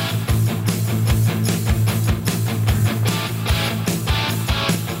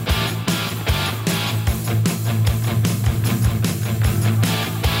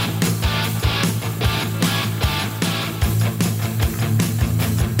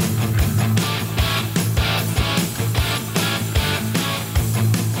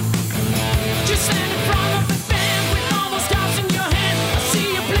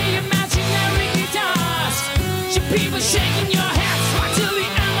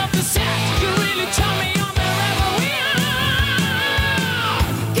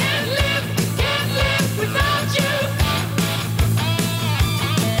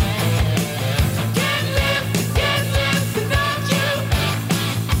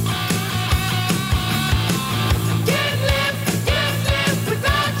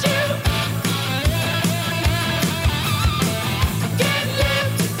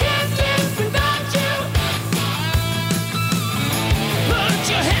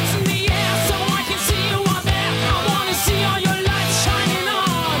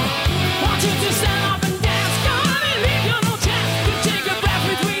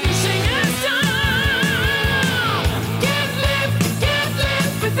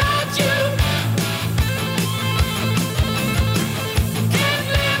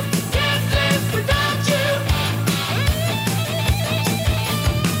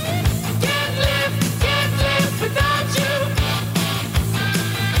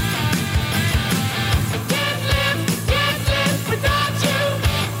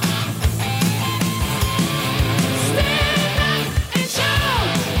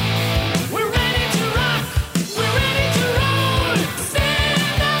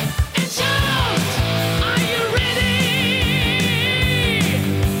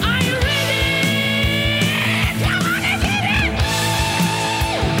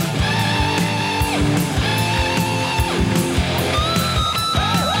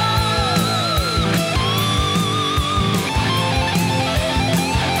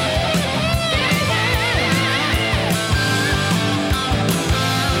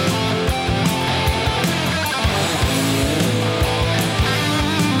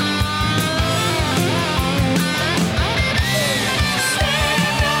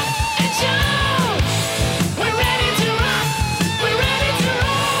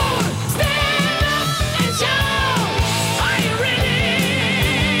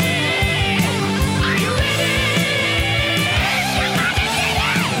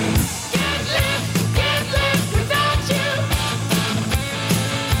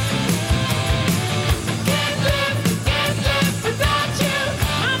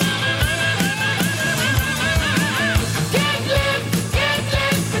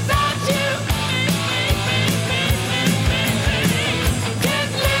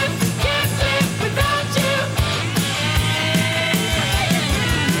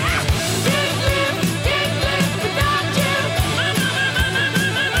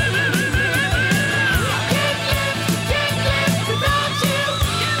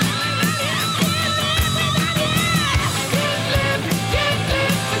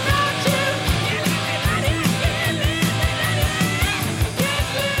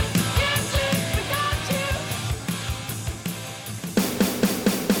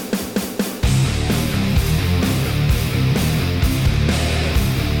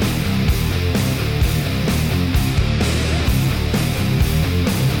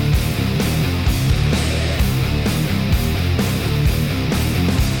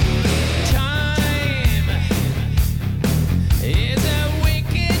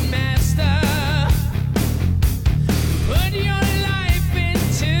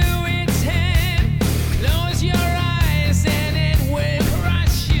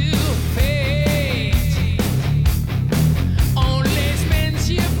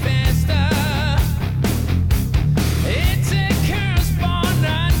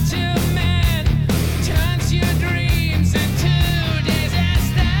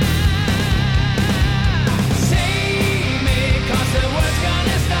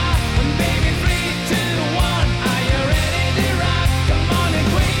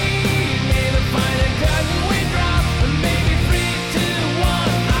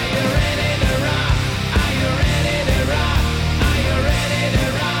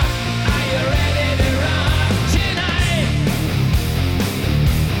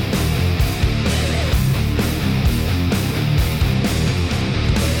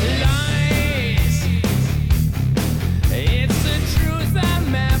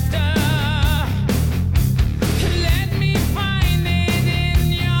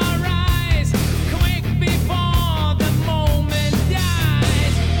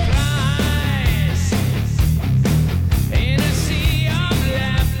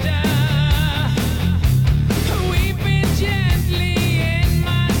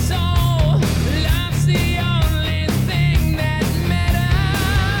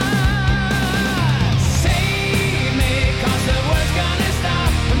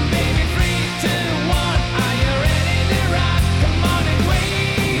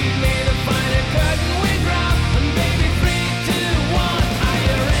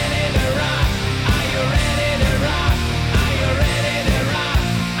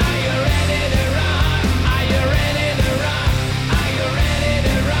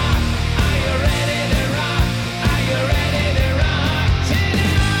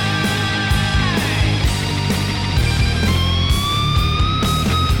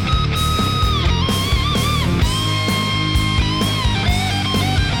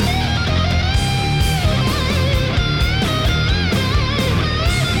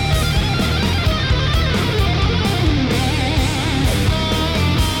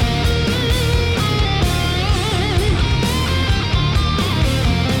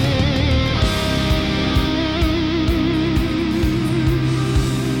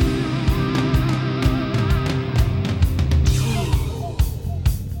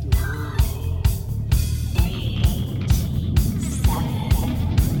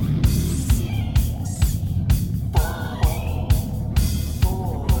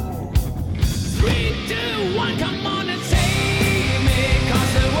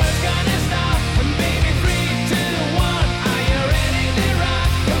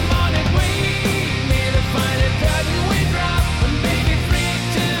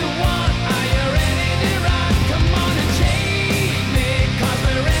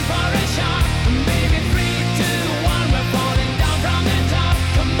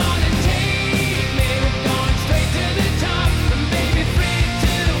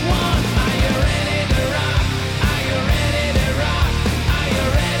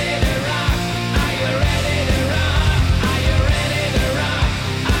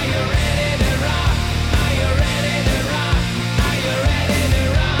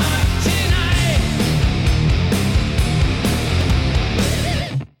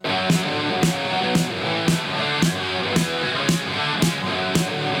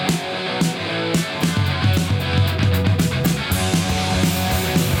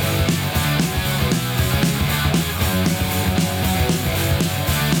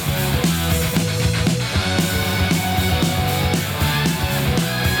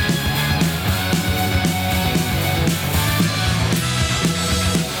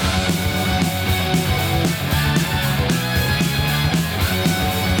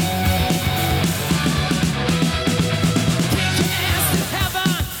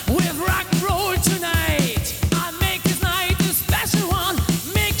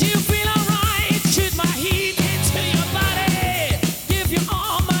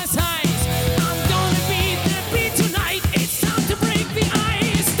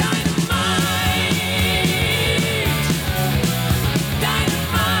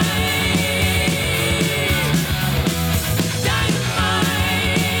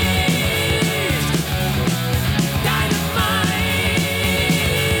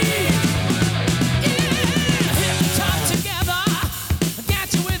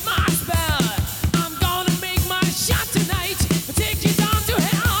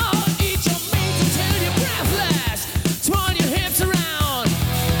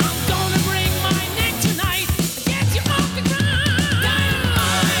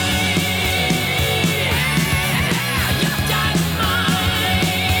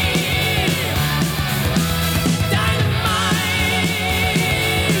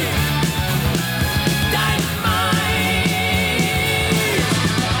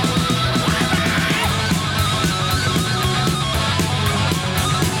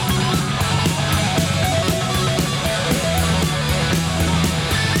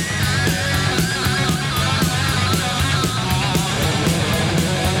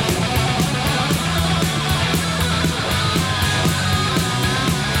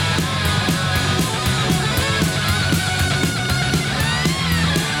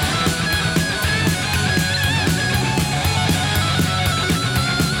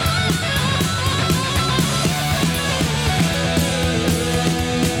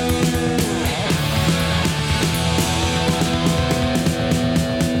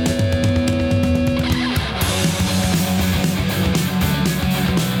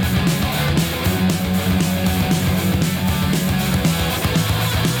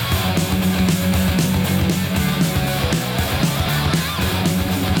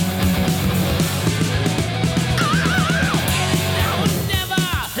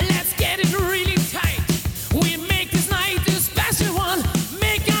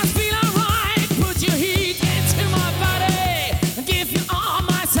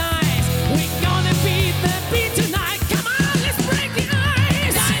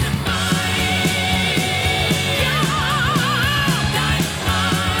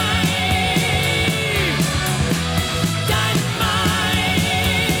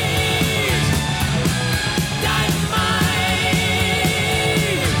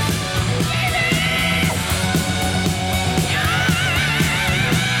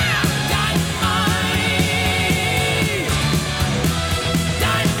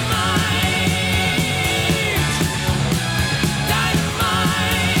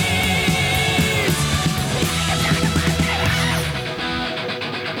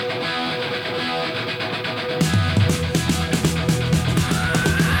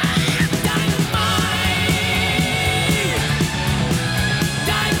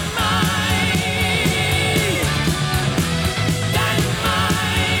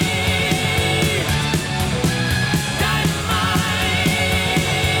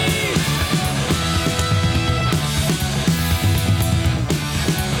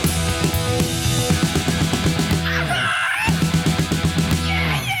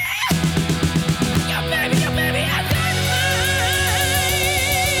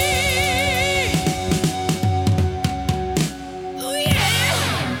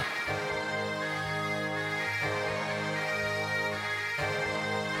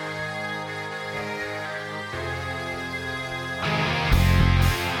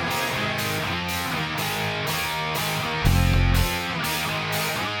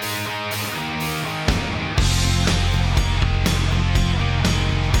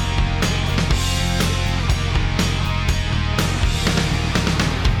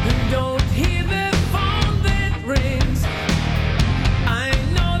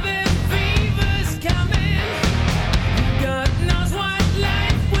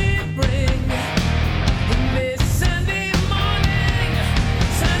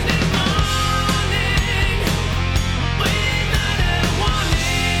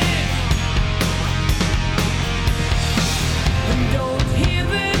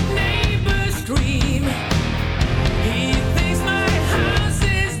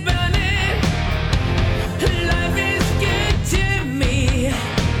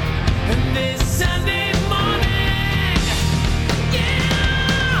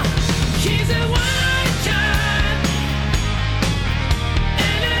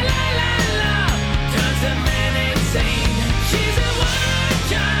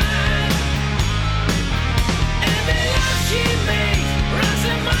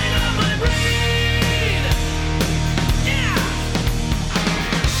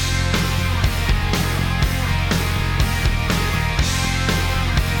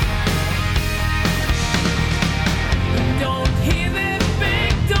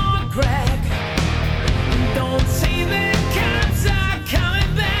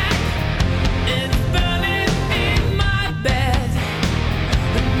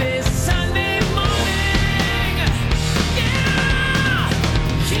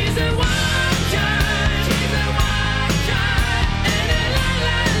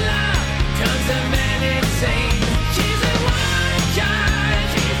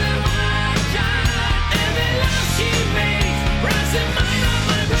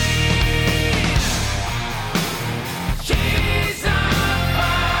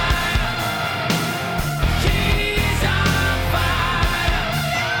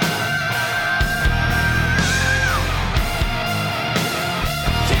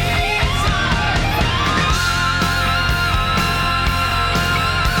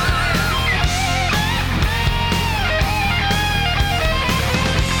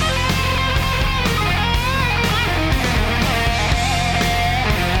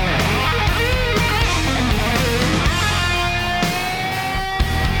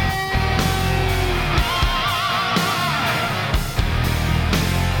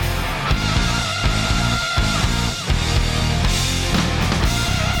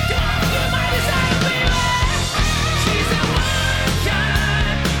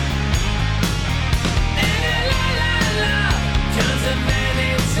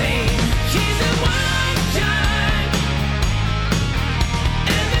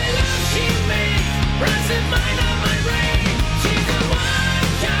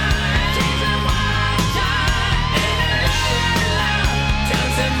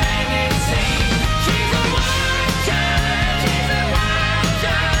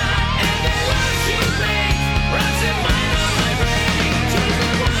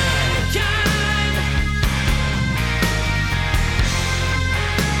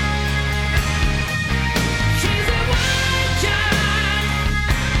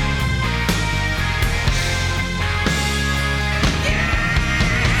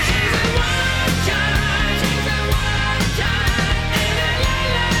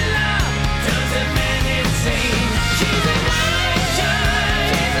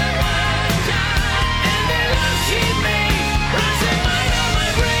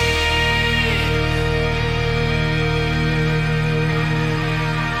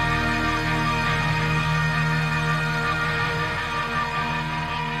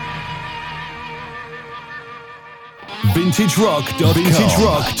 VintageRock.com.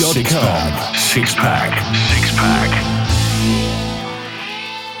 VintageRock.com. Six pack. Six pack.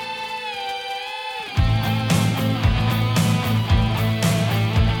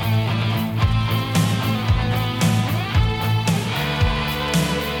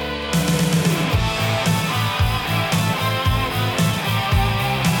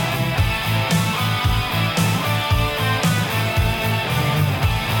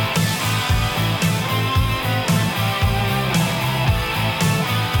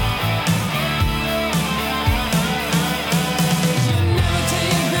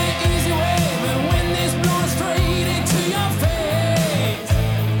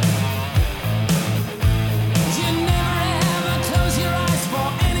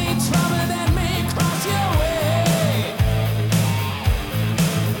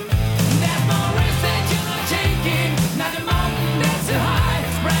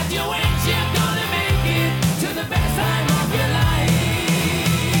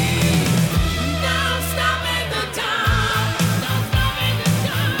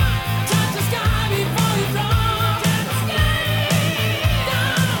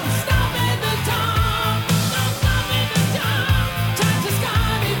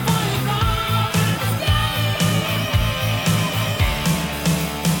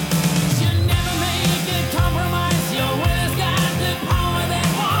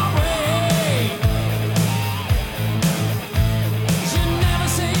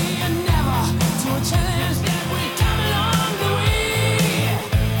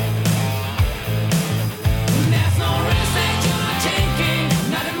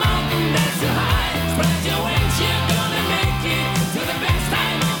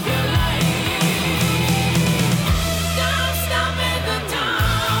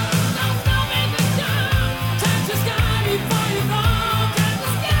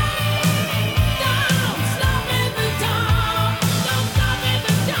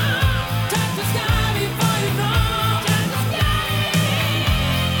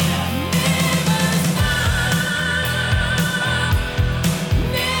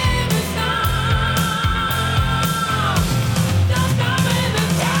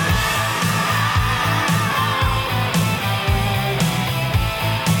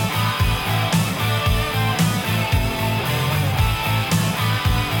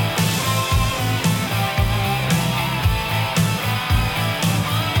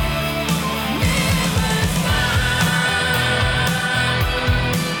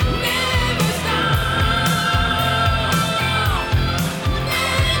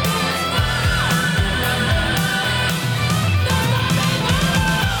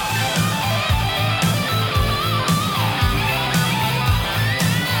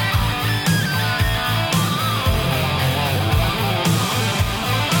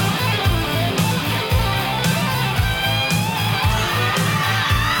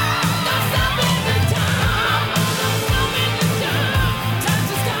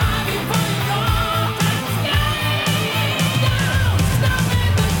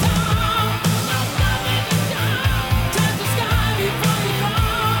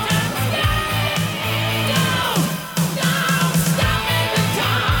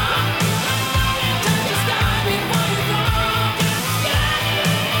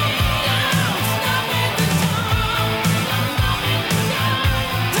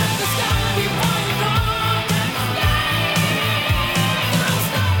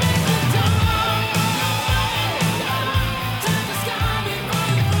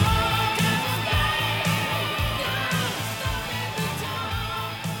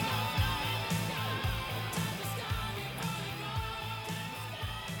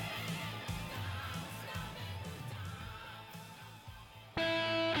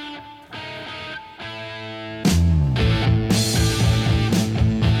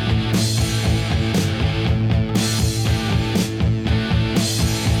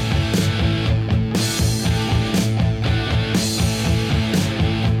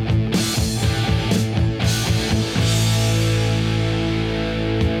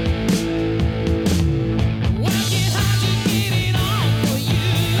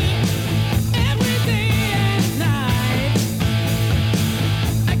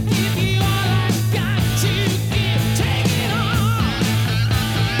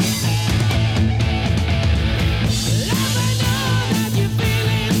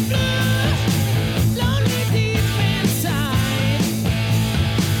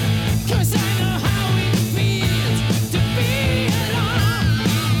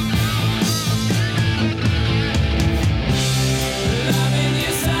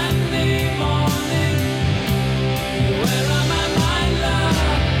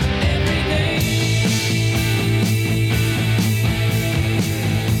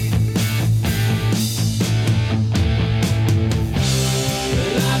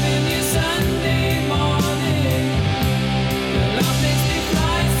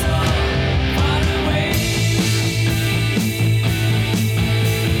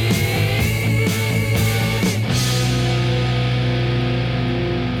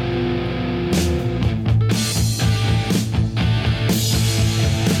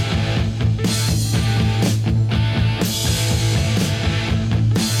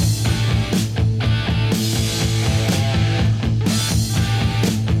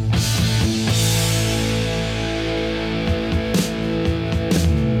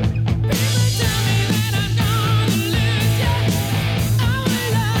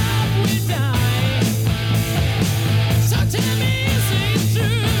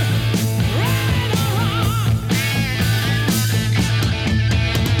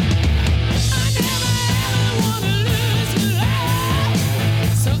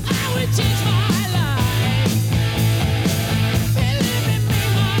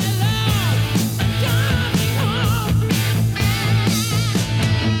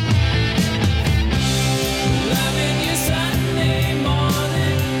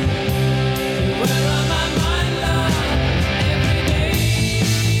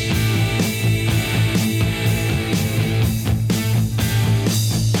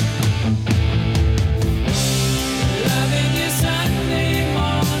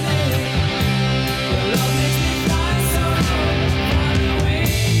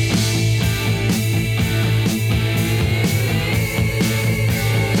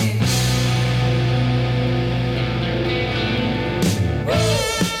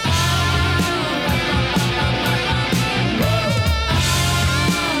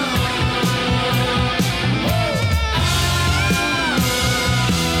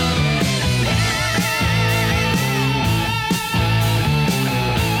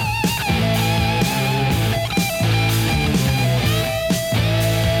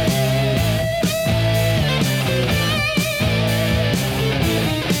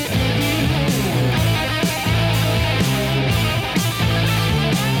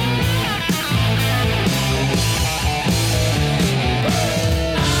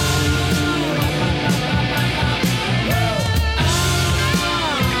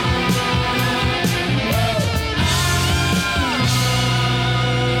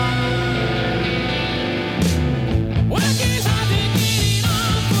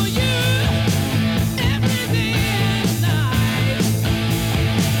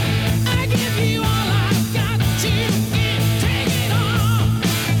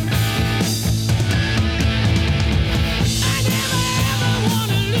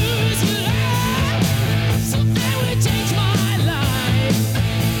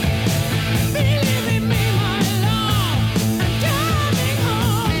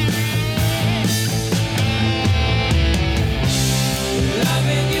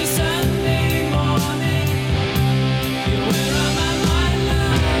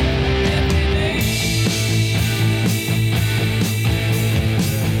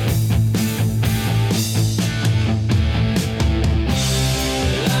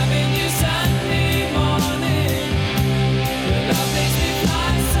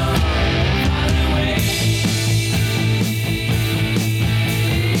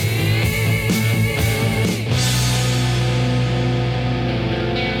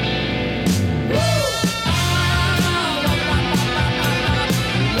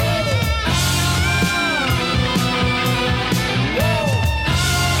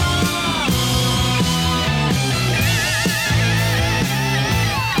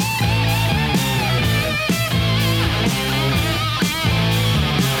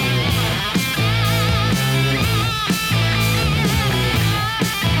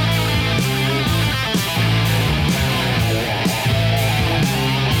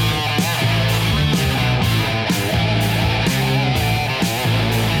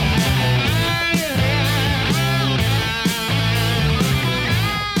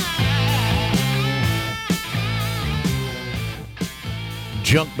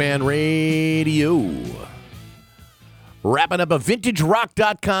 Junkman Radio. Wrapping up a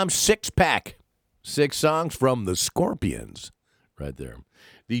VintageRock.com 6-pack. 6 songs from the Scorpions. Right there.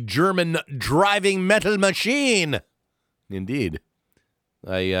 The German driving metal machine. Indeed.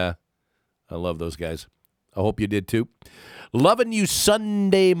 I love those guys. I hope you did too. Loving You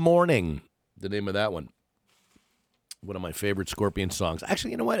Sunday Morning. The name of that one. One of my favorite Scorpion songs.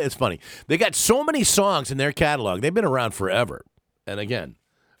 Actually, you know what? It's funny. They got so many songs in their catalog. They've been around forever. And again,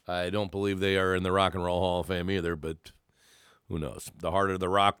 I don't believe they are in the Rock and Roll Hall of Fame either, but who knows? The harder the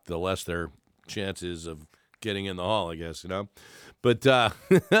rock, the less their chances of getting in the hall, I guess, you know? But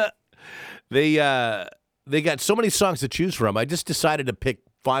they got so many songs to choose from. I just decided to pick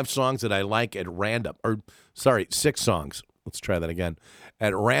 5 songs that I like at random. 6 songs. Let's try that again.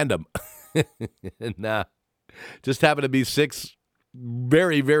 At random. And just happened to be 6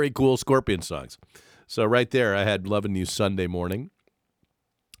 very, very cool Scorpion songs. So right there, I had Lovin' You Sunday Morning.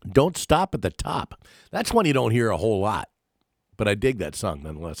 Don't Stop at the Top. That's one you don't hear a whole lot. But I dig that song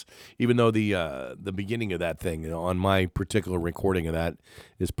nonetheless. Even though the beginning of that thing, you know, on my particular recording of that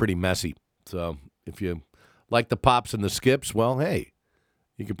is pretty messy. So if you like the pops and the skips, well, hey,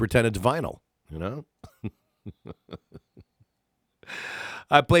 you can pretend it's vinyl, you know?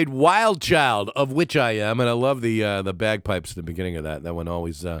 I played Wild Child, of which I am, and I love the bagpipes at the beginning of that. That one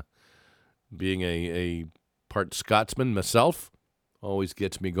always, being a part Scotsman myself, always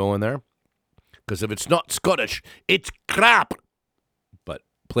gets me going there. Because if it's not Scottish, it's crap. But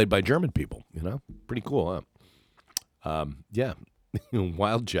played by German people, you know? Pretty cool, huh? Yeah,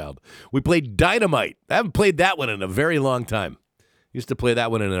 Wild Child. We played Dynamite. I haven't played that one in a very long time. Used to play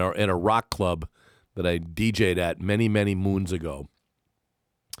that one in a rock club that I DJ'd at many, many moons ago.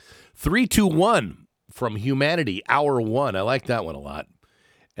 3-2-1 from Humanity, Hour 1. I like that one a lot.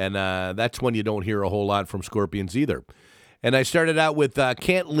 And that's one you don't hear a whole lot from Scorpions either. And I started out with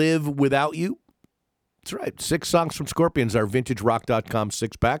Can't Live Without You. That's right. 6 songs from Scorpions, our VintageRock.com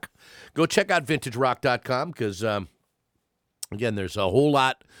 6-pack. Go check out VintageRock.com because, again, there's a whole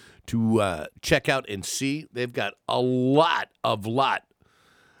lot to check out and see. They've got a lot of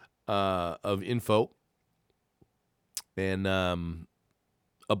info and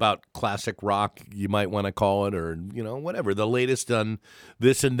about classic rock, you might want to call it, or, you know, whatever. The latest on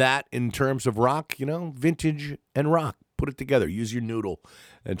this and that in terms of rock, you know, vintage and rock. Put it together. Use your noodle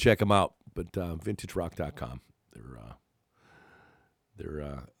and check them out. But VintageRock.com,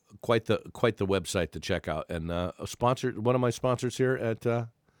 they're quite the website to check out, and a sponsor, one of my sponsors here at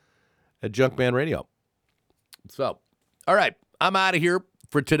Junkman Radio. So, all right, I'm out of here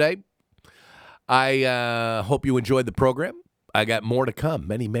for today. I hope you enjoyed the program. I got more to come,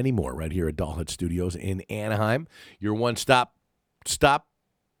 many, many more, right here at Dollhead Studios in Anaheim. Your one-stop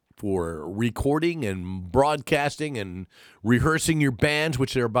for recording and broadcasting and rehearsing your bands,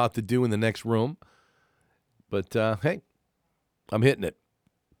 which they're about to do in the next room. But hey, I'm hitting it.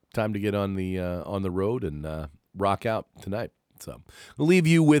 Time to get on the road and rock out tonight. So I'll leave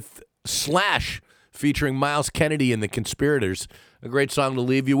you with Slash featuring Miles Kennedy and the Conspirators. A great song to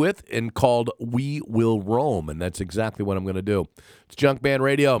leave you with, and called We Will Roam, and that's exactly what I'm going to do. It's Junkman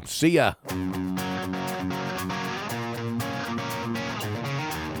Radio. See ya.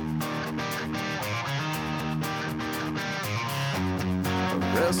 A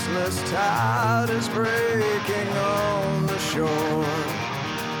restless tide is breaking on the shore.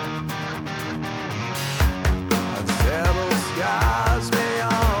 Unsettled skies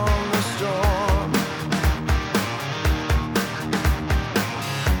beyond the storm.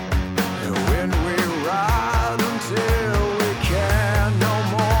 And we ride until we can no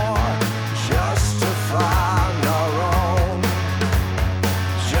more, just to find our own,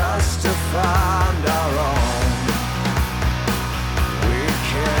 just to find our own. We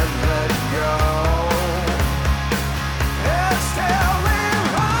can't let go. It's still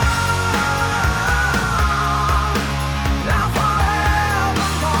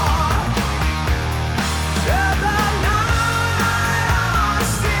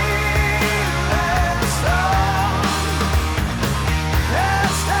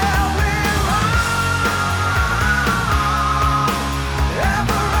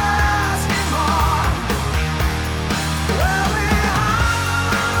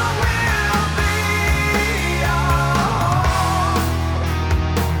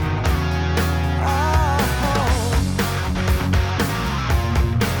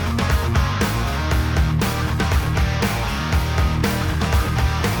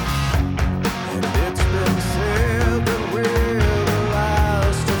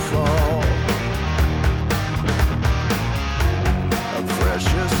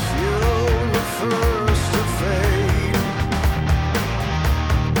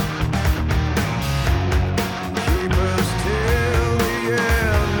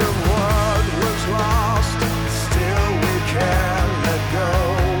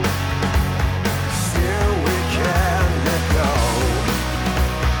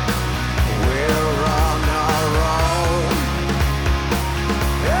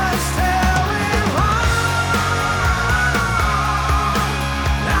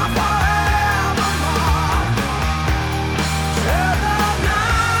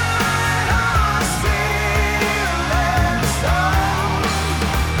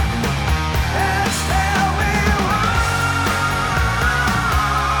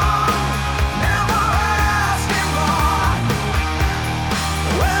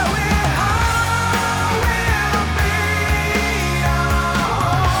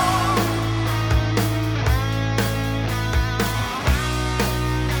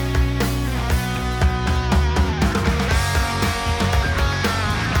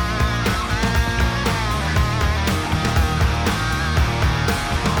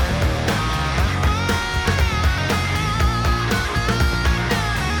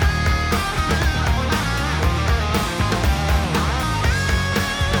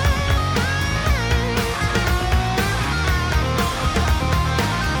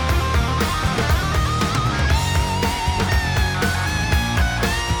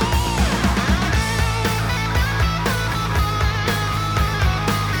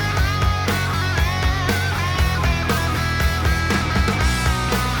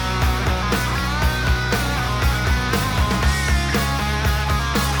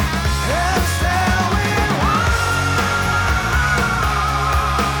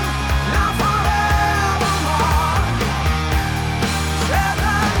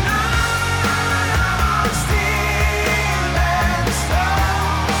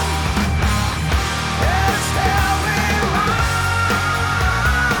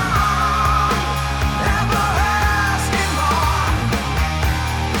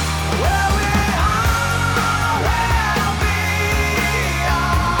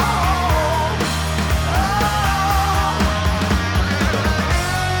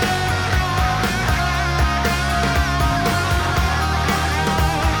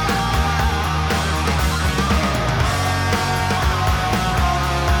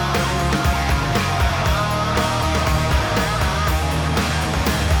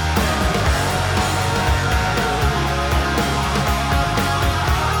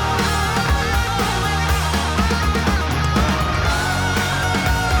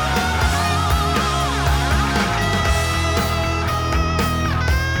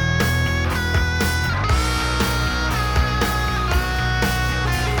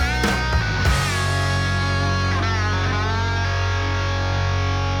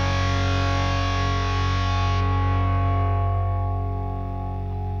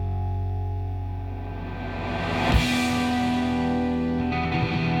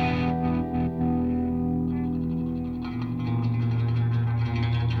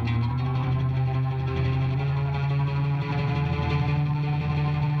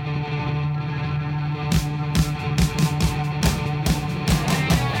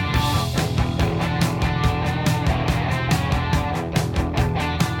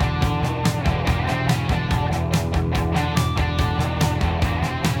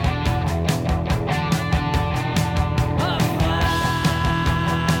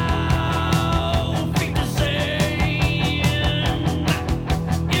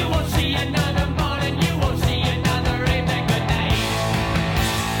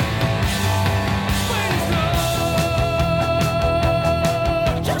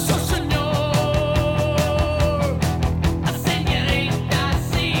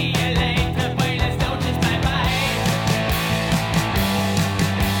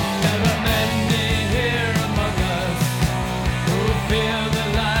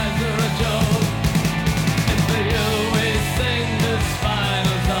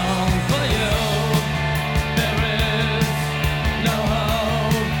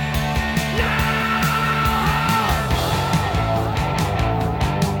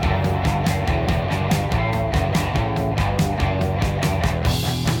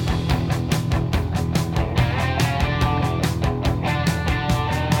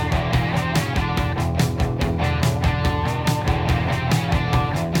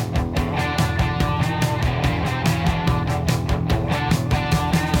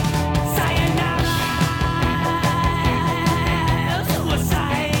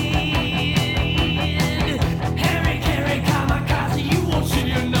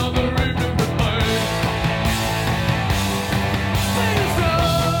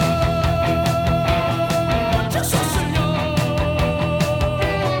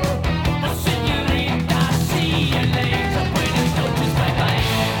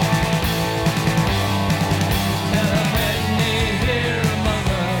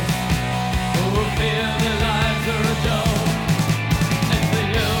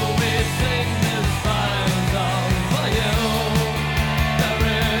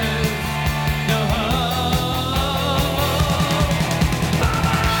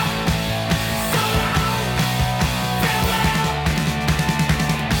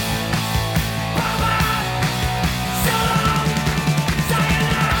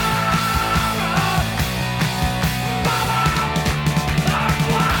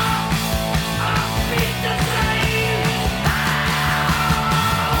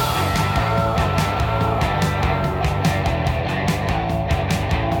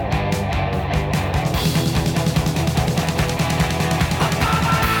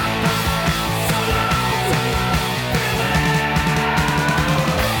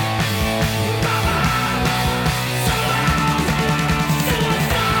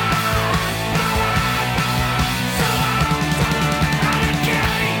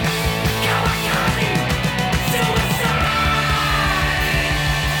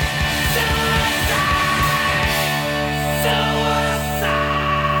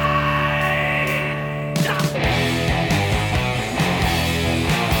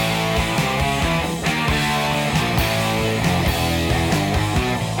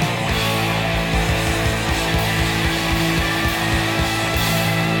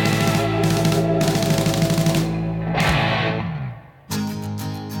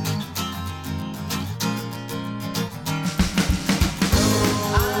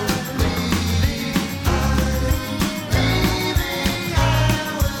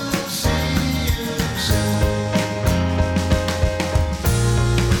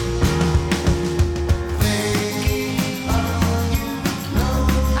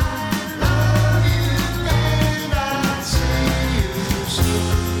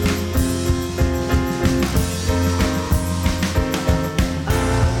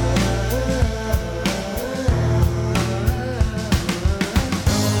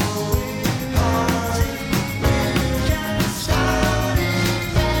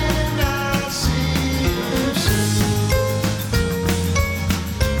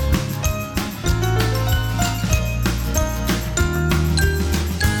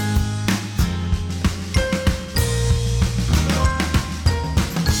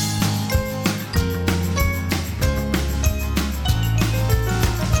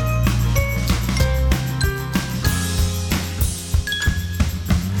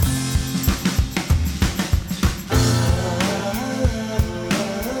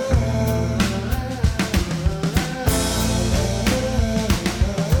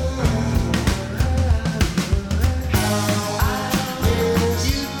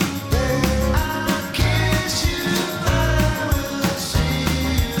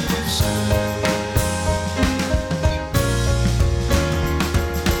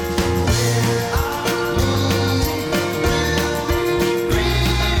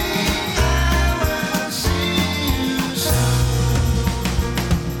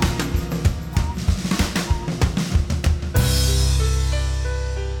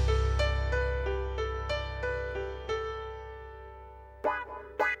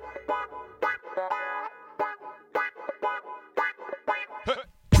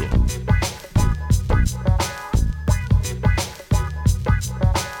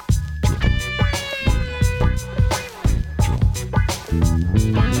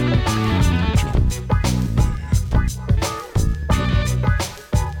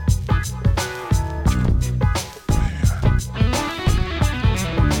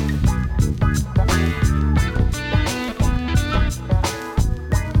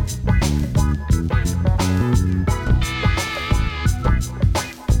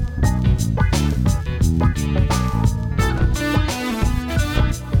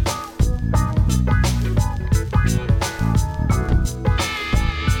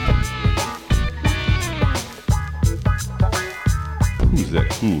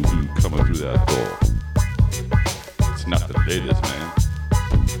latest, man.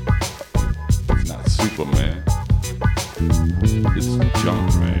 It's not Superman. It's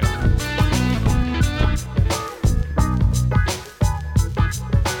Junkman.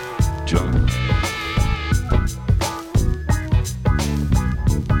 Junkman.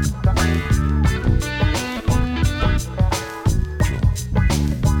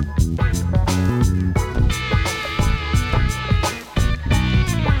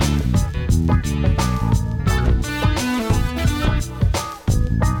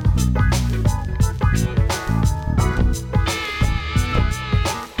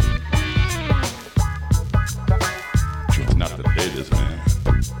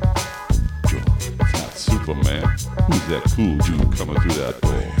 Man, who's that cool dude coming through that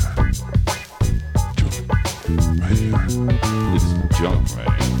door? Right here. It's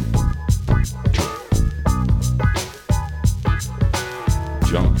Junkman.